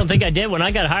 You might. I don't think I did. When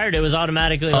I got hired, it was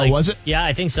automatically. Oh, was it? Yeah,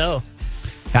 I think so.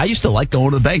 I used to like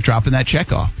going to the bank, dropping that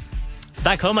check off.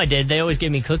 Back home, I did. They always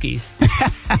gave me cookies.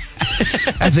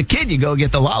 As a kid, you go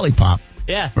get the lollipop.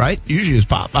 Yeah. Right? Usually it's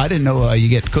pop. I didn't know you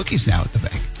get cookies now at the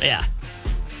bank. Yeah.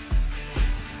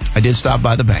 I did stop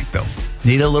by the bank, though.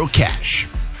 Need a little cash.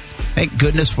 Thank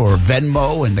goodness for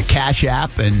Venmo and the Cash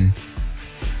App and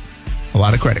a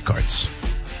lot of credit cards.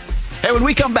 Hey, when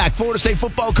we come back, Florida State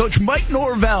football coach Mike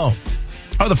Norvell.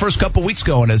 The first couple weeks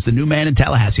going as the new man in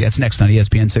Tallahassee. That's next on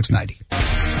ESPN 690.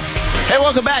 Hey,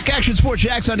 welcome back. Action Sports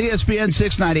Jacks on ESPN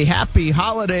 690. Happy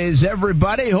holidays,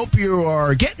 everybody. Hope you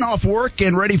are getting off work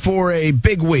and ready for a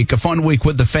big week, a fun week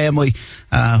with the family.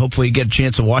 Hopefully you get a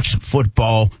chance to watch some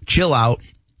football, chill out,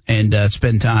 and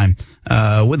spend time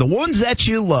with the ones that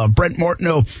you love. Brent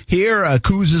Martineau here.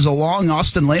 Coos is along.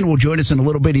 Austin Lane will join us in a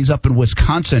little bit. He's up in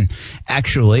Wisconsin,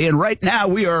 actually. And right now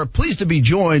we are pleased to be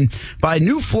joined by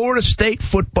new Florida State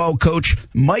football coach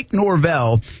Mike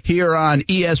Norvell here on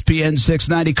ESPN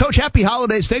 690. Coach, happy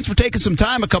holidays. Thanks for taking some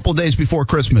time a couple of days before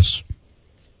Christmas.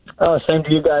 Oh, same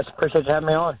to you guys. Appreciate you having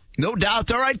me on. No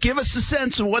doubt. All right, give us a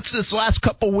sense of what's this last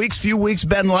few weeks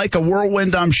been like. A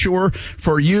whirlwind, I'm sure,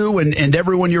 for you and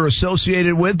everyone you're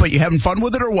associated with, but you having fun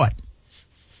with it or what?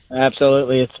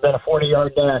 Absolutely. It's been a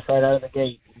 40-yard dash right out of the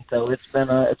gate. So it's been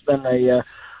a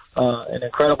an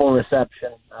incredible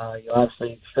reception.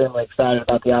 Obviously extremely excited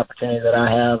about the opportunity that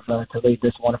I have to lead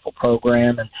this wonderful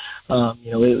program. And,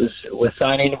 it was with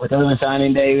early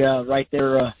signing day right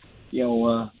there,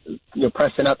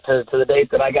 pressing up to the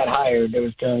date that I got hired. There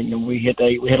was, we hit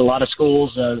a lot of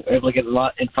schools, able to get a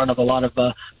lot in front of a lot of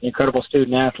incredible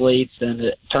student athletes, and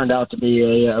it turned out to be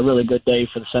a really good day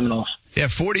for the Seminoles. Yeah,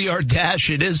 40-yard dash.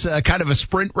 It is kind of a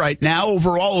sprint right now.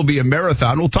 Overall, it will be a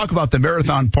marathon. We'll talk about the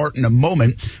marathon part in a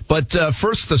moment. But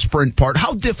first, the sprint part.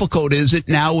 How difficult is it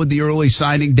now with the early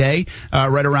signing day,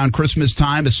 right around Christmas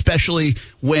time, especially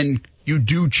when you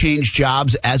do change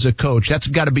jobs as a coach? That's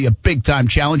got to be a big-time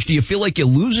challenge. Do you feel like you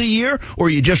lose a year, or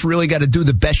you just really got to do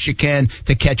the best you can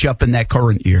to catch up in that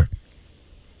current year?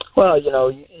 Well, you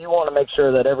want to make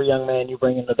sure that every young man you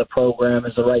bring into the program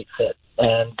is the right fit.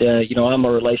 And, I'm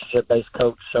a relationship-based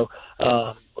coach, so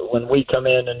when we come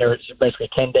in and there's basically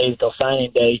 10 days till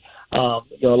signing day, a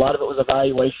lot of it was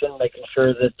evaluation, making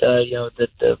sure that,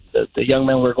 that the young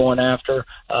men we're going after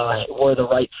were the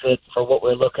right fit for what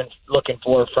we're looking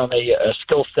for from a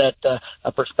skill set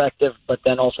a perspective, but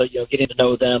then also, getting to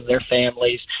know them, their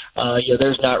families.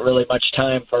 There's not really much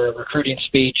time for a recruiting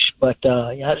speech, but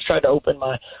I just tried to open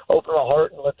my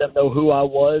heart and let them know who I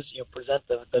was, present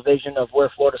the vision of where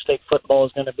Florida State football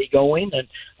is going to be going. And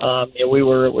we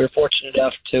were fortunate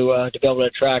enough to be able to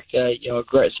attract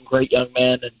some great young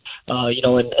men,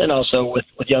 and also with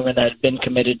young men that had been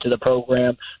committed to the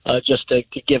program, just to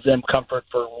give them comfort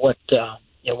for what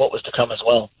was to come as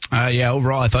well.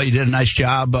 Overall, I thought you did a nice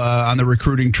job on the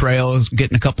recruiting trail,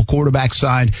 getting a couple quarterbacks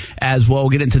signed as well. We'll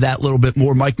get into that a little bit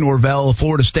more. Mike Norvell,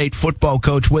 Florida State football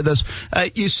coach, with us.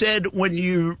 You said when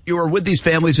you were with these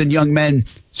families and young men,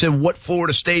 said what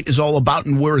Florida State is all about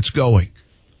and where it's going.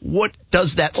 What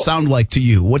does that sound like to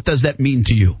you? What does that mean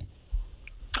to you?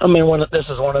 I mean, this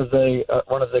is one of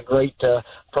the great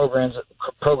programs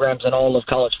in all of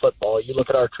college football. You look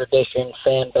at our tradition,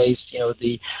 fan base,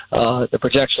 the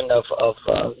projection of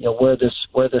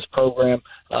where this program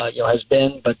has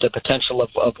been, but the potential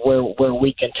of where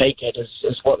we can take it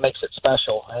is what makes it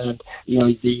special. And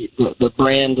the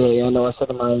brand, I know I said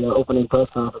in my opening press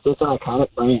conference, it's an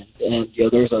iconic brand, and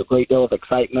there's a great deal of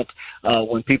excitement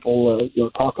when people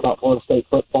talk about Florida State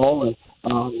football and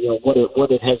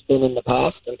what it has been in the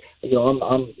past. And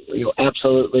I'm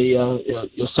absolutely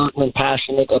certain and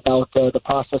passionate about the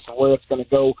process of where it's going to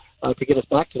go to get us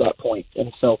back to that point.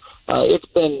 And so it's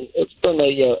been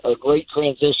a great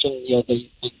transition.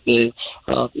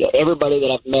 Everybody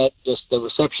that I've met, just the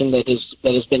reception that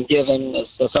has been given is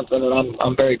something that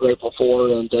I'm very grateful for,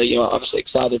 and obviously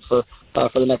excited for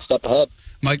the next step ahead.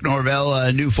 Mike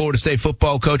Norvell, new Florida State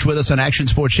football coach, with us on Action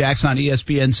Sports Jacks on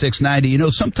ESPN 690.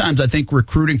 Sometimes I think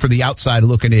recruiting for the outside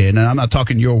looking in, and I'm not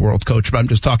talking your world, Coach, but I'm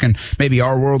just talking maybe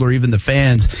our world or even the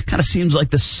fans, kind of seems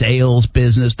like the sales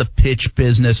business, the pitch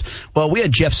business. Well, we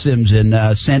had Jeff Sims in,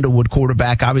 Sandalwood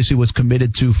quarterback, obviously was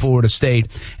committed to Florida State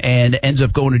and ends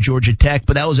up going to Georgia Tech.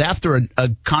 But that was after a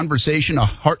conversation, a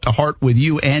heart-to-heart with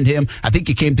you and him. I think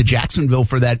you came to Jacksonville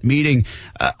for that meeting.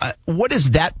 What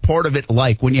is that part of it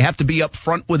like when you have to be up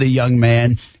front with a young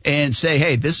man and say,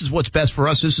 hey, this is what's best for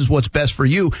us, this is what's best for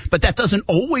you, but that doesn't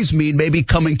always mean maybe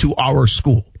coming to our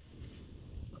school?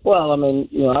 Well, I mean,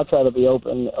 I try to be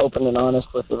open and honest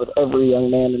with every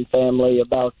young man and family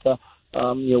about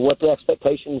what the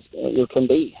expectations can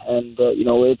be, and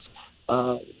it's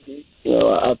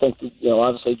I think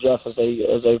obviously Jeff is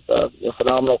a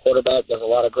phenomenal quarterback, does a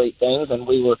lot of great things, and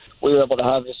we were able to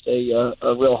have just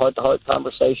a real heart-to-heart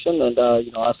conversation, and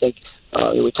I think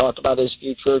we talked about his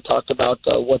future, talked about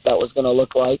what that was going to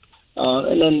look like,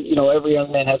 and then every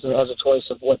young man has a choice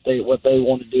of what they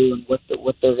want to do and what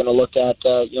they're going to look at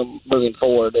moving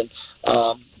forward, and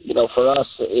for us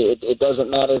it doesn't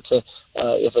matter to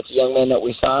if it's a young man that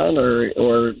we sign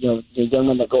or young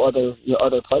men that go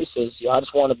other places. I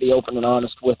just want to be open and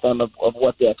honest with them of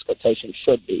what the expectations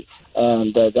should be,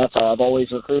 and that's how I've always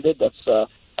recruited. That's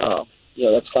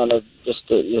that's kind of just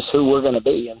who we're going to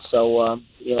be, and so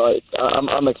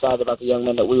I'm excited about the young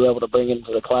men that we were able to bring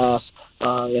into the class.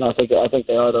 I think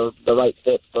they are the right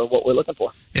fit for what we're looking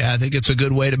for. Yeah, I think it's a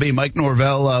good way to be. Mike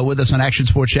Norvell with us on Action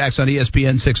Sports Jacks on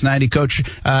ESPN 690. Coach,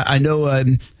 I know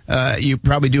you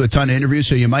probably do a ton of interviews,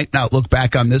 so you might not look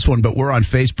back on this one, but we're on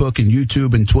Facebook and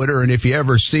YouTube and Twitter, and if you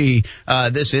ever see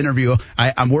this interview,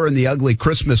 I'm wearing the ugly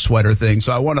Christmas sweater thing,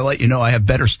 so I want to let you know I have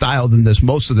better style than this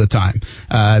most of the time.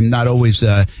 I'm not always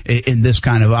in this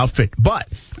kind of outfit, but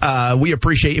we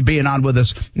appreciate you being on with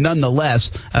us nonetheless,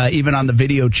 even on the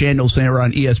video channels there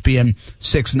on ESPN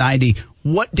 690.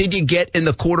 What did you get in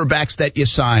the quarterbacks that you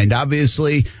signed?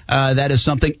 Obviously, that is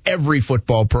something every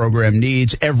football program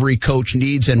needs, every coach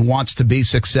needs and wants to be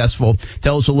successful.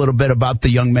 Tell us a little bit about the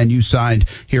young men you signed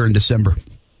here in December.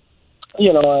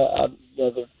 You know,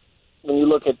 when you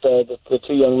look at the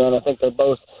two young men, I think they're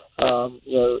both,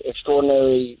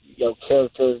 extraordinary,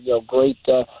 character, great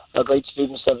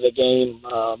students of the game.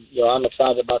 I'm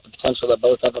excited about the potential that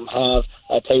both of them have.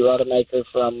 Tate Rodemaker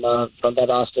from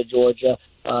Valdosta, Georgia,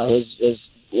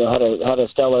 had a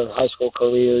stellar high school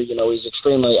career. He's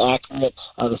extremely accurate.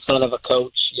 The son of a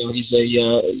coach. He's a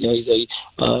young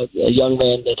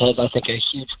man that has, I think, a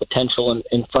huge potential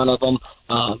in front of him.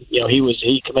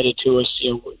 He committed to us,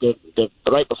 the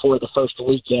right before the first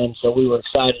weekend, so we were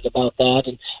excited about that.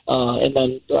 And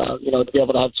then to be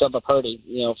able to have Chuba Purdy,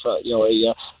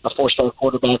 a four-star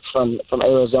quarterback from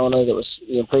Arizona that was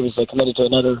previously committed to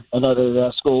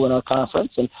another school in our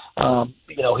conference, and I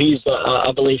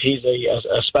believe he's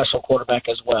a special quarterback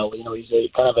as well. He's a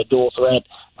kind of a dual threat.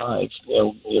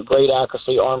 Great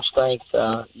accuracy, arm strength.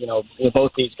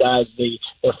 Both these guys,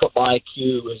 their football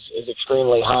IQ is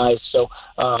extremely high. So,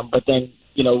 but then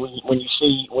when you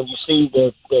see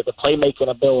the playmaking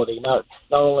ability, not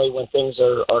only when things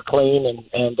are clean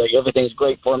and everything's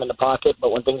great for them in the pocket,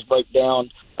 but when things break down,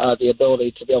 the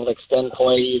ability to be able to extend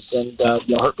plays and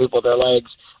hurt people with their legs.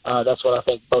 That's what I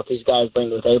think both these guys bring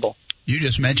to the table. You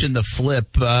just mentioned the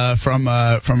flip from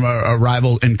a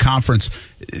rival in conference.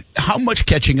 How much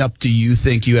catching up do you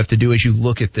think you have to do as you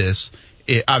look at this?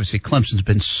 Obviously, Clemson's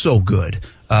been so good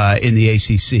in the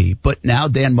ACC, but now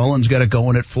Dan Mullen's got to go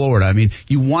in at Florida. I mean,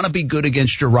 you want to be good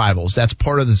against your rivals. That's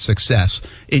part of the success.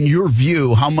 In your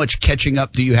view, how much catching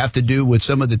up do you have to do with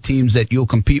some of the teams that you'll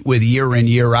compete with year in,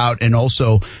 year out, and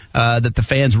also that the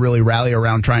fans really rally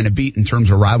around trying to beat in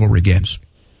terms of rivalry games?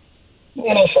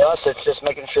 For us, it's just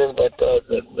making sure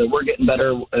that we're getting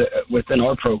better within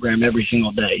our program every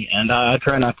single day. And I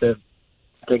try not to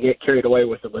get carried away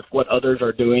with what others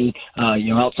are doing,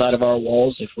 outside of our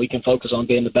walls. If we can focus on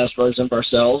being the best version of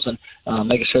ourselves and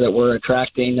making sure that we're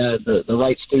attracting the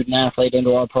right student athlete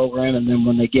into our program, and then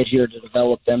when they get here to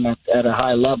develop them at a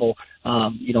high level,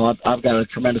 I've got a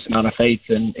tremendous amount of faith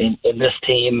in this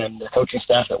team and the coaching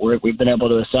staff that we've been able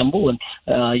to assemble, and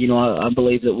I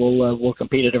believe that we'll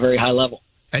compete at a very high level.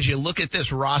 As you look at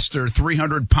this roster,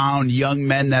 300-pound young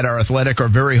men that are athletic are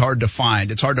very hard to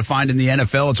find. It's hard to find in the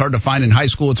NFL. It's hard to find in high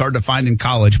school. It's hard to find in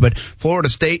college. But Florida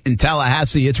State and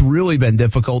Tallahassee, it's really been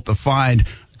difficult to find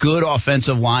good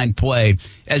offensive line play.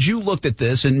 As you looked at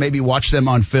this and maybe watch them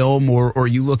on film or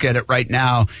you look at it right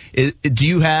now, do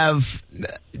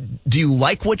you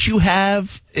like what you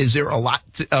have? Is there a lot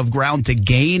of ground to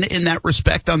gain in that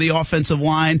respect on the offensive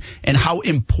line? And how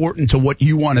important to what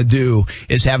you want to do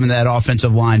is having that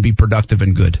offensive line be productive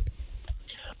and good?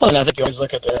 Well, and I think you always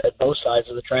look at both sides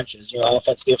of the trenches.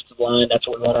 Offensive, defensive line. That's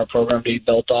what we want our program to be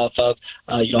built off of.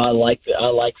 I like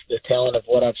the talent of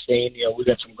what I've seen. We've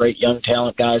got some great young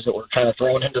talent guys that were kind of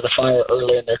thrown into the fire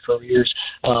early in their careers.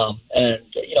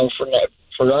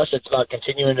 For us, it's about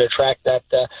continuing to attract that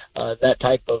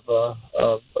type of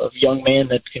young man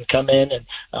that can come in and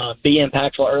be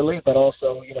impactful early, but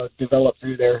also develop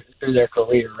through their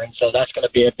career. And so that's going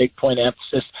to be a big point of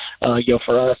emphasis,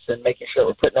 for us, and making sure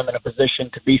we're putting them in a position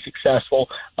to be successful.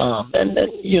 And then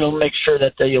make sure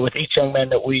that with each young man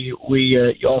that we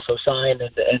also sign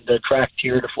and attract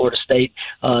here to Florida State,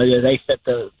 they fit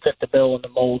the bill and the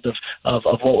mold of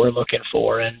what we're looking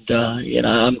for. And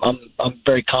I'm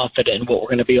very confident in what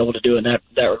we're going to be able to do in that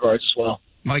regards as well.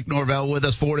 Mike Norvell with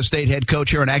us, Florida State head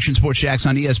coach here on Action Sports Jacks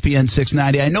on ESPN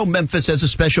 690. I know Memphis has a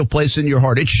special place in your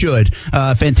heart. It should.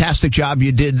 Fantastic job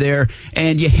you did there.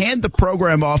 And you hand the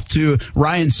program off to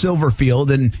Ryan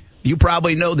Silverfield, and you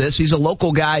probably know this. He's a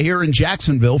local guy here in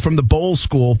Jacksonville from the Bowl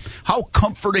School. How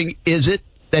comforting is it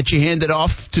that you hand it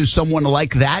off to someone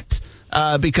like that?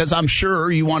 Because I'm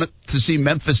sure you want to see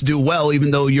Memphis do well,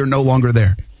 even though you're no longer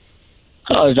there.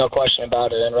 Oh, there's no question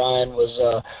about it. And Ryan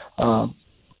was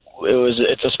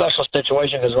it's a special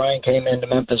situation because Ryan came into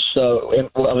Memphis. I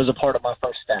was a part of my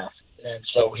first staff, and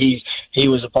so he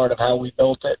was a part of how we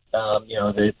built it.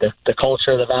 The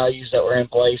culture, the values that were in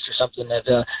place, are something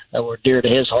that were dear to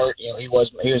his heart. He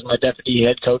was my deputy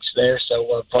head coach there,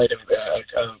 so played a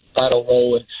vital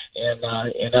role in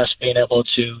us being able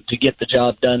to get the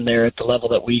job done there at the level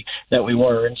that we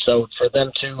were. And so for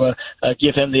them to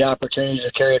give him the opportunity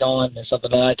to carry it on is something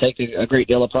that I take a great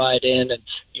deal of pride in. And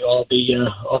I'll be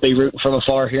rooting from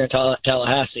afar here in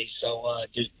Tallahassee. So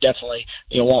definitely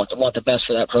want the best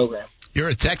for that program. You're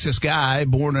a Texas guy,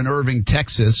 born in Irving,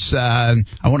 Texas. I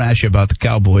want to ask you about the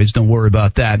Cowboys. Don't worry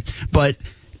about that. But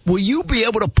Will you be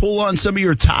able to pull on some of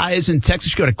your ties in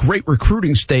Texas? You've got a great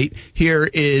recruiting state here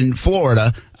in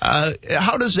Florida.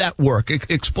 How does that work?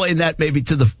 Explain that maybe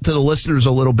to the listeners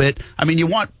a little bit. I mean, you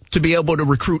want to be able to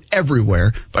recruit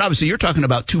everywhere, but obviously you're talking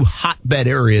about 2 hotbed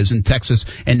areas in Texas,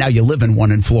 and now you live in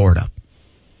one in Florida.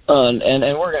 And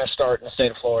we're going to start in the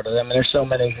state of Florida. I mean, there's so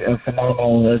many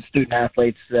phenomenal student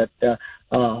athletes that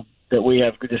we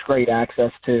have just great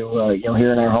access to,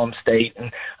 here in our home state.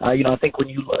 And, I think when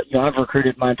I've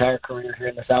recruited my entire career here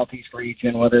in the Southeast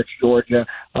region, whether it's Georgia,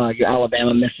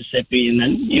 Alabama, Mississippi, and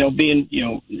then,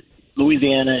 being,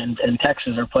 Louisiana and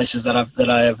Texas are places that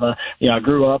I have I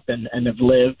grew up and have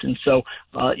lived, and so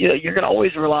you're going to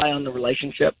always rely on the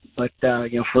relationship. But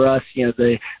for us,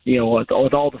 with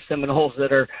all the Seminoles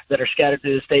that are scattered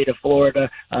through the state of Florida,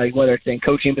 whether it's in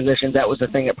coaching positions, that was the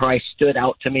thing that probably stood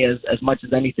out to me as much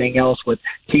as anything else. With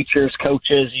teachers,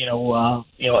 coaches,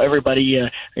 everybody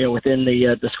within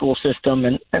the school system,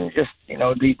 and just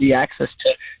the access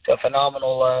to a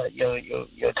phenomenal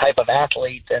type of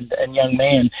athlete and young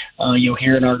man.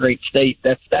 Here in our great state,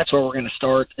 that's where we're going to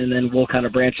start, and then we'll kind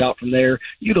of branch out from there,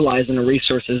 utilizing the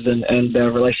resources and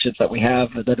relationships that we have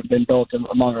that have been built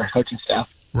among our coaching staff.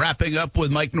 Wrapping up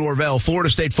with Mike Norvell, Florida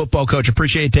State football coach.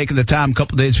 Appreciate you taking the time a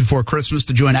couple days before Christmas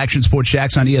to join Action Sports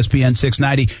Jax on ESPN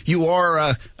 690. You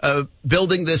are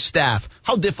building this staff.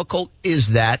 How difficult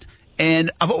is that?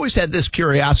 And I've always had this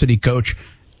curiosity, Coach.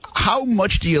 How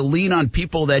much do you lean on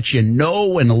people that you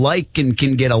know and like and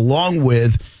can get along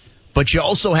with, but you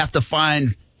also have to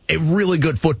find a really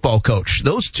good football coach?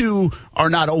 Those two are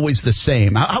not always the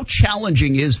same. How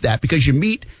challenging is that? Because you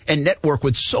meet and network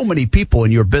with so many people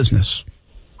in your business.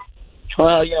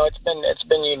 Well, it's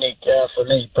been unique for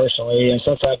me personally, and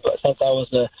since I was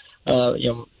the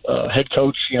head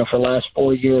coach, for the last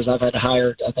 4 years, I've had to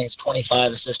hire, I think it's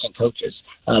 25 assistant coaches.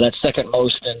 That's second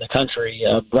most in the country,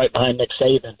 right behind Nick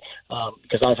Saban,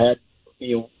 because I've had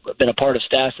been a part of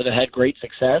staffs that have had great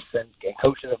success, and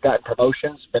coaches have gotten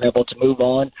promotions, been able to move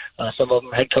on. Some of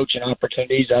them head coaching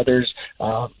opportunities, others,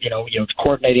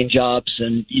 coordinating jobs,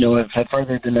 and have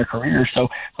furthered in their career. So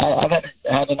I've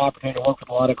had an opportunity to work with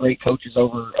a lot of great coaches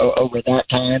over that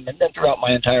time, and then throughout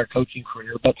my entire coaching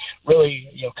career. But really,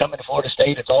 coming to Florida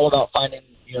State, it's all about finding,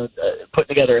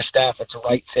 putting together a staff that's a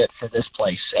right fit for this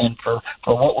place and for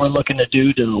what we're looking to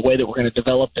do, to the way that we're going to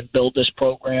develop and build this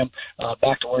program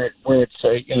back to where it's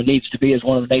needs to be as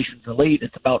one of the nation's elite.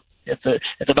 It's about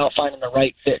finding the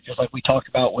right fit, just like we talked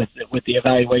about with the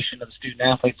evaluation of the student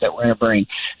athletes that we're going to bring.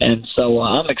 And so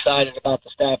I'm excited about the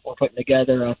staff we're putting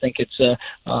together. I think it's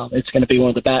going to be one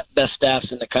of the best staffs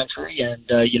in the country, and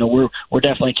we're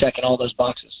definitely checking all those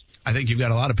boxes. I think you've got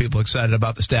a lot of people excited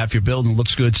about the staff you're building. It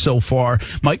looks good so far.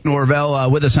 Mike Norvell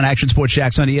with us on Action Sports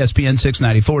Jax on ESPN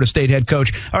 690, Florida State head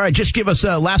coach. All right, just give us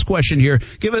a last question here.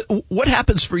 What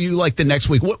happens for you like the next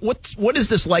week? What is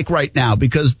this like right now?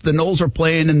 Because the Noles are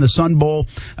playing in the Sun Bowl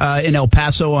in El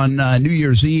Paso on New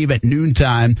Year's Eve at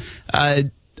noontime.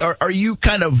 Are you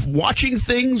kind of watching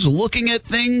things, looking at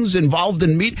things, involved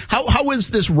in meet? How is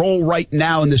this role right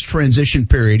now in this transition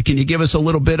period? Can you give us a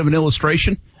little bit of an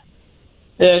illustration?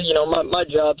 Yeah, my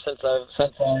job since I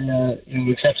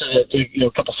accepted it,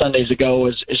 a couple Sundays ago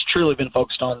is truly been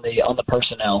focused on the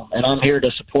personnel, and I'm here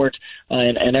to support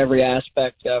in every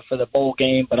aspect for the bowl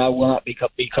game. But I will not be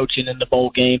coaching in the bowl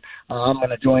game. I'm going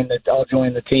to I'll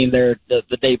join the team there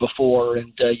the day before,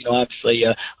 and obviously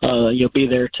you'll be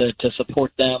there to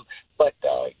support them. But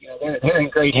they're in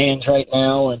great hands right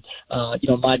now, and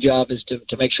my job is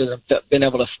to make sure that I've been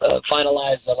able to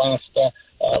finalize the last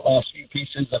few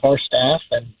pieces of our staff,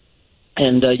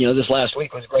 and this last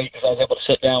week was great because I was able to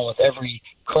sit down with every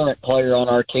current player on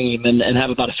our team and have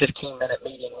about a 15-minute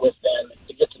meeting with them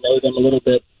to get to know them a little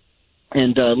bit,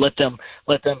 and let them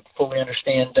fully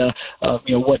understand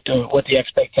what the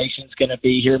expectation is going to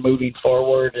be here moving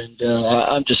forward. And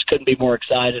I'm just couldn't be more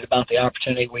excited about the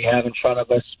opportunity we have in front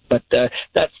of us. But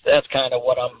that's kind of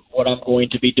what I'm going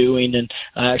to be doing. And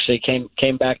I actually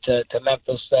came back to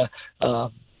Memphis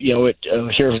here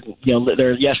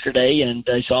there yesterday, and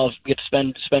so I'll get to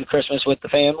spend Christmas with the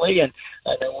family, and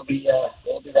then we'll be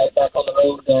right back on the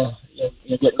road,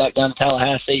 getting back down to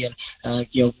Tallahassee and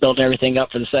building everything up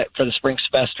for the spring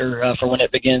semester for when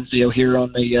it begins here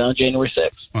on the January 6th.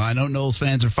 Well, I know Noles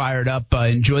fans are fired up.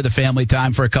 Enjoy the family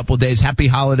time for a couple of days. Happy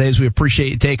holidays. We appreciate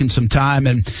you taking some time,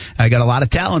 and I got a lot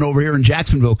of talent over here in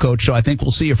Jacksonville, Coach. So I think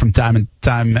we'll see you from time to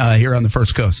time here on the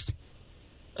First Coast.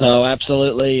 Oh,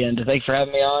 absolutely. And thanks for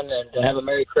having me on, and have a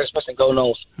Merry Christmas, and go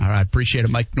Noles. All right. Appreciate it.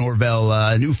 Mike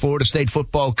Norvell, new Florida State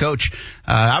football coach,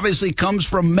 obviously comes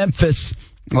from Memphis.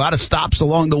 A lot of stops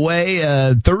along the way.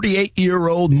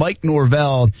 38-year-old Mike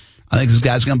Norvell I think this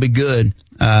guy's going to be good.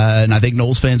 And I think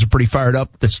Knowles fans are pretty fired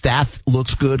up. The staff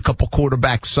looks good. Couple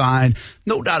quarterbacks signed.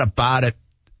 No doubt about it.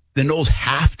 The Knowles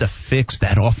have to fix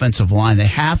that offensive line. They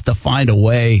have to find a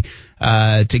way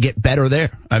to get better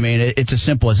there. I mean, it's as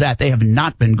simple as that. They have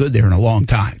not been good there in a long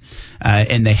time,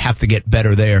 and they have to get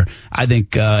better there. I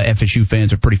think FSU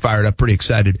fans are pretty fired up, pretty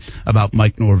excited about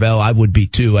Mike Norvell. I would be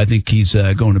too. I think he's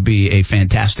going to be a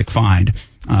fantastic find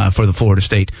for the Florida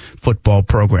State football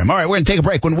program. All right, we're going to take a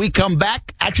break. When we come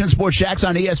back, Action Sports Jacks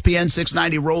on ESPN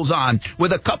 690 rolls on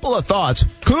with a couple of thoughts.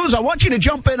 Cruz, I want you to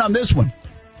jump in on this one.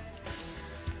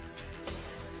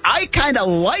 I kind of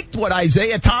liked what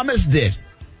Isaiah Thomas did.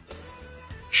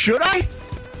 Should I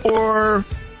or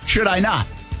should I not?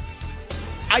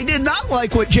 I did not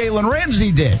like what Jalen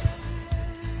Ramsey did.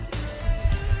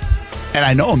 And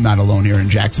I know I'm not alone here in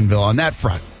Jacksonville on that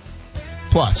front.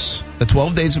 Plus, the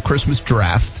 12 Days of Christmas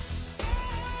draft.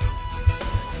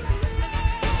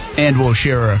 And we'll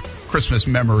share a Christmas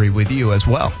memory with you as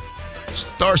well.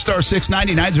 Star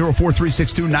 690 904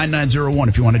 362 9901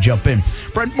 if you want to jump in.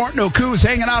 Brent Martineau is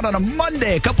hanging out on a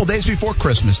Monday, a couple days before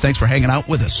Christmas. Thanks for hanging out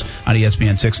with us on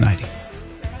ESPN 690.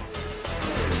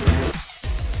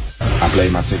 I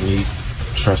played my technique,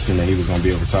 trusting that he was going to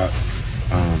be over top.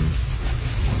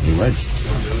 He was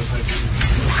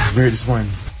very disappointing.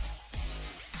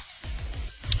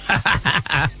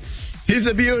 He's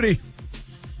a beauty.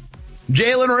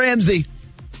 Jalen Ramsey.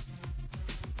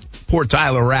 Poor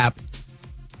Tyler Rapp.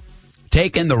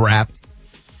 Taking the rap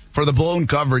for the blown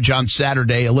coverage on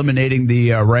Saturday, eliminating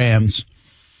the Rams.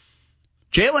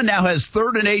 Jalen now has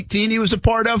 3rd and 18 he was a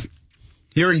part of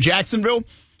here in Jacksonville.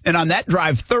 And on that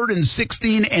drive, 3rd and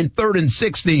 16 and 3rd and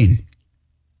 16.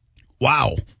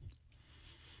 Wow.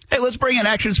 Hey, let's bring in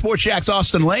Action Sports Jacks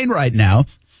Austin Lane right now.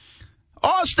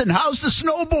 Austin, how's the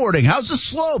snowboarding? How's the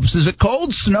slopes? Is it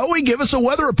cold, snowy? Give us a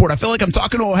weather report. I feel like I'm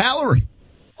talking to O'Halloran.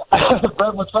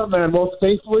 Brett, what's up, man? Well,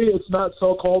 thankfully, it's not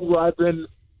so cold where I've been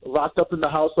locked up in the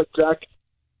house like Jack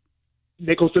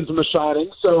Nicholson from The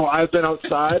Shining. So I've been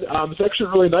outside. It's actually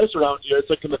really nice around here. It's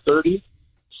like in the 30s.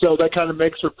 So that kind of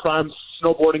makes for prime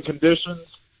snowboarding conditions.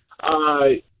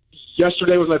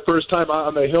 Yesterday was my first time out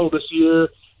on the hill this year,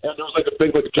 and there was like a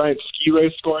big, like a giant ski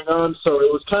race going on. So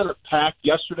it was kind of packed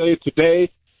yesterday.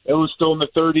 Today, it was still in the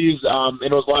 30s, and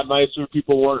it was a lot nicer.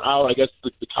 People weren't out. I guess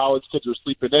the college kids were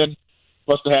sleeping in.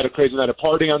 Must have had a crazy night of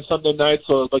partying on Sunday night,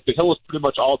 so like the hill was pretty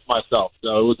much all to myself.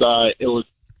 So it was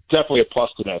definitely a plus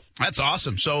today. That's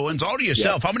awesome. So it's all to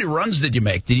yourself. Yeah. How many runs did you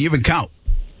make? Did you even count?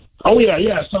 Oh yeah.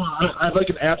 So I have like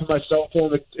an app on my cell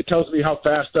phone. It tells me how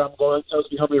fast I'm going. It tells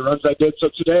me how many runs I did. So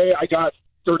today I got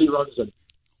 30 runs in.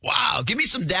 Wow. Give me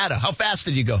some data. How fast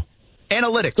did you go?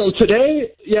 Analytics. So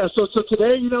today, So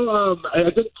today, I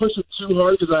didn't push it too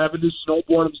hard because I have a new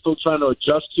snowboard I'm still trying to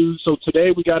adjust to. So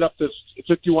today we got up to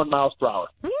 51 miles per hour.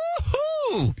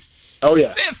 Woohoo! Oh,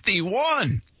 yeah.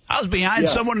 51. I was behind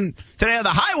someone today on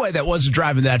the highway that wasn't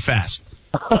driving that fast.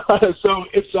 So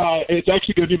it's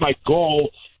actually going to be my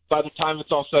goal. By the time it's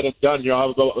all said and done, I'll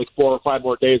have about like 4 or 5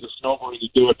 more days of snowboarding to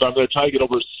do it. But I'm going to try to get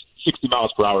over 60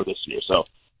 miles per hour this year. So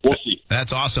we'll see.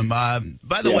 That's awesome.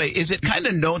 By the way, is it kind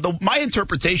of known? My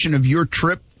interpretation of your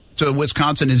trip to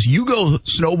Wisconsin is you go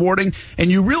snowboarding and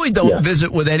you really don't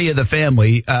visit with any of the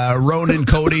family. Ronan,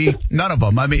 Cody, none of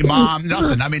them. I mean, Mom,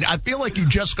 nothing. I mean, I feel like you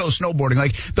just go snowboarding.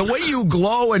 Like the way you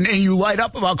glow and you light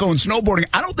up about going snowboarding,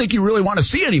 I don't think you really want to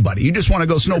see anybody. You just want to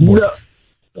go snowboarding.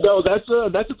 No, that's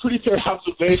a pretty fair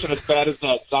observation. As bad as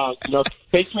that sounds,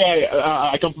 thankfully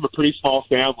I come from a pretty small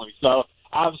family, so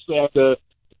obviously I have to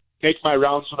make my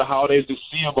rounds for the holidays to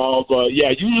see them all. But yeah,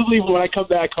 usually when I come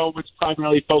back home, it's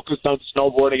primarily focused on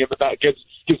snowboarding, and that gives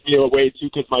me away too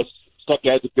because my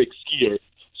stepdad's a big skier.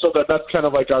 So that's kind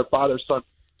of like our father-son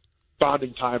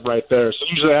bonding time right there. So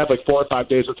usually I have like 4 or 5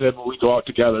 days with him when we go out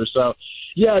together. So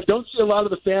yeah, I don't see a lot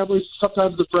of the families.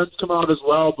 Sometimes the friends come out as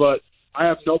well, but I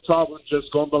have no problem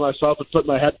just going by myself and putting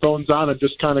my headphones on and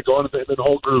just kind of going in the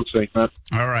whole group thing, man.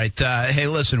 All right. Hey,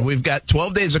 listen, we've got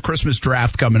 12 Days of Christmas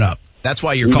draft coming up. That's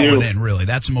why you're calling in, really.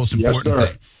 That's the most important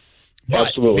thing. But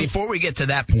absolutely. Before we get to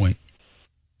that point,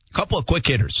 a couple of quick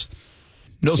hitters.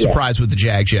 No surprise with the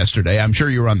Jags yesterday. I'm sure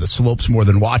you were on the slopes more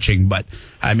than watching, but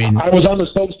I mean, I was on the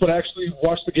slopes, but actually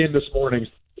watched the game this morning.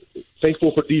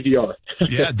 Thankful for DVR.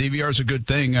 Yeah, DVR is a good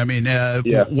thing. I mean,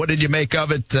 what did you make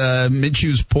of it?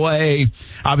 Minshew's play,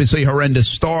 obviously horrendous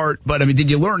start, but I mean, did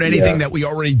you learn anything that we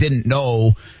already didn't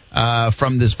know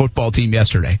from this football team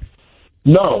yesterday?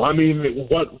 No, I mean,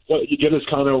 what you get is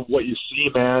kind of what you see,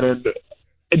 man. And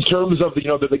in terms of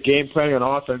the game planning on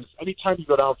offense, anytime you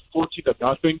go down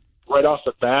 14-0 right off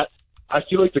the bat, I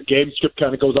feel like the game script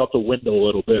kind of goes out the window a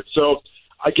little bit. So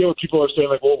I get what people are saying,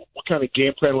 like, well, what kind of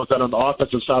game plan was that on the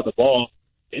offensive side of the ball?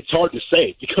 It's hard to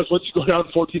say because once you go down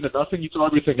 14-0, you throw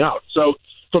everything out. So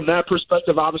from that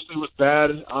perspective, obviously it was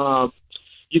bad.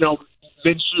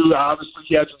 Minshew, obviously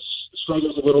he had some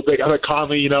struggles a little bit. I think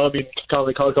Conley,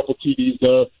 Conley caught a couple TDs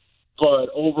there. But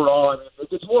overall,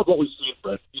 it's more of what we've seen,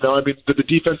 Brett. The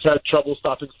defense had trouble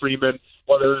stopping Freeman,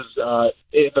 whether it was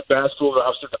in the backfield or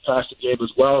obviously in the passing game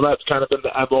as well. That's kind of been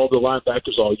the MO of the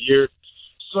linebackers all year.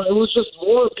 So it was just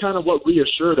more of kind of what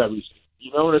reassured everything,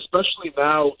 and especially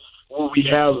now where we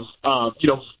have,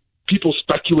 people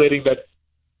speculating that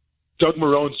Doug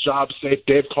Marrone's job's safe,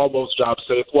 Dave Caldwell's job's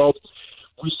safe. Well,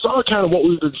 we saw kind of what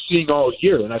we've been seeing all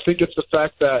year, and I think it's the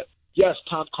fact that, yes,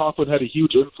 Tom Coughlin had a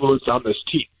huge influence on this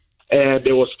team, and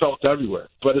it was felt everywhere.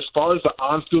 But as far as the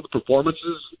on-field performances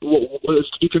is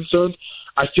to be concerned,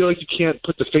 I feel like you can't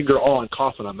put the finger all on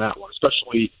Coughlin on that one,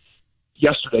 especially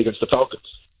yesterday against the Falcons.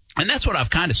 And that's what I've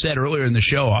kind of said earlier in the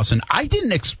show, Austin. I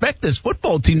didn't expect this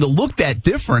football team to look that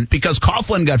different because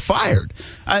Coughlin got fired.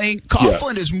 I mean,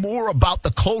 Coughlin is more about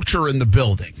the culture in the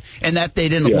building and that they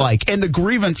didn't like, and the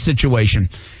grievance situation.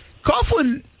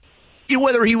 Coughlin,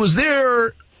 whether he was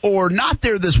there or not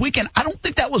there this weekend, I don't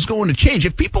think that was going to change.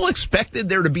 If people expected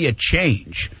there to be a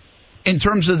change in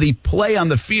terms of the play on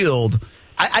the field,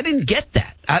 I didn't get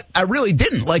that. I really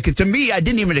didn't. To me, I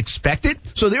didn't even expect it.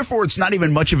 So, therefore, it's not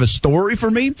even much of a story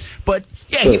for me. But,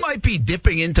 yeah, he might be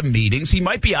dipping into meetings. He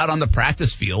might be out on the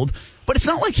practice field. But it's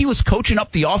not like he was coaching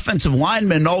up the offensive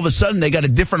linemen and all of a sudden they got a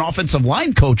different offensive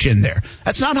line coach in there.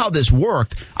 That's not how this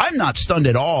worked. I'm not stunned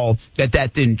at all that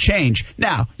didn't change.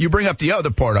 Now, you bring up the other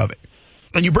part of it.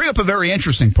 And you bring up a very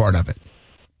interesting part of it.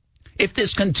 If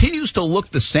this continues to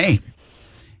look the same,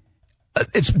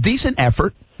 it's decent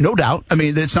effort, no doubt. I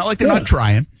mean, it's not like they're not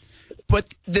trying. But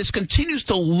this continues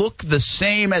to look the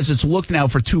same as it's looked now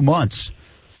for 2 months.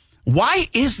 Why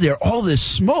is there all this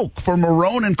smoke for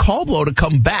Marrone and Caldwell to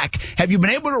come back? Have you been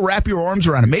able to wrap your arms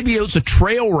around it? Maybe it was a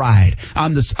trail ride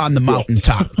on the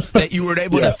mountaintop that you were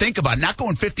able to think about, not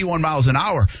going 51 miles an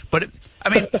hour. But,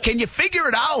 can you figure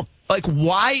it out?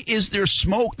 Why is there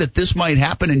smoke that this might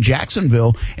happen in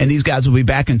Jacksonville and these guys will be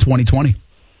back in 2020?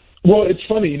 Well, it's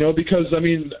funny, because,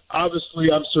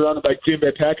 obviously I'm surrounded by Green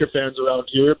Bay Packer fans around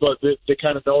here, but they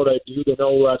kind of know what I do. They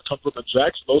know where I've come from in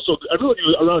Jacksonville. So everyone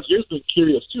around here has been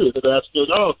curious, too. They're asking, you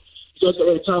guys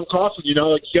are Tom Coughlin, you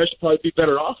guys should probably be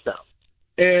better off now.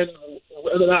 And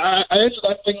I answered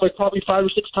that thing probably 5 or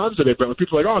 6 times today, Brent, when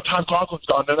people are like, Tom Coughlin's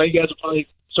gone, and now you guys are probably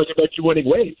starting back your winning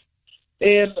ways.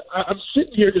 And I'm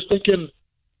sitting here just thinking,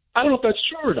 I don't know if that's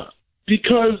true or not,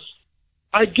 because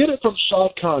I get it from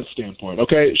Shad Khan's standpoint,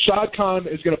 okay? Shad Khan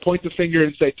is going to point the finger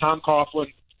and say Tom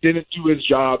Coughlin didn't do his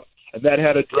job, and that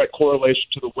had a direct correlation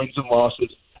to the wins and losses,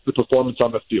 the performance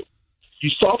on the field. You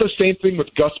saw the same thing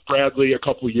with Gus Bradley a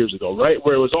couple of years ago, right,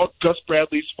 where it was all Gus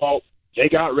Bradley's fault. They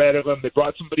got rid of him. They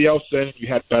brought somebody else in, and you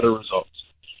had better results.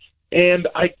 And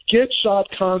I get Shad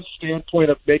Khan's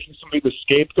standpoint of making somebody the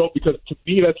scapegoat because, to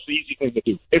me, that's the easy thing to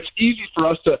do. It's easy for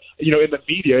us to, in the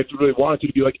media, if you really wanted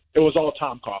to be like, it was all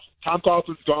Tom Coughlin. Tom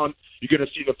Coughlin's gone. You're going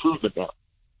to see an improvement now.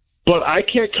 But I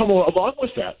can't come along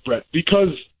with that, Brett,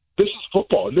 because this is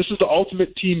football, and this is the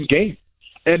ultimate team game.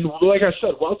 And like I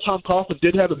said, while Tom Coughlin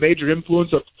did have a major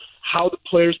influence of how the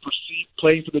players perceive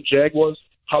playing for the Jaguars,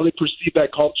 how they perceive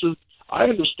that culture, I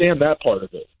understand that part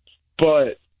of it.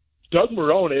 But Doug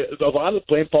Marrone, a lot of the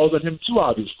blame falls on him too,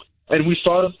 obviously. And we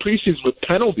saw it in preseason with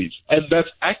penalties, and that's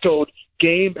echoed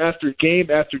game after game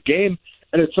after game,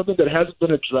 and it's something that hasn't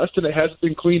been addressed and it hasn't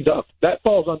been cleaned up. That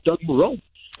falls on Doug Marrone.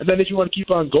 And then if you want to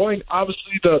keep on going,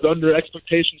 obviously the under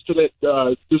expectations to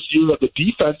this year of the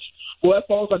defense, well, that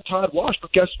falls on Todd Wash.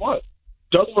 But guess what?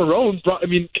 Doug Marrone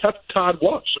kept Todd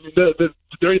Wash.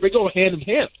 They go hand in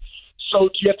hand. So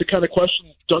do you have to kind of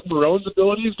question Doug Marrone's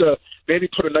abilities to maybe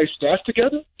put a nice staff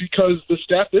together? Because the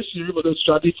staff this year, whether it's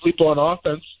John DeFilippo on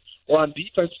offense or on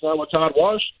defense now with Todd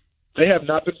Wash, they have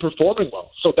not been performing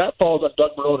well. So that falls on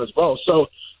Doug Marrone as well. So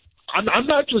I'm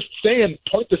not just saying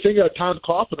point the finger at Tom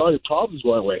Coughlin and all your problems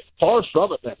go away. Far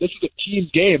from it, man. This is a team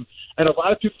game, and a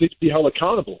lot of people need to be held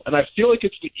accountable. And I feel like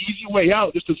it's the easy way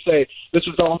out just to say this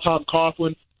is all Tom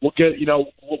Coughlin. We'll get,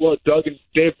 we'll let Doug and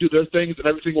Dave do their things, and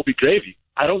everything will be gravy.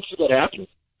 I don't see that happening.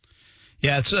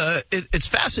 Yeah, it's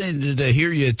fascinating to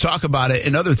hear you talk about it,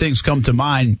 and other things come to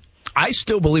mind. I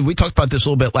still believe, we talked about this a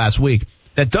little bit last week,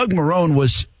 that Doug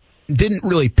Marrone didn't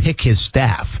really pick his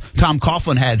staff. Tom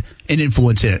Coughlin had an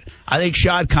influence in it. I think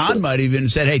Shad Khan might even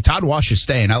said, hey, Todd Wash is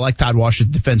staying. I like Todd Wash as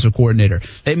defensive coordinator.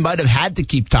 They might have had to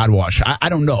keep Todd Wash. I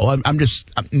don't know.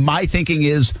 My thinking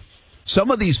is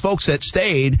some of these folks that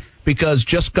stayed because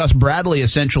just Gus Bradley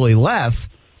essentially left,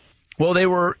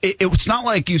 Well, it's not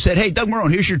like you said, hey, Doug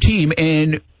Marrone, here's your team,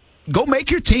 and go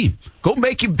make your team. Go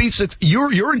make you be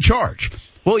successful. You're in charge.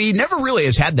 Well, he never really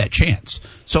has had that chance.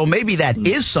 So maybe that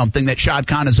is something that Shad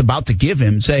Khan is about to give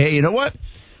him. Say, hey, you know what?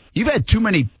 You've had too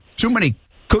many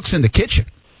cooks in the kitchen.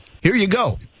 Here you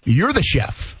go. You're the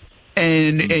chef.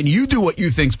 And you do what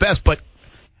you think's best, but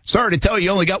sorry to tell you,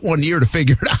 you only got 1 year to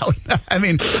figure it out. I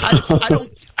mean,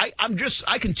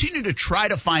 I continue to try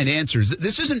to find answers.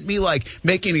 This isn't me like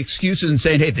making excuses and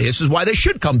saying, hey, this is why they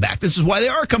should come back. This is why they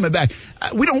are coming back.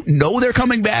 We don't know they're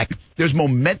coming back. There's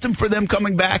momentum for them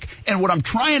coming back. And what I'm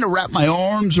trying to wrap my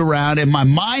arms around and my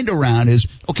mind around is,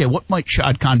 okay, what might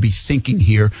Shad Khan be thinking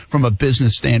here from a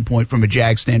business standpoint, from a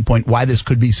Jag standpoint, why this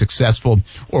could be successful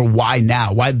or why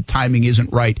now, why the timing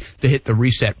isn't right to hit the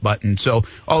reset button. So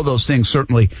all those things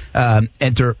certainly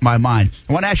enter my mind.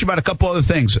 I want to ask you about a couple other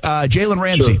things. Jalen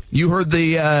Ramsey, sure. You heard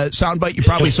the soundbite. You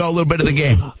probably saw a little bit of the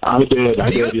game. I did.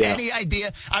 Do you have any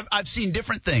idea? I've seen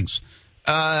different things.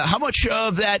 How much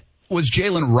of that was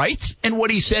Jalen right in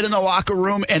what he said in the locker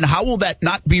room, and how will that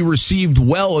not be received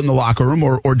well in the locker room,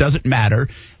 or does it matter?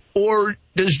 Or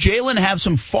does Jalen have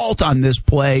some fault on this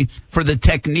play for the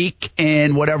technique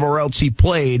and whatever else he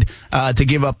played to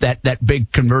give up that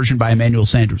big conversion by Emmanuel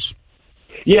Sanders?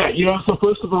 Yeah, so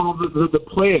first of all, the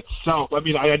play itself, I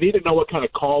mean, I need to know what kind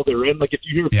of call they're in. Like, if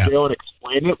you hear Jalen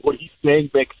explain it, what he's saying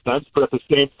makes sense, but at the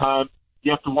same time,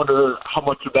 you have to wonder how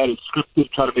much of that is scripted,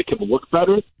 trying to make him look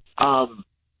better.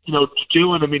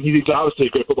 Jalen, I mean, he's obviously a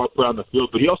great football player on the field,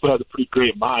 but he also has a pretty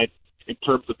great mind in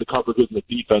terms of the coverages and the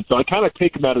defense. So I kind of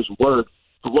take him at his word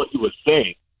for what he was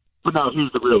saying. But now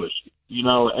here's the real issue,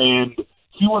 and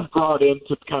he was brought in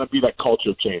to kind of be that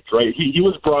culture change, right? He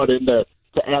was brought in to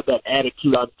add that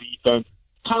attitude on defense,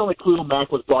 kind of like Khalil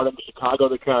Mack was brought into Chicago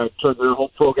to kind of turn their whole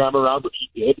program around, which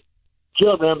he did.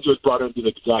 Jalen Ramsey was brought in to do the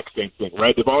exact same thing,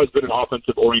 right? They've always been an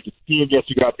offensive-oriented team. Yes,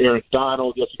 you got Aaron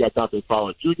Donald. Yes, you got Dante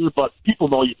Fowler Jr., but people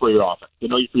know you for your offense. They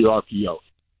know you for your RPO.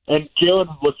 And Jalen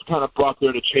was kind of brought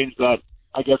there to change that,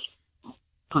 I guess,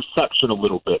 perception a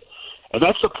little bit. And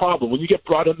that's the problem. When you get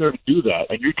brought in there to do that,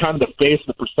 and you're kind of the face and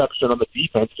the perception on the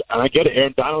defense, and I get it,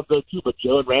 Aaron Donald's there too, but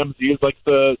Jalen Ramsey is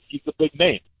he's the big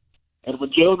name. And when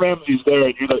Jalen Ramsey's there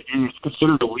and you're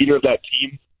considered the leader of that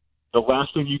team, the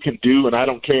last thing you can do, and I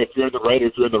don't care if you're in the right or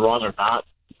if you're in the wrong or not,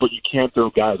 but you can't throw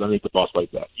guys underneath the bus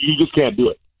like that. You just can't do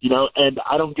it, And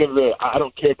I don't care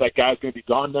if that guy's going to be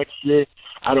gone next year.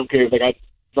 I don't care if that guy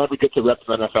never gets a rep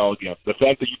in the NFL again. The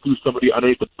fact that you threw somebody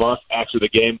underneath the bus after the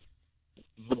game,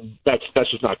 that's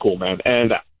just not cool, man.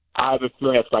 And I have a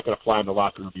feeling that's not going to fly in the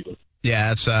locker room either.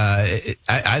 Yeah, it's.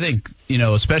 I think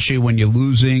especially when you're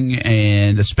losing,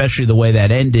 and especially the way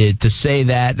that ended, to say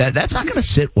that's not going to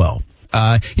sit well.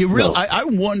 I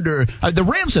wonder. The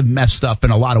Rams have messed up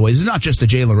in a lot of ways. It's not just a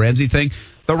Jalen Ramsey thing.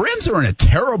 The Rams are in a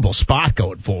terrible spot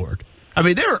going forward. I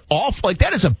mean, they're off. Like,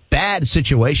 that is a bad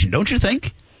situation, don't you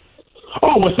think?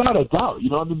 Oh, without a doubt.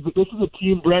 I mean, this is a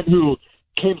team, Brent, who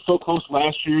came so close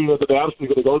last year. That they obviously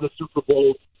going to go to the Super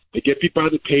Bowl. They get beat by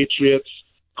the Patriots.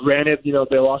 Granted,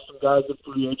 they lost some guys in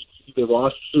free agency. They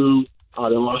lost Sue.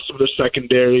 They lost some of their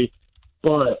secondary.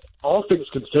 But all things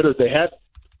considered, they had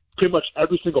pretty much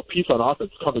every single piece on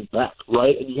offense coming back,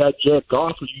 right? And you had Jared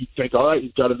Goff, who you think, all right,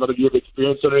 he's got another year of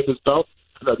experience underneath his belt,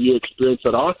 another year of experience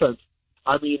on offense.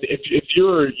 I mean, if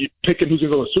you're picking who's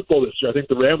going to go to the Super Bowl this year, I think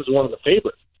the Rams are one of the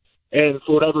favorites. And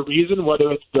for whatever reason,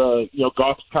 whether it's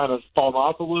Goff's kind of fallen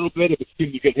off a little bit, if it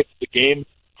seems to get hit to the game,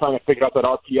 trying to figure out that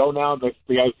RPO now, and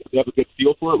they have a good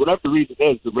feel for it, whatever the reason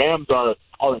is, the Rams are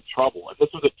in trouble. And this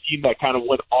was a team that kind of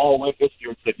went all in this year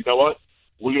and said, you know what,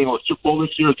 we're going to go to the Super Bowl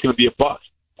this year, it's going to be a bust.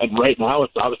 And right now,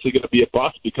 it's obviously going to be a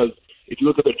bust because if you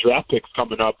look at the draft picks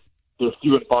coming up, they're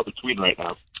few and far between right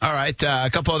now. All right, a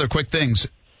couple other quick things.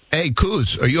 Hey,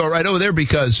 Kuz, are you all right over there?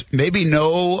 Because maybe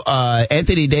no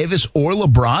Anthony Davis or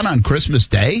LeBron on Christmas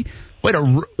Day. Wait,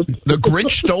 the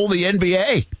Grinch stole the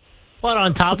NBA. Well,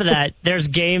 on top of that, there's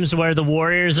games where the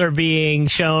Warriors are being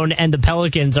shown and the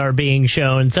Pelicans are being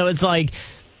shown. So it's like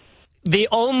the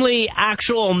only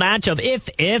actual matchup,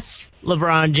 if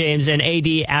LeBron James and AD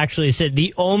actually sit,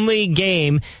 the only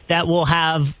game that will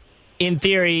have, in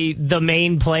theory, the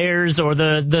main players or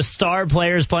the star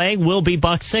players playing will be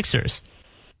Bucks-Sixers.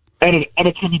 And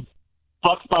it's going to be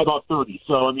Bucks by about 30.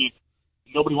 So, I mean,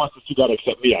 nobody wants to see that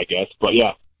except me, I guess. But,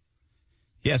 yeah.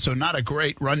 Yeah, so not a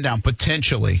great rundown,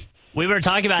 potentially. We were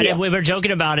talking about it. We were joking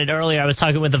about it earlier. I was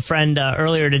talking with a friend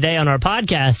earlier today on our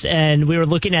podcast, and we were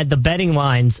looking at the betting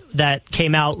lines that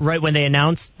came out right when they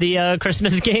announced the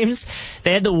Christmas games.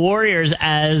 They had the Warriors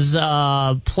as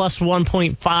plus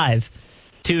 1.5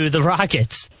 to the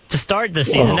Rockets. to start the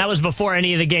season. That was before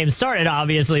any of the games started,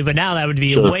 obviously, but now that would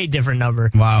be a way different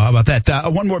number. Wow, how about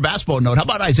that? One more basketball note. How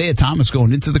about Isaiah Thomas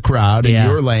going into the crowd in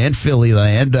your land, Philly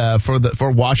land,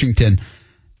 for Washington?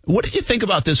 What did you think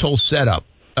about this whole setup?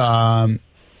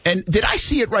 And did I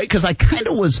see it right? Because I kind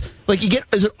of was like,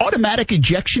 is it automatic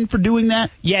ejection for doing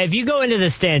that? Yeah, if you go into the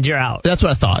stand, you're out. That's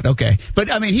what I thought. Okay.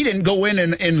 But, I mean, he didn't go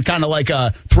in kind of like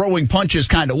a throwing punches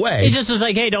kind of way. He just was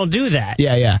like, hey, don't do that.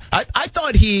 Yeah. I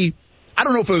thought I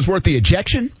don't know if it was worth the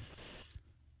ejection,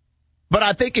 but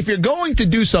I think if you're going to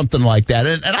do something like that,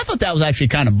 and I thought that was actually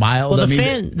kind of mild. Well,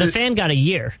 the fan got a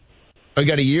year. I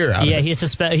got a year out of it.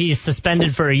 He's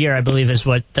suspended for a year, I believe, is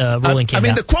what the ruling came out. I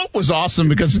mean, the quote was awesome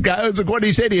because the guy was like, what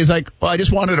he said, he was like, well, I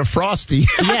just wanted a Frosty.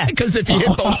 Yeah. Because if you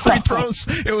hit both free throws,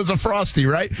 it was a Frosty,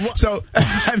 right? So,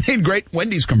 I mean, great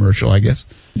Wendy's commercial, I guess.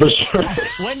 For sure.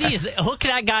 Wendy's, hook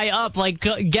that guy up. Like,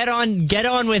 get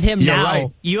on with him You're now.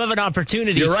 Right. You have an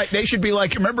opportunity. You're right. They should be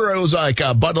like, remember it was like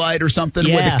Bud Light or something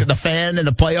with the fan in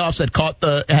the playoffs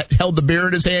that held the beer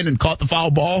in his hand and caught the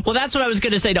foul ball? Well, that's what I was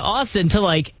going to say to Austin, to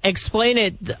like explain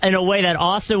it in a way that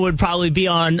Austin would probably be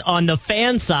on the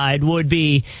fan side would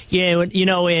be,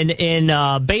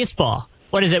 in baseball.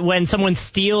 What is it? When someone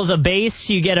steals a base,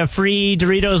 you get a free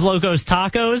Doritos Locos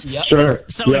Tacos? Yep. Sure.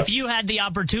 So if you had the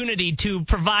opportunity to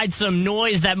provide some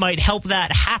noise that might help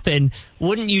that happen,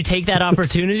 wouldn't you take that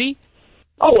opportunity?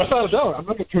 Oh, without a doubt. I'm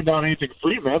not going to turn down anything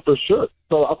free, man, for sure.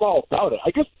 So I'm all about it.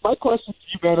 I guess my question to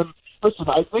you, man, listen,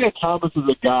 Isaiah Thomas is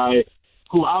a guy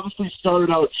who obviously started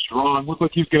out strong, looked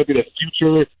like he was going to be the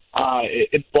future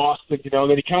in Boston, and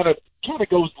then he kind of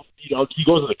goes, he goes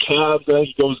to the Cavs, then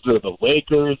he goes to the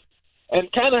Lakers, and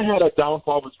kind of had a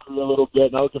downfall of his career a little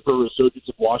bit, now looking for a resurgence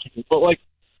of Washington. But, like,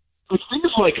 with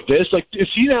things like this, like, is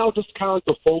he now just kind of like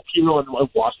the folk hero in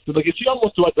Washington? Like, is he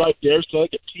almost, do I dare say,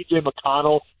 like a T.J.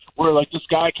 McConnell, where, like, this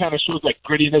guy kind of shows, like,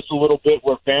 grittiness a little bit,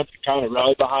 where fans can kind of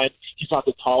rally behind? He's not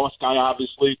the tallest guy,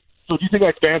 obviously. So do you think,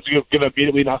 like, fans are going to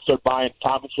immediately not start buying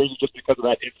Thomas jerseys just because of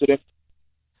that incident?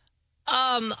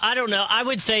 I don't know. I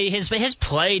would say his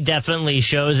play definitely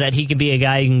shows that he could be a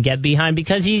guy you can get behind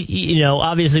because he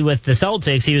obviously with the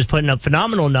Celtics, he was putting up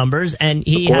phenomenal numbers and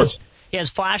he has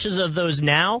flashes of those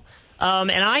now.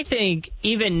 And I think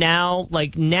even now,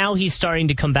 like now he's starting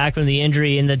to come back from the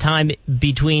injury in the time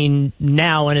between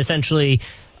now and essentially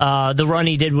the run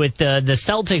he did with the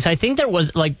Celtics. I think there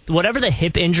was like whatever the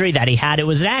hip injury that he had, it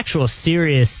was an actual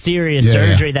serious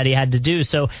surgery that he had to do.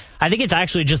 So I think it's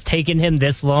actually just taken him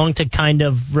this long to kind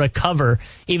of recover,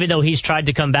 even though he's tried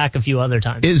to come back a few other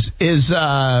times. Is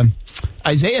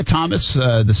Isaiah Thomas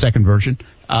the second version?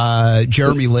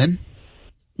 Jeremy Lin?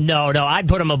 No, I'd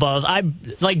put him above.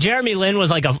 Jeremy Lin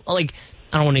was I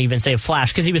don't want to even say a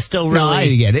flash because he was still really. No,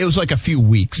 I get it. It was like a few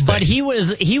weeks. But he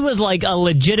was like a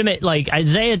legitimate, like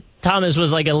Isaiah Thomas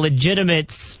was like a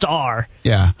legitimate star.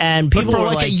 Yeah. And people for were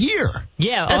like a year.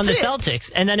 Yeah, on the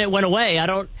Celtics. And then it went away.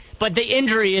 But the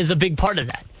injury is a big part of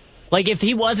that. Like if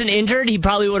he wasn't injured, he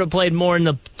probably would have played more in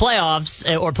the playoffs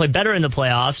or played better in the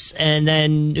playoffs. And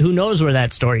then who knows where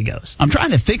that story goes. I'm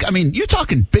trying to think. I mean, you're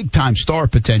talking big time star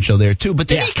potential there too. But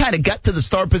then he kind of got to the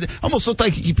star potential. Almost looked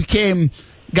like he became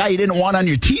guy you didn't want on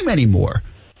your team anymore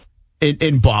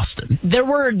in Boston. There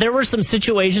were some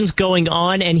situations going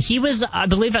on, and he was, I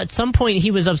believe, at some point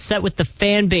he was upset with the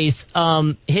fan base.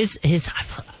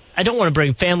 I don't want to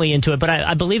bring family into it, but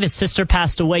I believe his sister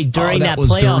passed away during that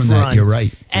playoff run. You're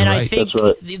right. And I think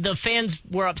the fans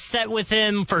were upset with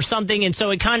him for something, and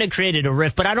so it kind of created a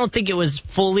rift. But I don't think it was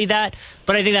fully that.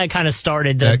 But I think that kind of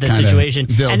started the situation.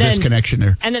 And then, disconnection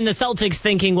there. And then the Celtics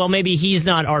thinking, well, maybe he's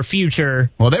not our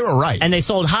future. Well, they were right. And they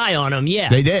sold high on him, yeah.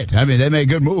 They did. I mean, they made a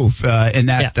good move in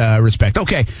that respect.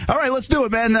 Okay. All right, let's do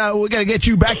it, man. We got to get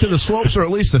you back to the slopes, or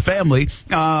at least the family.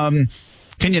 Can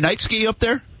you night ski up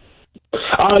there?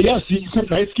 Yes, you can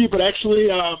night ski, but actually,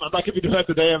 I'm not going to be doing that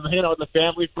today. I'm hanging out with the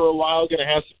family for a while, going to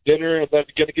have some dinner, and then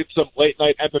going to get some late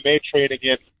night MMA training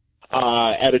in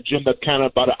at a gym that's kind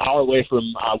of about an hour away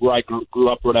from where I grew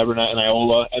up, or whatever, in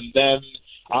Iola, and then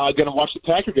going to watch the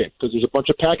Packer game because there's a bunch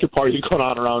of Packer parties going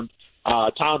on around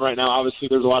town right now. Obviously,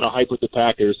 there's a lot of hype with the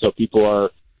Packers, so people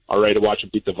are ready to watch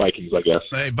them beat the Vikings, I guess.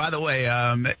 Hey, by the way,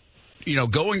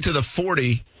 going to the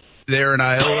 40 there in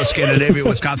Iola, Scandinavia,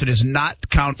 Wisconsin, does not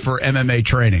count for MMA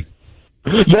training.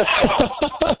 This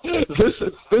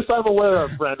I'm aware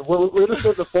of, friend. We're going to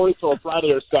save the 40 till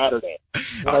Friday or Saturday.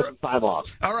 We'll have some time off.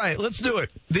 All right, let's do it.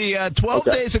 The 12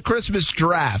 Days of Christmas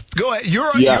draft. Go ahead.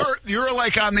 You're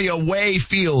like on the away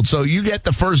field, so you get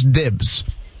the first dibs.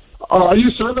 Are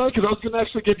you sure, man? Because I was going to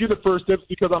actually give you the first dibs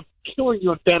because I'm killing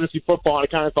you in fantasy football, and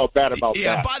I kind of felt bad about that.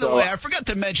 Yeah, by the way, I forgot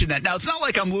to mention that. Now, it's not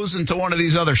like I'm losing to one of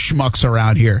these other schmucks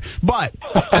around here. But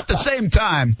at the same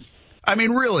time, I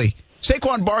mean, really,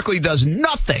 Saquon Barkley does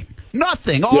nothing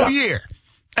all year.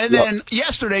 And then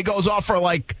yesterday goes off for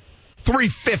like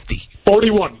 350.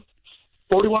 41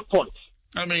 points.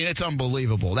 I mean, it's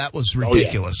unbelievable. That was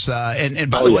ridiculous. And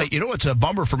by the way, you know what's a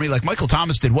bummer for me? Like, Michael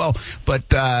Thomas did well,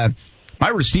 but my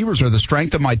receivers are the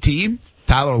strength of my team.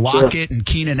 Tyler Lockett and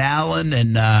Keenan Allen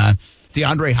and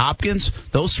DeAndre Hopkins.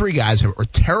 Those three guys were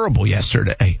terrible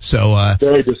yesterday. So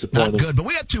very disappointing. Not good. But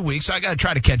we got 2 weeks. I got to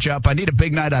try to catch up. I need a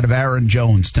big night out of Aaron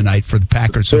Jones tonight for the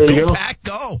Packers. So go, Pack,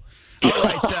 go. All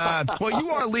right. Well, you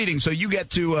are leading, so you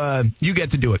get to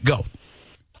do it. Go.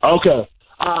 Okay.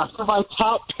 For my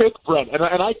top pick, Brent, and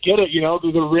I get it,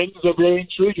 the rings are very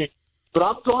intriguing, but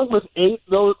I'm going with 8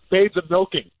 maids of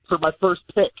milking for my first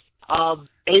pick.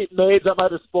 8 maids at my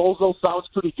disposal sounds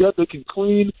pretty good. They can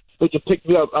clean. They can pick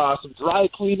me up some dry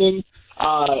cleaning.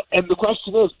 And the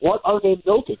question is, what are they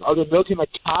milking? Are they milking a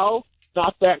cow?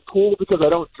 Not that cool because I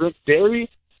don't drink dairy.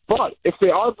 But if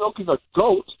they are milking a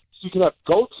goat, so you can have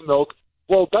goat's milk,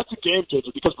 well, that's a game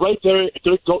changer because right there, if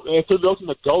they're milking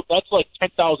a goat, that's like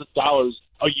 $10,000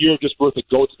 a year just worth of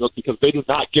goat's milk because they do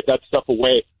not give that stuff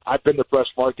away. I've been to Fresh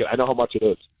Market. I know how much it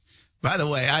is. By the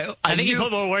way, I think you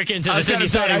put more work into this than you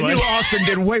I knew Austin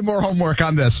did way more homework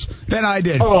on this than I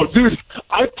did. Oh, dude,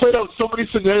 I played out so many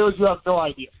scenarios you have no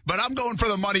idea. But I'm going for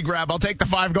the money grab. I'll take the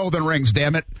 5 golden rings,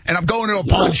 damn it. And I'm going to a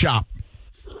pawn shop.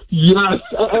 Yes.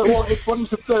 Well, it's funny you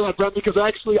should say that, Brent, because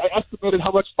actually I estimated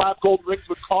how much 5 gold rings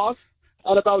would cost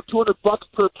at about $200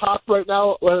 per pop right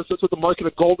now. That's what the market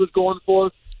of gold is going for.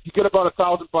 You get about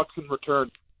 $1,000 in return.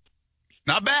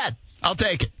 Not bad. I'll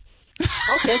take it.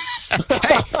 Okay.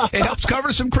 Hey, it helps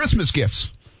cover some Christmas gifts.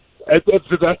 That's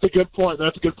a good point.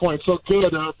 So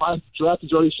good. My draft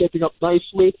is already shaping up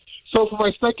nicely. So for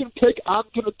my second pick, I'm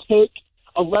going to take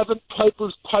 11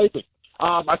 Pipers Piping.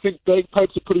 I think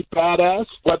bagpipes are pretty badass,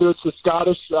 whether it's the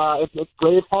Scottish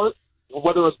Braveheart, or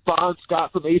whether it's Bon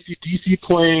Scott from AC/DC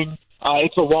playing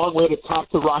It's a Long Way to Top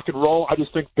to Rock and Roll. I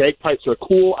just think bagpipes are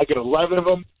cool. I get 11 of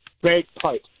them.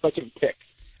 Bagpipes, second pick.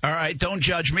 All right, don't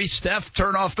judge me. Steph,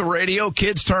 turn off the radio.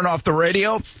 Kids, turn off the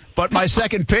radio. But my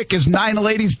second pick is 9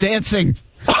 Ladies Dancing.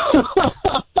 I'm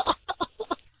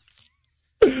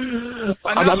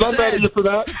not mad at you for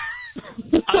that.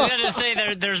 I was going to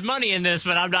say there's money in this,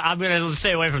 but I'm going to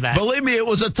stay away from that. Believe me, it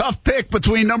was a tough pick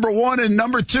between number 1 and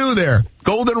number 2 there.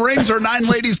 Golden Rings or 9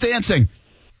 Ladies Dancing?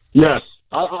 Yes.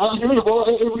 I hear you. Well,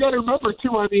 we got to remember,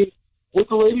 too, I mean, with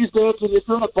the ladies dancing, if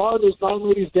you're in a bar and there's 9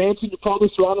 ladies dancing, you're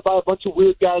probably surrounded by a bunch of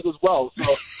weird guys as well.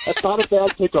 So that's not a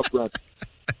bad pickup, Brent.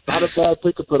 Not a bad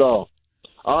pickup at all.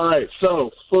 All right,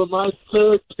 so for my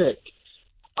third pick,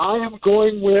 I am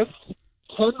going with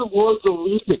 10 Lords of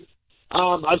Leaping.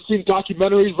 I've seen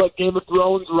documentaries like Game of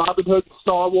Thrones, Robin Hood,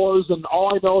 Star Wars, and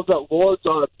all I know is that Lords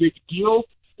are a big deal.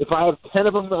 If I have 10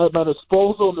 of them at my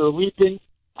disposal and they're leaping,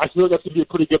 I feel like that's going to be a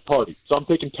pretty good party. So I'm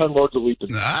taking 10 Lords of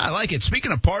Leaping. I like it.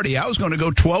 Speaking of party, I was going to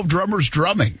go 12 drummers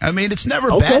drumming. I mean, it's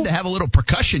never bad to have a little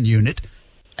percussion unit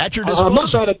at your disposal. I'm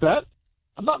not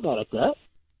mad at that.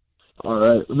 All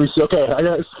right. Let me see. Okay.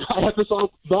 I have this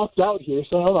all knocked out here,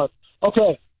 so hold on.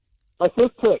 Okay. My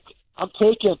fifth pick. I'm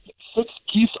taking 6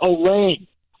 geese a-laying.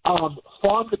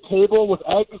 Farm to table with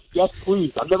eggs? Yes,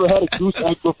 please. I've never had a goose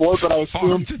egg before, but I assume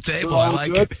farm to table. I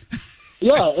like it.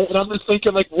 Yeah, and I'm just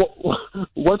thinking, like,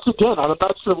 once again, I'm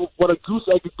not sure what a goose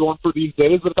egg is going for these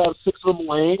days, but if I have 6 of them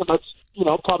laying, and that's,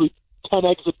 probably 10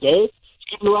 eggs a day, it's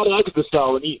giving me a lot of eggs to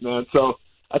sell and eat, man. So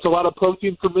that's a lot of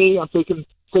protein for me. I'm taking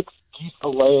 6 geese a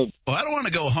laying. Well, I don't want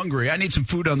to go hungry. I need some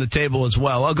food on the table as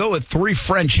well. I'll go with 3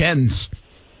 French hens.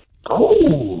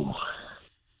 Oh,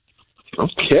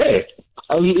 okay.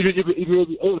 You've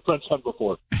ate a French hen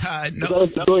before. No.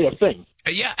 That's really a thing.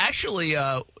 Yeah, actually,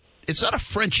 it's not a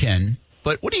French hen.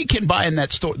 But what do you can buy in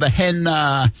that store? The hen,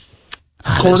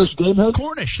 Cornish game hen?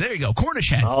 Cornish. There you go.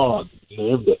 Cornish hen. Oh,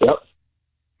 yep.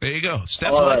 There you go.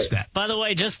 Steph likes that. By the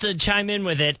way, just to chime in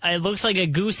with it, it looks like a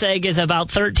goose egg is about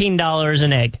 $13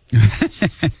 an egg.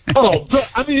 But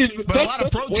a lot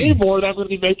of protein. Way more than I'm going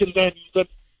to be making than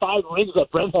 5 rings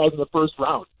that Brent has in the first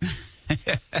round.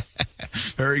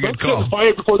 Very good call. Don't get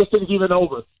fired before this thing's even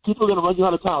over. People are going to run you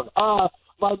out of town.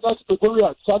 My next pick, where are we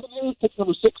at? 7 here? Pick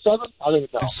number 6, 7? I don't even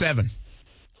know. 7.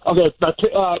 Okay, my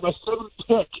 7th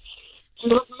pick.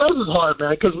 This is hard,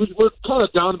 man, because we're kind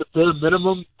of down to the bare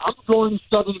minimum. I'm going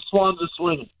 7 swans of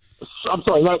swinging. I'm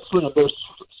sorry, not swinging. They're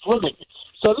swimming.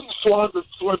 7 swans of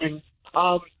swimming.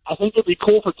 I think it'd be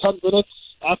cool for 10 minutes.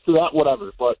 After that,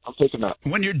 whatever, but I'm taking that.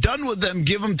 When you're done with them,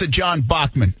 give them to John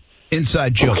Bachman.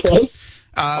 Inside joke. Okay.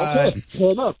 Okay.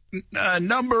 Fair enough.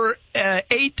 Number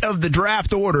 8 of the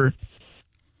draft order.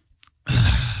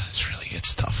 This really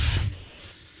gets tough.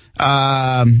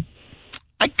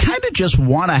 I kind of just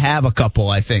want to have a couple,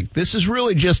 I think. This is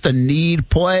really just a need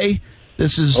play.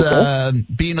 This is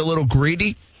being a little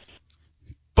greedy.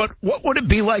 But what would it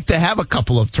be like to have a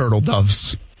couple of turtle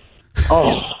doves?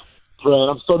 Oh, Brad,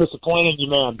 I'm so disappointed in you,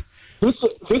 man. This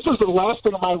is the last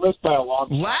thing on my list by a long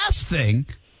time. Last thing?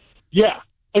 Yeah.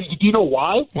 And do you know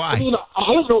why? Why? I mean,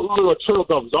 I don't know really what turtle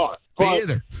doves are. Me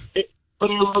either. But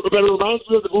it reminds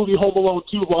me of the movie Home Alone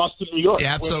 2, Lost in New York.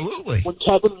 Yeah, absolutely. When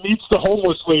Kevin meets the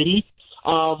homeless lady,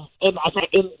 and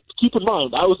keep in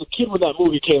mind, I was a kid when that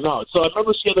movie came out, so I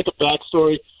remember she had like a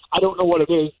backstory. I don't know what it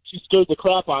is. She scared the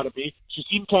crap out of me. She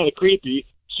seemed kind of creepy.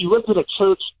 She lived in a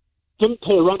church, didn't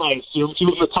pay rent, I assume. She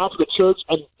was at the top of the church,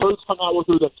 and birds hung out with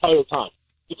her the entire time.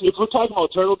 If we're talking about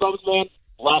turtle doves, man,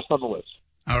 last on the list.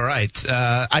 All right.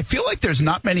 I feel like there's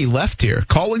not many left here.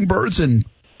 Calling birds and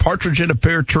partridge in a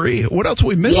pear tree. What else are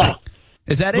we missing? Yeah.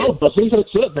 Is that it? No, I think that's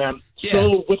it, man. Yeah.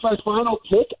 So with my final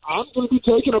pick, I'm going to be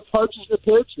taking a partridge in a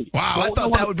pear tree. Wow, I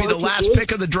thought that would be the last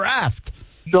pick of the draft.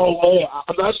 No way.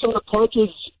 I'm not sure what a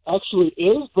partridge actually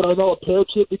is, but I know a pear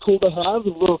tree would be cool to have. A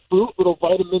little fruit, little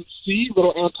vitamin C,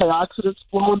 little antioxidants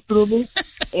flowing through me.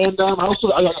 And I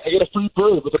get a free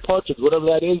bird with a partridge, whatever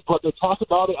that is. But they talk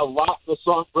about it a lot in the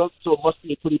song, Brent, so it must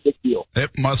be a pretty big deal.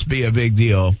 It must be a big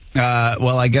deal.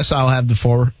 Well, I guess I'll have the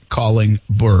 4 calling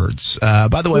birds.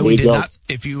 By the way, we did not.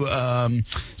 If you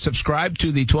subscribe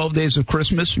to the 12 Days of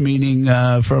Christmas, meaning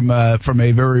from a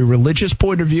very religious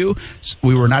point of view,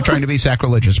 we were not trying to be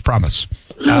sacrilegious, promise.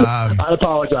 I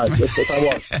apologize if I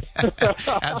was.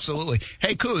 Absolutely.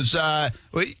 Hey, Kuz,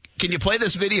 can you play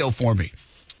this video for me?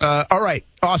 All right,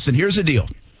 Austin, here's the deal.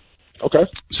 Okay.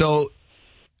 So,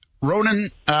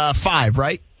 Ronan, 5,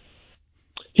 right?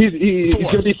 He's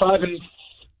going to be 5 in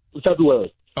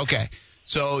February. Okay.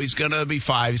 So he's going to be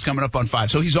 5. He's coming up on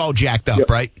 5. So he's all jacked up,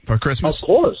 right, for Christmas? Of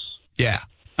course. Yeah.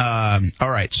 All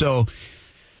right. So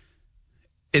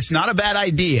it's not a bad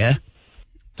idea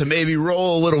to maybe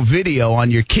roll a little video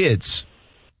on your kids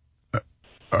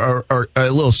or a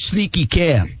little sneaky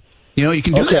cam. You know, you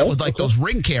can do that with like those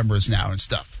Ring cameras now and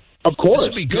stuff. Of course. This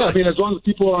would be good. Yeah, I mean, as long as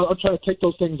people are trying to take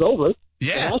those things over.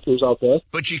 Yeah. Hackers out there.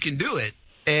 But you can do it.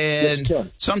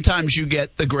 And sometimes you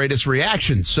get the greatest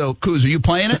reactions. So, Kuz, are you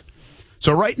playing it?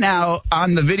 So right now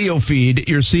on the video feed,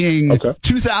 you're seeing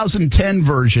 2010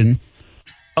 version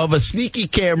of a sneaky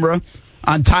camera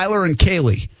on Tyler and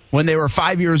Kaylee when they were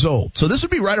 5 years old. So this would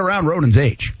be right around Ronan's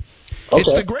age. Okay.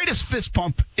 It's the greatest fist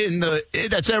pump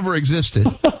that's ever existed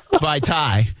by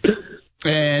Ty.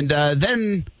 And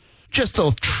then just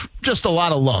a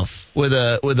lot of love with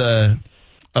a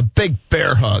big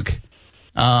bear hug.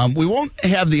 We won't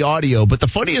have the audio, but the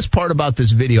funniest part about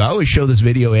this video, I always show this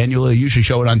video annually. I usually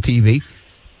show it on TV.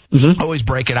 Mm-hmm. Always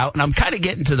break it out. And I'm kind of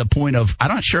getting to the point of, I'm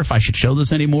not sure if I should show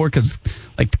this anymore because,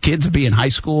 like, the kids will be in high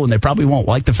school and they probably won't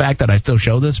like the fact that I still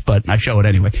show this, but I show it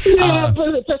anyway. Yeah,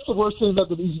 but that's the worst thing that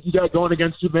you got going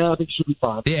against you, man. I think you should be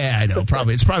fine. Yeah, I know.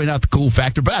 It's probably not the cool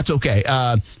factor, but that's okay.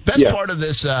 Best part of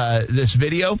this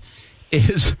video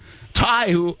is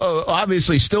Ty, who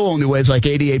obviously still only weighs like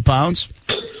 88 pounds.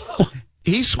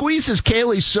 He squeezes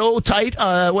Kaylee so tight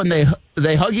when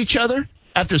they hug each other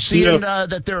after seeing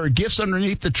that there are gifts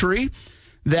underneath the tree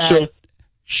that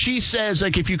she says,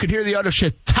 like, if you could hear the other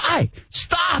shit, Ty,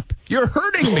 stop! You're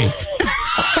hurting me.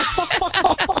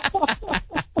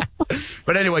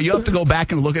 But anyway, you have to go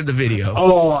back and look at the video.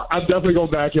 Oh, I'm definitely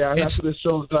going back, yeah. After this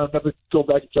show's done, I'm definitely go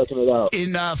back and checking it out.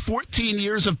 In 14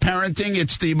 years of parenting,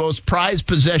 it's the most prized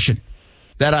possession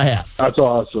that I have. That's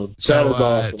awesome. So,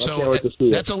 that is awesome. I can't wait to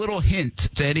see that's a little hint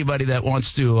to anybody that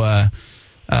wants to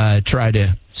try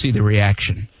to see the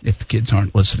reaction if the kids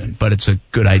aren't listening. But it's a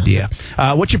good idea.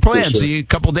 What's your plans? Sure. A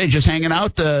couple days just hanging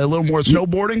out, a little more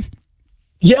snowboarding?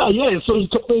 Yeah. So a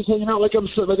couple days hanging out. Like I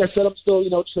said, I'm still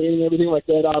training, everything like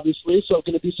that, obviously. So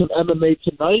going to do some MMA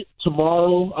tonight.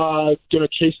 Tomorrow, going to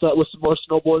chase that with some more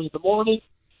snowboarding in the morning.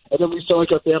 And then we start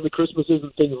like our family Christmases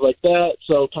and things like that.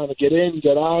 So kind of get in,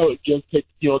 get out, give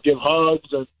hugs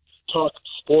and talk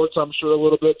sports, I'm sure, a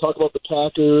little bit. Talk about the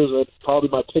Packers and probably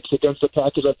my picks against the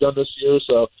Packers I've done this year.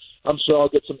 So I'm sure I'll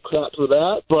get some crap for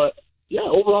that. But, yeah,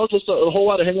 overall just a whole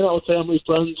lot of hanging out with family,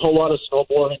 friends, a whole lot of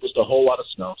snowboarding, just a whole lot of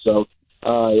snow. So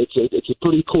it's a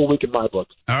pretty cool week in my book.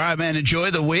 All right, man. Enjoy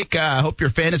the week. I hope your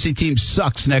fantasy team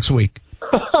sucks next week.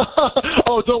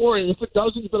 Oh, don't worry. If it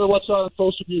doesn't, you better watch out on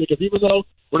social media because even though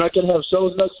we're not going to have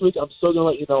shows next week, I'm still going to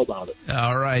let you know about it.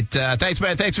 All right. Thanks,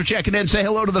 man. Thanks for checking in. Say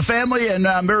hello to the family, and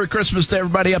Merry Christmas to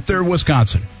everybody up there in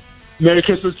Wisconsin. Merry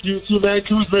Christmas to you too, man.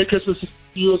 Kuz, Merry Christmas to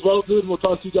you as well, dude. We'll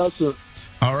talk to you guys soon.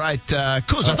 All right,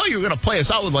 Kuz, I thought you were going to play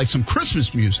us out with like some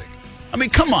Christmas music. I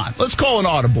mean, come on. Let's call an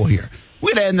audible here.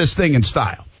 We'd end this thing in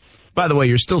style. By the way,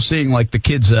 you're still seeing like the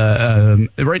kids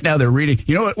right now they're reading.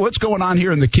 You know what's going on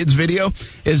here in the kids video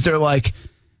is they're like,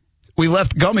 we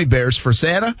left gummy bears for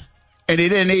Santa and he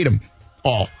didn't eat them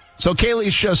all. So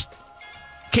Kaylee's just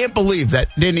can't believe that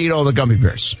didn't eat all the gummy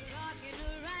bears.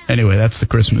 Anyway, that's the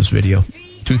Christmas video.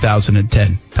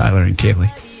 2010, Tyler and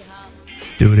Kaylee.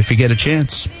 Do it if you get a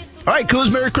chance. All right,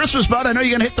 Kuz, Merry Christmas, bud. I know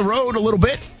you're going to hit the road a little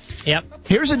bit. Yep.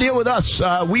 Here's the deal with us.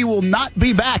 We will not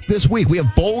be back this week. We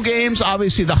have bowl games,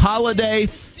 obviously the holiday,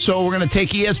 so we're going to take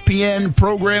ESPN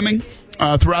programming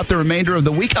throughout the remainder of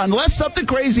the week, unless something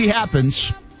crazy happens,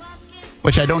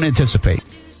 which I don't anticipate.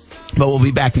 But we'll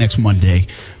be back next Monday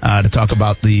to talk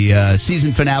about the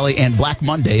season finale and Black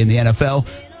Monday in the NFL.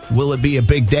 Will it be a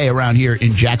big day around here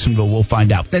in Jacksonville? We'll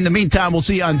find out. In the meantime, we'll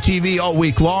see you on TV all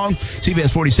week long.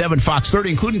 CBS 47, Fox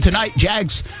 30, including tonight,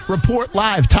 Jags Report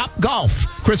Live, Top Golf.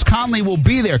 Chris Conley will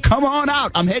be there. Come on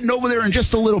out. I'm heading over there in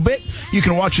just a little bit. You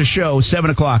can watch the show 7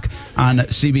 o'clock on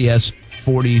CBS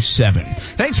 47.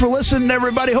 Thanks for listening,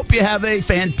 everybody. Hope you have a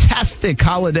fantastic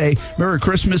holiday. Merry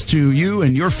Christmas to you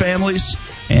and your families.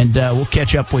 And we'll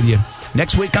catch up with you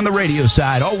next week on the radio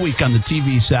side, all week on the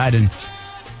TV side, and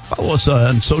follow us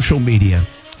on social media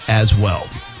as well.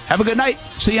 Have a good night.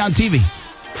 See you on TV.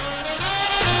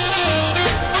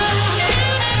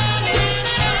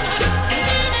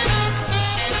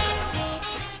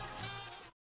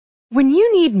 When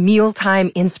you need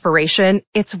mealtime inspiration,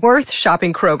 it's worth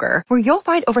shopping Kroger, where you'll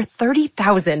find over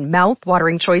 30,000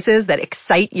 mouth-watering choices that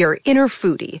excite your inner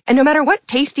foodie. And no matter what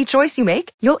tasty choice you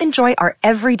make, you'll enjoy our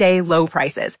everyday low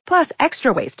prices, plus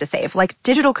extra ways to save, like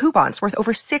digital coupons worth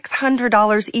over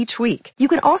 $600 each week. You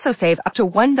can also save up to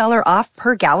 $1 off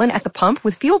per gallon at the pump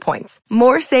with fuel points.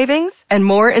 More savings and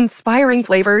more inspiring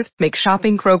flavors make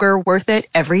shopping Kroger worth it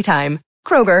every time.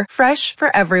 Kroger, fresh for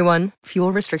everyone.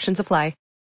 Fuel restrictions apply.